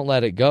if you don't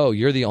let it go,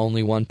 you're the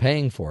only one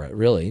paying for it,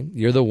 really.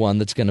 You're the one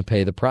that's going to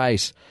pay the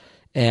price.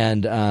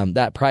 And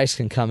that price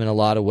can come in a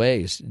lot of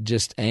ways,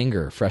 just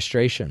anger,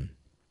 frustration.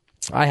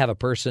 I have a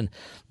person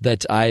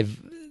that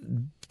I've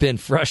been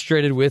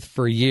frustrated with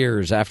for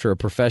years after a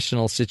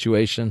professional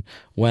situation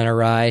went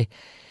awry.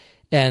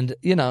 And,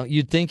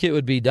 you'd think it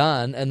would be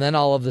done, and then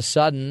all of a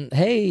sudden,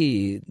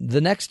 hey,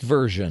 the next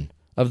version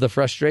of the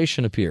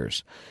frustration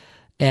appears.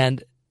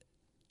 And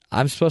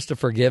I'm supposed to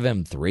forgive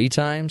him 3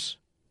 times?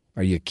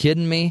 Are you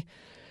kidding me?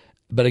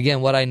 But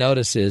again, what I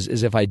notice is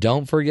if I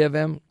don't forgive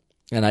him,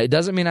 and it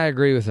doesn't mean I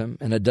agree with him,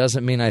 and it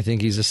doesn't mean I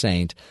think he's a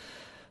saint,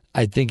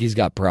 I think he's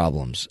got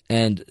problems.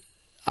 And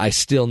I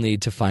still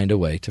need to find a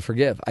way to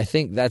forgive. I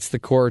think that's the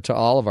core to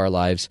all of our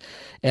lives.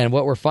 And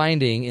what we're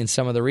finding in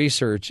some of the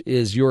research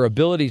is your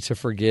ability to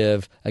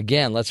forgive.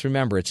 Again, let's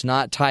remember, it's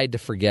not tied to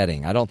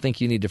forgetting. I don't think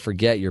you need to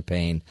forget your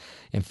pain.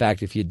 In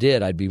fact, if you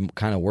did, I'd be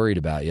kind of worried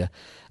about you.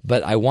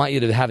 But I want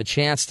you to have a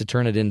chance to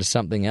turn it into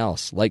something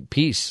else, like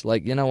peace.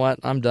 Like, you know what?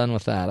 I'm done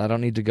with that. I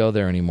don't need to go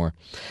there anymore.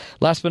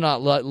 Last but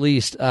not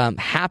least,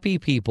 happy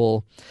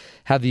people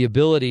have the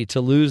ability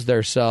to lose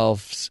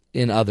themselves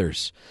in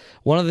others.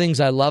 One of the things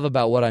I love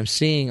about what I'm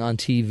seeing on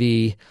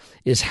TV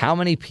is how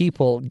many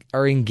people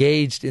are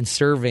engaged in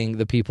serving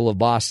the people of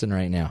Boston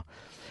right now.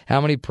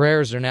 How many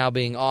prayers are now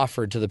being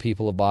offered to the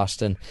people of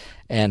Boston,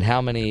 and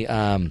how many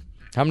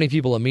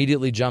people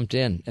immediately jumped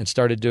in and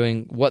started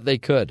doing what they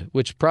could,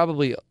 which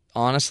probably,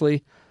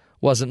 honestly,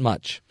 wasn't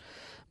much.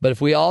 But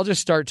if we all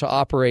just start to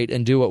operate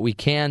and do what we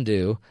can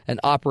do and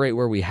operate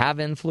where we have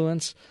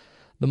influence,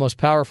 the most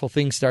powerful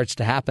thing starts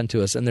to happen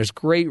to us. And there's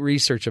great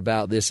research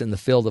about this in the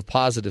field of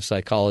positive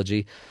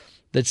psychology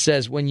that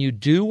says when you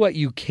do what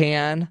you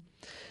can,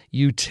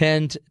 you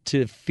tend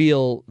to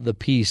feel the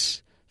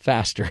peace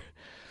faster.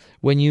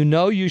 When you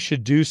know you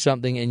should do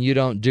something and you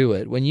don't do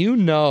it, when you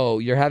know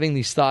you're having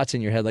these thoughts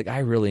in your head like, I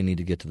really need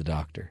to get to the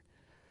doctor.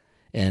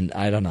 And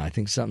I don't know, I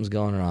think something's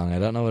going wrong. I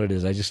don't know what it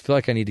is. I just feel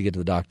like I need to get to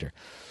the doctor.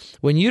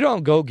 When you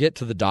don't go get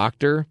to the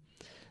doctor,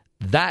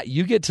 that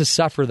you get to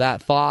suffer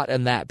that thought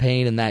and that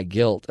pain and that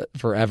guilt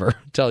forever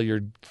until you're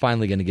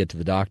finally going to get to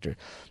the doctor.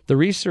 The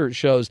research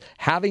shows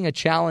having a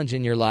challenge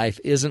in your life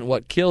isn't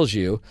what kills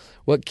you.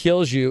 What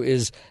kills you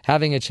is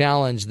having a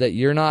challenge that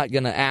you're not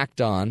going to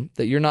act on,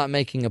 that you're not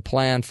making a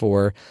plan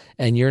for,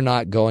 and you're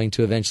not going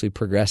to eventually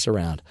progress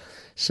around.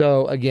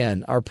 So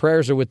again, our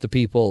prayers are with the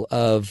people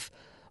of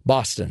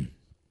Boston.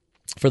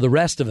 For the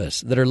rest of us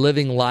that are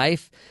living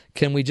life,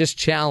 can we just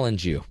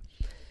challenge you?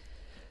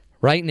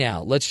 Right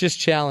now, let's just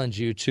challenge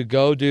you to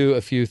go do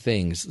a few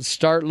things.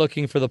 Start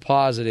looking for the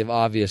positive,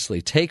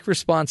 obviously. Take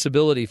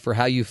responsibility for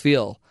how you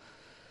feel.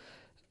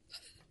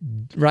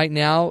 Right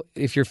now,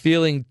 if you're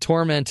feeling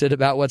tormented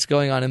about what's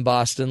going on in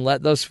Boston,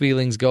 let those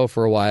feelings go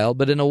for a while.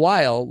 But in a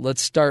while,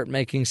 let's start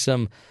taking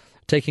some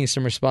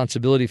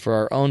responsibility for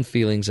our own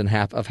feelings and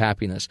of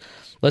happiness.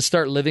 Let's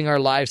start living our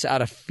lives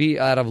out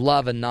of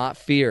love and not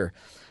fear.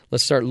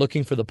 Let's start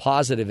looking for the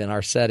positive in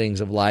our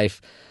settings of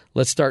life.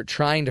 Let's start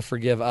trying to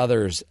forgive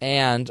others,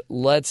 and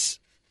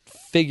let's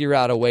figure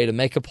out a way to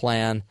make a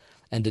plan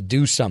and to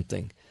do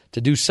something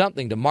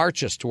to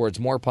march us towards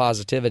more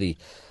positivity.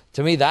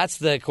 To me, that's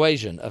the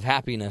equation of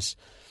happiness.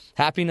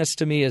 Happiness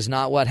to me is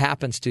not what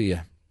happens to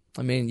you.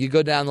 I mean, you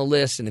go down the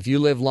list, and if you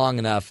live long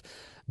enough,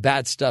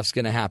 bad stuff's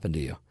going to happen to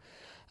you.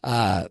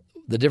 The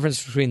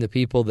difference between the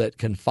people that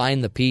can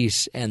find the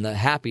peace and the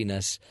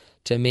happiness,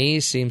 to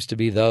me, seems to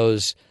be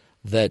those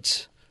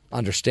that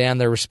understand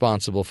they're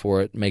responsible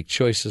for it, make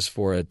choices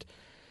for it,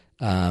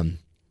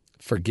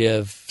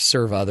 forgive,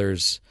 serve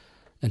others,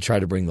 and try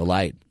to bring the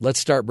light. Let's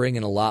start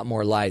bringing a lot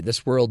more light.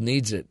 This world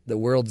needs it. The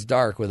world's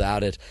dark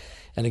without it.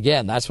 And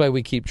again, that's why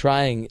we keep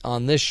trying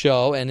on this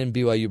show and in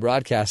BYU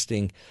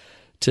Broadcasting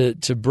to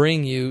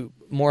bring you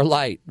more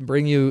light,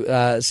 bring you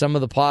some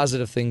of the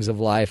positive things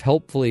of life,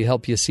 hopefully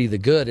help you see the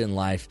good in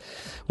life.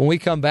 When we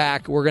come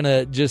back, we're going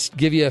to just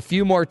give you a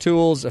few more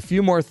tools, a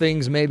few more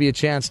things, maybe a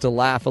chance to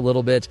laugh a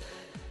little bit,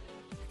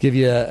 give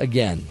you,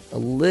 again, a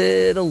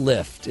little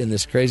lift in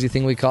this crazy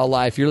thing we call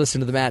life. You're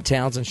listening to The Matt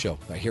Townsend Show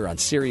right here on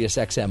Sirius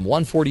XM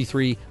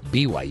 143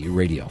 BYU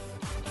Radio.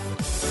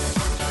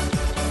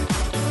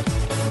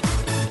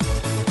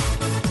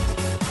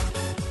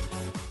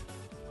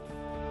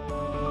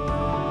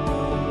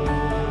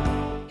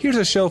 Here's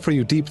a show for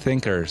you deep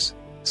thinkers,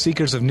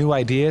 seekers of new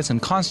ideas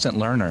and constant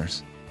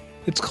learners.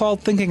 It's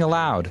called Thinking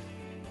Aloud.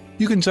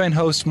 You can join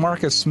host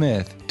Marcus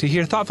Smith to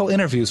hear thoughtful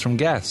interviews from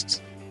guests.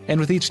 And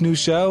with each new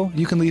show,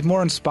 you can leave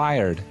more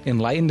inspired,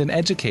 enlightened, and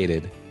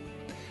educated.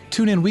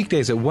 Tune in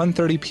weekdays at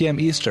 1:30 p.m.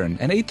 Eastern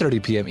and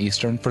 8:30 p.m.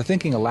 Eastern for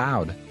Thinking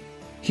Aloud.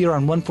 Here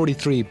on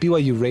 143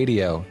 BYU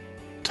Radio.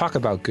 Talk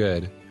about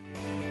good.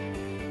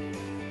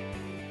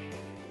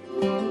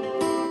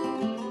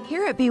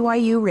 Here at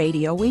BYU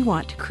Radio, we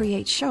want to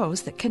create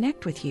shows that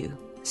connect with you.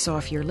 So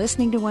if you're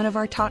listening to one of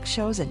our talk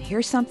shows and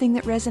hear something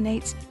that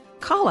resonates,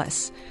 call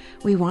us.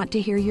 We want to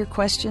hear your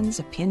questions,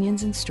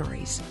 opinions, and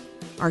stories.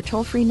 Our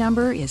toll-free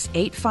number is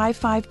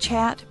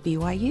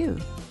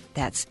 855-CHAT-BYU.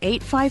 That's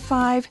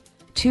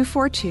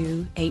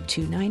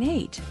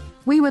 855-242-8298.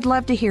 We would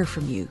love to hear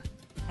from you.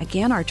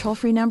 Again, our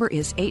toll-free number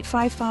is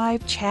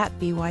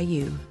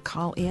 855-CHAT-BYU.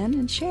 Call in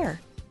and share.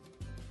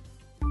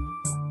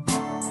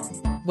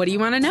 What do you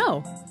want to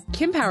know?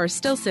 Kim Powers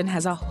Stilson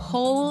has a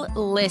whole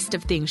list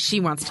of things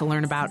she wants to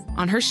learn about.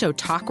 On her show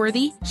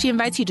Talkworthy, she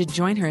invites you to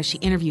join her as she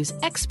interviews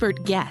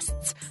expert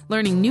guests,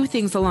 learning new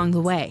things along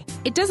the way.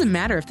 It doesn't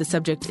matter if the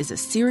subject is a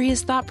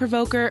serious thought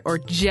provoker or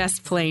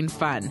just plain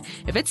fun.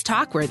 If it's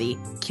Talkworthy,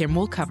 Kim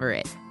will cover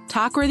it.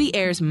 Talkworthy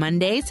airs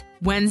Mondays,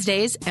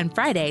 Wednesdays, and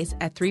Fridays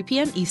at 3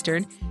 p.m.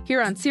 Eastern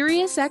here on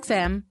Sirius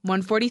XM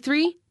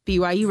 143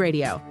 BYU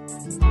Radio.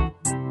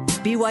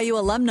 BYU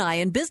alumni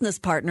and business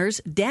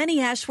partners Danny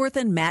Ashworth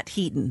and Matt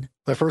Heaton.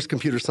 My first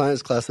computer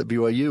science class at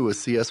BYU was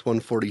CS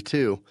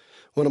 142.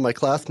 One of my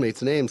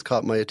classmates' names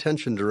caught my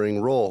attention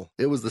during roll.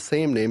 It was the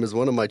same name as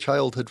one of my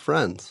childhood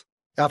friends.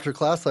 After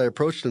class, I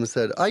approached him and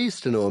said, I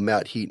used to know a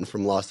Matt Heaton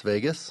from Las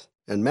Vegas.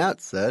 And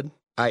Matt said,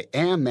 I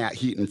am Matt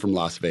Heaton from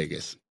Las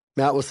Vegas.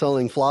 Matt was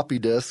selling floppy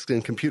disks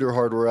and computer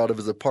hardware out of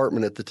his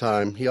apartment at the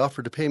time. He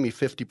offered to pay me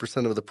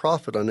 50% of the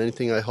profit on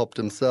anything I helped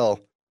him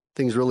sell.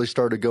 Things really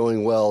started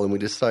going well, and we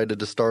decided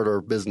to start our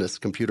business,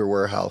 Computer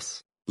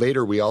Warehouse.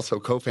 Later, we also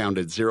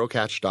co-founded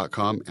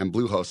ZeroCatch.com and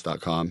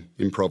Bluehost.com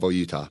in Provo,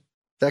 Utah.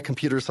 That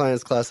computer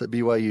science class at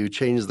BYU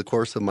changed the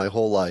course of my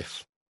whole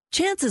life.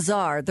 Chances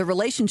are the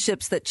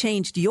relationships that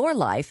changed your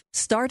life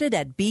started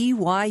at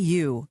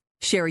BYU.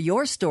 Share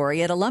your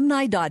story at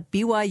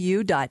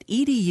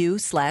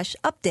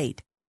alumni.byu.edu/update.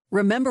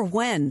 Remember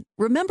when,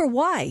 remember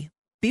why.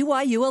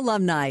 BYU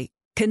alumni,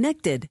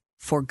 connected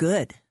for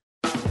good.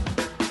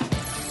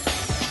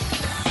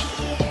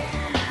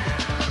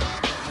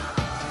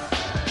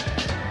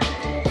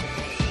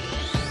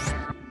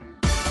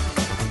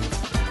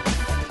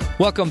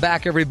 Welcome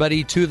back,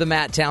 everybody, to the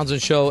Matt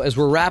Townsend Show. As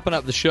we're wrapping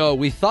up the show,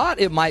 we thought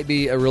it might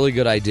be a really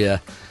good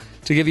idea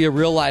to give you a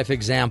real-life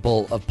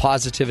example of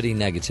positivity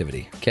and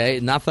negativity,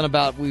 okay? Nothing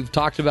about, we've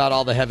talked about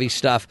all the heavy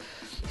stuff.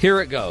 Here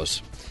it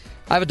goes.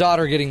 I have a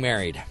daughter getting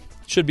married.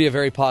 Should be a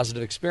very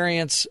positive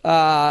experience.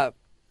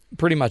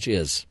 Pretty much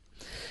is,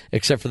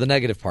 except for the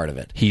negative part of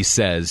it. He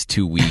says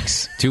 2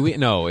 weeks.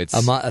 No, it's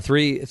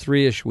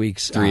three-ish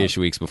weeks. Three-ish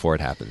weeks before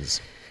it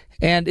happens.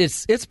 And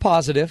it's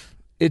positive.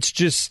 It's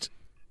just,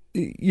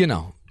 you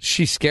know,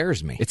 she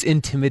scares me. It's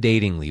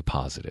intimidatingly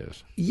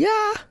positive.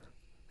 Yeah.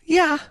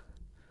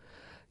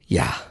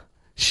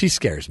 She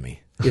scares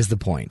me, is the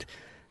point.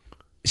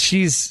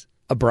 She's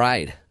a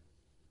bride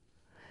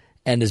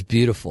and is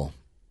beautiful,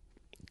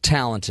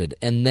 talented,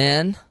 and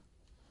then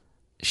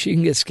she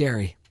can get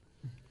scary.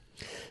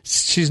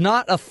 She's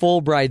not a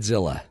full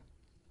bridezilla.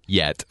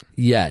 Yet.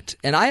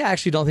 And I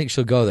actually don't think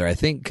she'll go there. I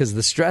think because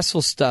the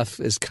stressful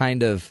stuff is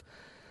kind of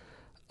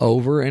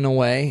over in a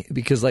way,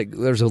 because like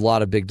there's a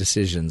lot of big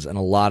decisions and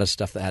a lot of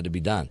stuff that had to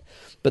be done.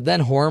 But then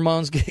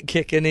hormones get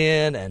kicking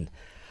in, and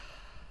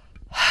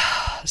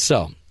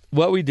so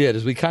what we did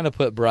is we kind of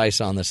put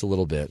Bryce on this a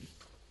little bit.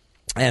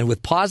 And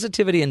with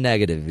positivity and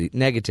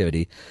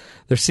negativity,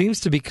 there seems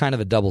to be kind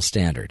of a double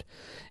standard.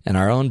 And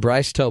our own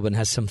Bryce Tobin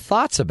has some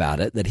thoughts about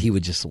it that he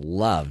would just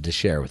love to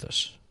share with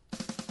us.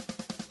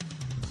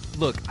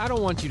 Look, I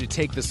don't want you to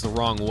take this the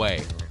wrong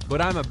way, but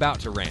I'm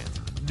about to rant.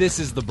 This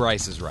is the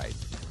Bryce is Right.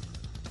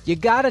 You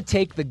gotta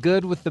take the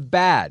good with the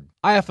bad.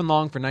 I often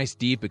long for nice,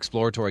 deep,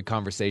 exploratory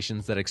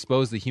conversations that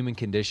expose the human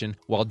condition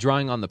while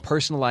drawing on the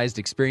personalized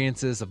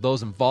experiences of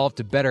those involved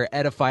to better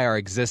edify our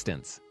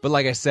existence. But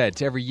like I said,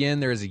 to every yin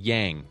there is a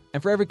yang.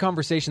 And for every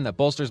conversation that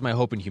bolsters my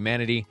hope in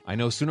humanity, I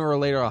know sooner or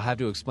later I'll have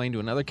to explain to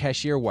another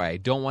cashier why I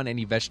don't want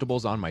any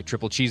vegetables on my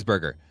triple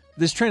cheeseburger.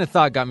 This train of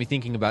thought got me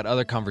thinking about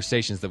other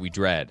conversations that we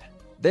dread.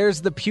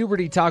 There's the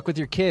puberty talk with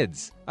your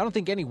kids. I don't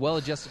think any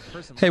well-adjusted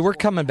person... Hey, we're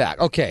coming back.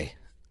 Okay.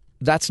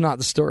 That's not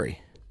the story.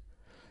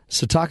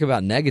 So talk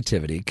about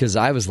negativity, because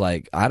I was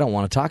like, I don't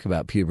want to talk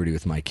about puberty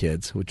with my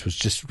kids, which was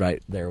just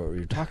right there what we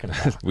were talking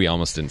about. We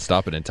almost didn't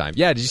stop it in time.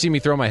 Yeah, did you see me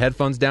throw my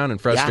headphones down in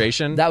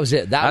frustration? Yeah, that was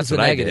it. That's the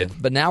what negative. I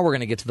did. But now we're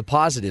going to get to the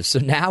positive. So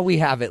now we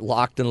have it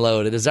locked and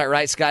loaded. Is that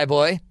right,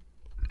 Skyboy?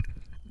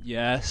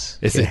 Yes.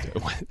 Is it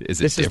different?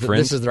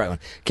 This is the right one.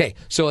 Okay,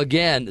 so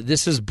again,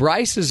 this is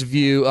Bryce's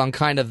view on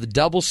kind of the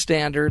double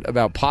standard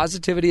about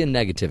positivity and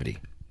negativity.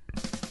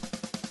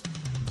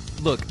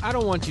 Look, I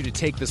don't want you to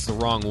take this the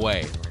wrong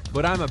way,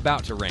 but I'm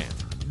about to rant.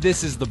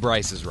 This is the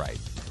Bryce is Right.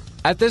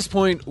 At this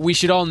point, we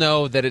should all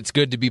know that it's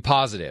good to be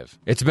positive.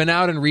 It's been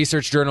out in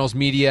research journals,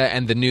 media,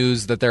 and the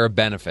news that there are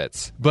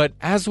benefits. But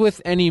as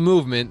with any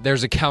movement,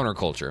 there's a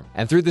counterculture.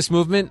 And through this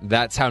movement,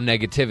 that's how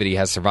negativity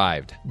has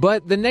survived.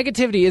 But the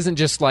negativity isn't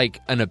just like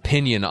an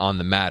opinion on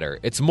the matter.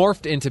 It's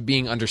morphed into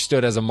being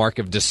understood as a mark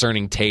of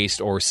discerning taste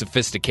or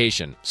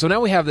sophistication. So now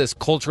we have this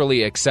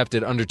culturally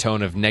accepted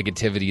undertone of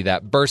negativity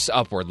that bursts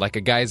upward like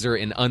a geyser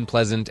in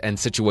unpleasant and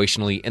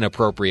situationally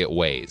inappropriate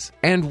ways.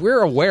 And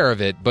we're aware of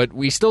it, but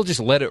we still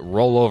just let it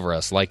roll over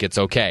us like it's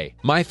okay.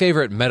 My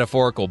favorite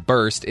metaphorical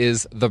burst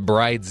is the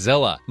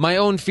Bridezilla. My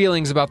own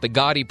feelings about the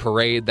gaudy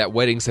parade that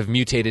weddings have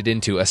mutated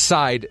into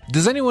aside,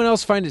 does anyone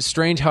else find it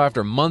strange how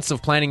after months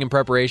of planning and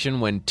preparation,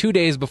 when 2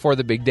 days before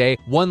the big day,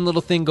 one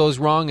little thing goes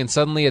wrong and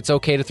suddenly it's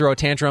okay to throw a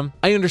tantrum?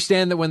 I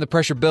understand that when the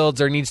pressure builds,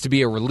 there needs to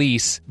be a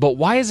release, but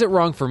why is it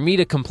wrong for me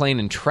to complain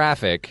in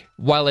traffic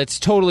while it's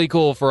totally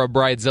cool for a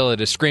Bridezilla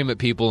to scream at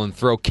people and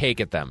throw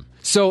cake at them?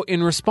 So,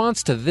 in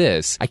response to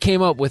this, I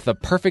came up with a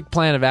perfect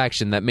plan of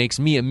action that makes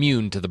me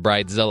immune to the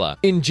Bridezilla.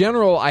 In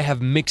general, I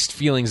have mixed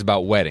feelings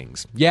about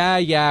weddings.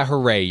 Yeah,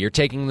 hooray, you're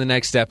taking the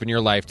next step in your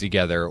life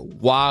together.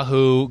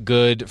 Wahoo,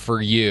 good for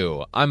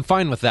you. I'm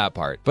fine with that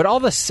part. But all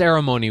the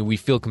ceremony we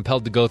feel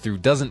compelled to go through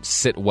doesn't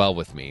sit well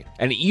with me.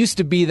 And it used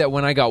to be that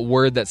when I got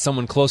word that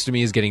someone close to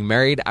me is getting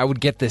married, I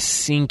would get this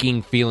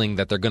sinking feeling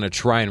that they're going to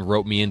try and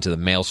rope me into the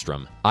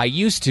maelstrom. I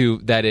used to,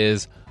 that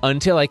is,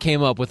 until I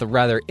came up with a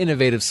rather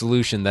innovative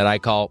solution that I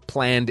call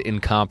planned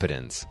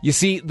incompetence. You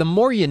see, the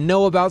more you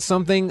know about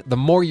something, the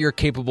more you're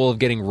capable of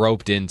getting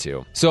roped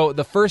into. So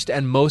the first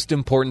and most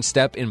important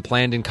step in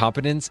planned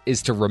incompetence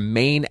is to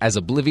remain as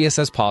oblivious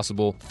as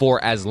possible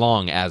for as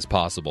long as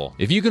possible.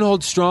 If you can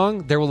hold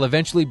strong, there will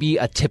eventually be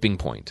a tipping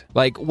point.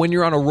 Like when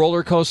you're on a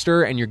roller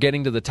coaster and you're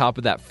getting to the top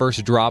of that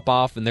first drop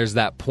off and there's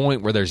that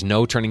point where there's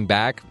no turning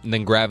back and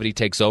then gravity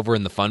takes over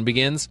and the fun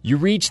begins. You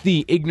reach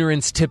the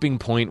ignorance tipping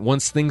point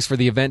once things for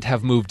the event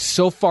have moved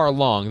so far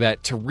along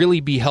that to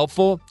really be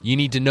helpful, you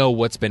need to know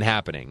what's been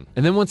happening.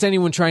 And then once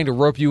anyone trying to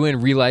rope you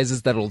in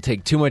realizes that it'll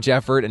take too much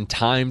effort and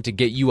time to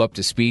get you up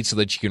to speed so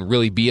that you can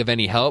really be of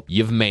any help,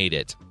 you've made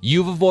it.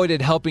 You've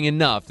avoided helping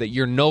enough that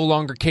you're no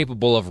longer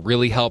capable of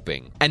really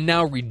helping. And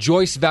now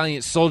rejoice,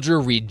 valiant soldier,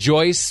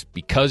 rejoice,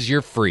 because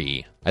you're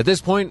free. At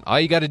this point, all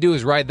you got to do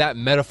is ride that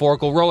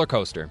metaphorical roller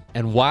coaster.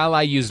 And while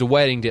I used a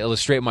wedding to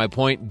illustrate my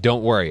point,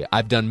 don't worry.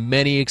 I've done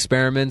many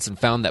experiments and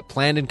found that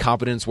planned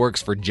incompetence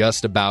works for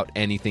just about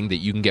anything that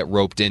you can get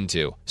roped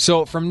into.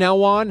 So from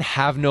now on,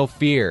 have no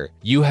fear.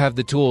 You have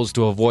the tools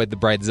to avoid the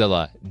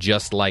Bridezilla,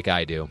 just like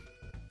I do.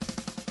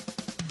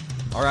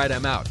 All right,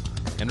 I'm out.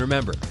 And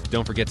remember,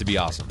 don't forget to be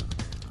awesome.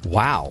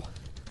 Wow.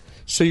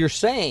 So you're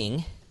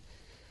saying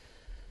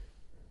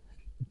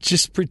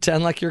just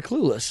pretend like you're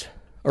clueless.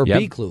 Or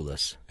be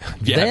clueless.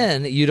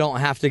 Then you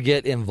don't have to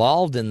get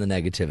involved in the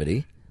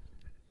negativity,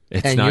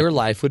 your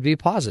life would be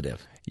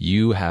positive.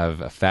 You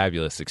have a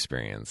fabulous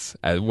experience.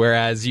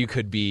 Whereas you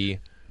could be,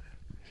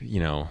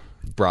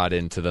 brought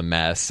into the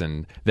mess,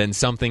 and then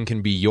something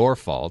can be your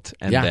fault,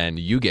 and then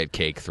you get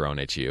cake thrown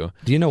at you.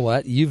 Do you know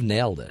what? You've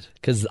nailed it.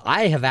 Because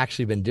I have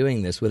actually been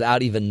doing this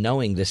without even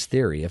knowing this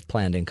theory of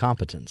planned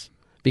incompetence.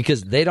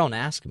 Because they don't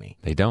ask me.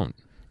 They don't.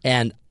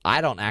 And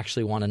I don't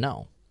actually want to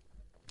know.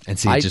 And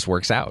see, it just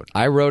works out.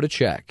 I wrote a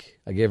check.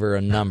 I gave her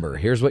a number.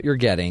 Here's what you're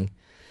getting.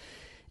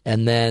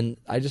 And then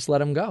I just let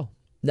them go.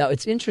 Now,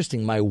 it's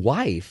interesting. My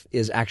wife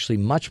is actually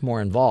much more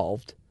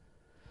involved.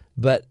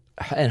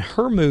 And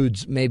her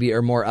moods maybe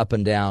are more up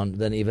and down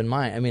than even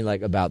mine. I mean,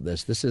 like, about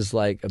this. This is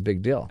like a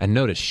big deal. And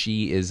notice,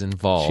 she is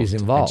involved. She's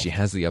involved. And she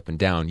has the up and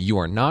down. You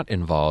are not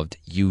involved.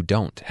 You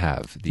don't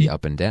have the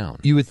up and down.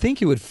 You would think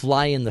you would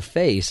fly in the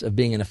face of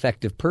being an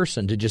effective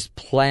person to just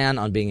plan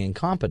on being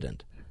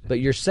incompetent. But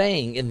you're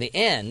saying, in the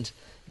end,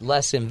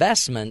 less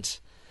investment,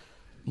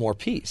 more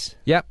peace.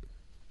 Yep.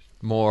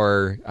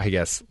 More, I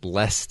guess,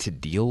 less to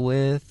deal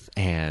with,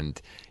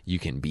 and you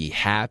can be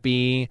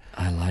happy.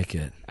 I like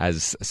it.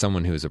 As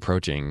someone who is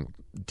approaching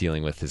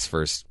dealing with his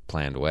first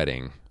planned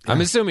wedding, I'm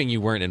assuming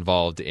you weren't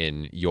involved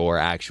in your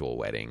actual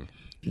wedding.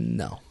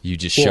 No. You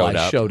just showed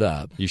up. I showed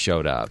up. You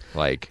showed up.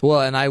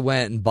 And I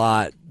went and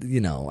bought,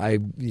 I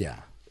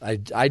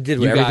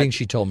did everything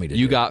she told me to do.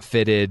 You got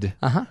fitted.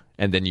 Uh-huh.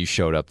 And then you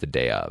showed up the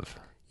day of.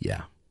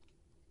 Yeah.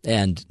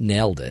 And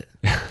nailed it.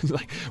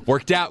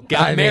 Worked out.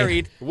 Got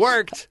married.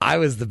 Worked. I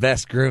was the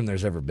best groom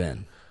there's ever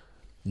been.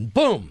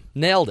 Boom.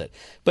 Nailed it.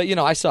 But,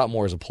 I saw it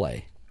more as a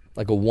play.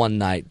 Like a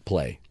one-night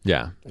play.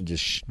 Yeah. And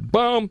just,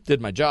 boom,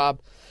 did my job.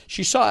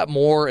 She saw it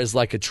more as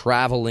like a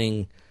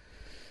traveling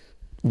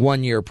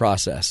one-year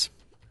process.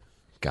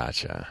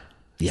 Gotcha.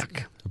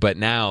 Yuck. But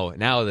now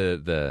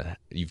the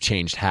you've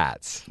changed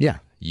hats. Yeah.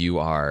 You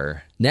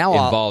are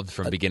involved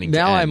from beginning to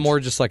end. Now I'm more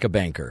just like a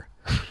banker.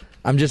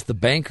 I'm just the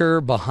banker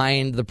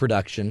behind the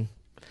production.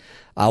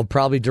 I'll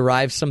probably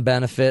derive some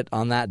benefit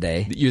on that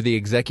day. You're the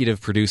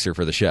executive producer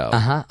for the show.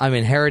 Uh-huh. I'm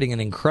inheriting an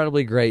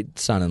incredibly great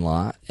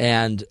son-in-law,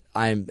 and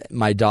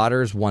my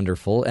daughter's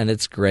wonderful, and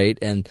it's great.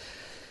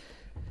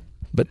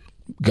 But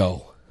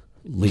go.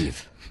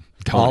 Leave.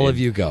 All of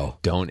you go.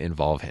 Don't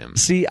involve him.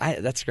 See,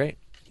 that's great.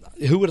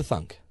 Who would have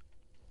thunk?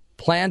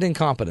 Planned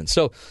incompetence.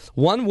 So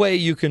one way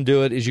you can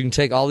do it is you can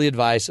take all the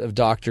advice of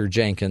Dr.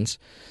 Jenkins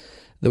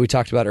that we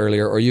talked about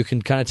earlier, or you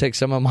can kind of take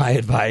some of my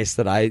advice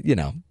that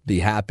be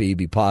happy,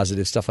 be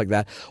positive, stuff like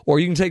that. Or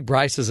you can take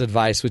Bryce's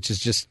advice, which is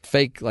just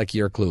fake like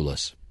you're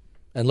clueless,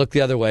 and look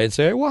the other way and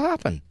say, hey, what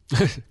happened?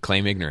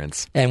 Claim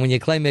ignorance. And when you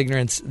claim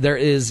ignorance, there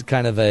is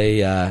kind of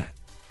it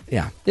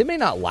may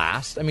not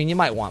last. I mean, you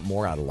might want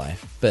more out of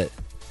life, but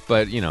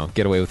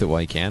get away with it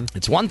while you can.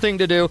 It's one thing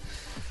to do.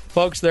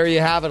 Folks, there you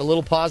have it. A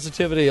little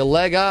positivity, a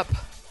leg up.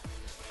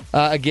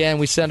 Again,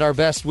 we send our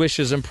best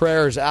wishes and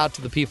prayers out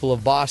to the people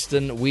of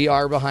Boston. We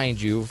are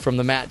behind you from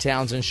the Matt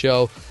Townsend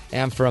Show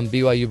and from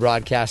BYU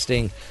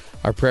Broadcasting.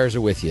 Our prayers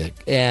are with you.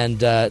 And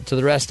to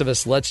the rest of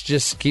us, let's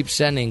just keep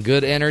sending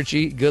good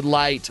energy, good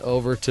light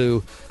over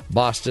to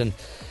Boston.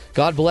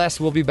 God bless.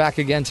 We'll be back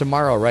again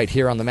tomorrow right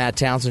here on the Matt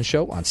Townsend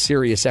Show on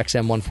Sirius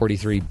XM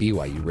 143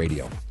 BYU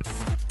Radio.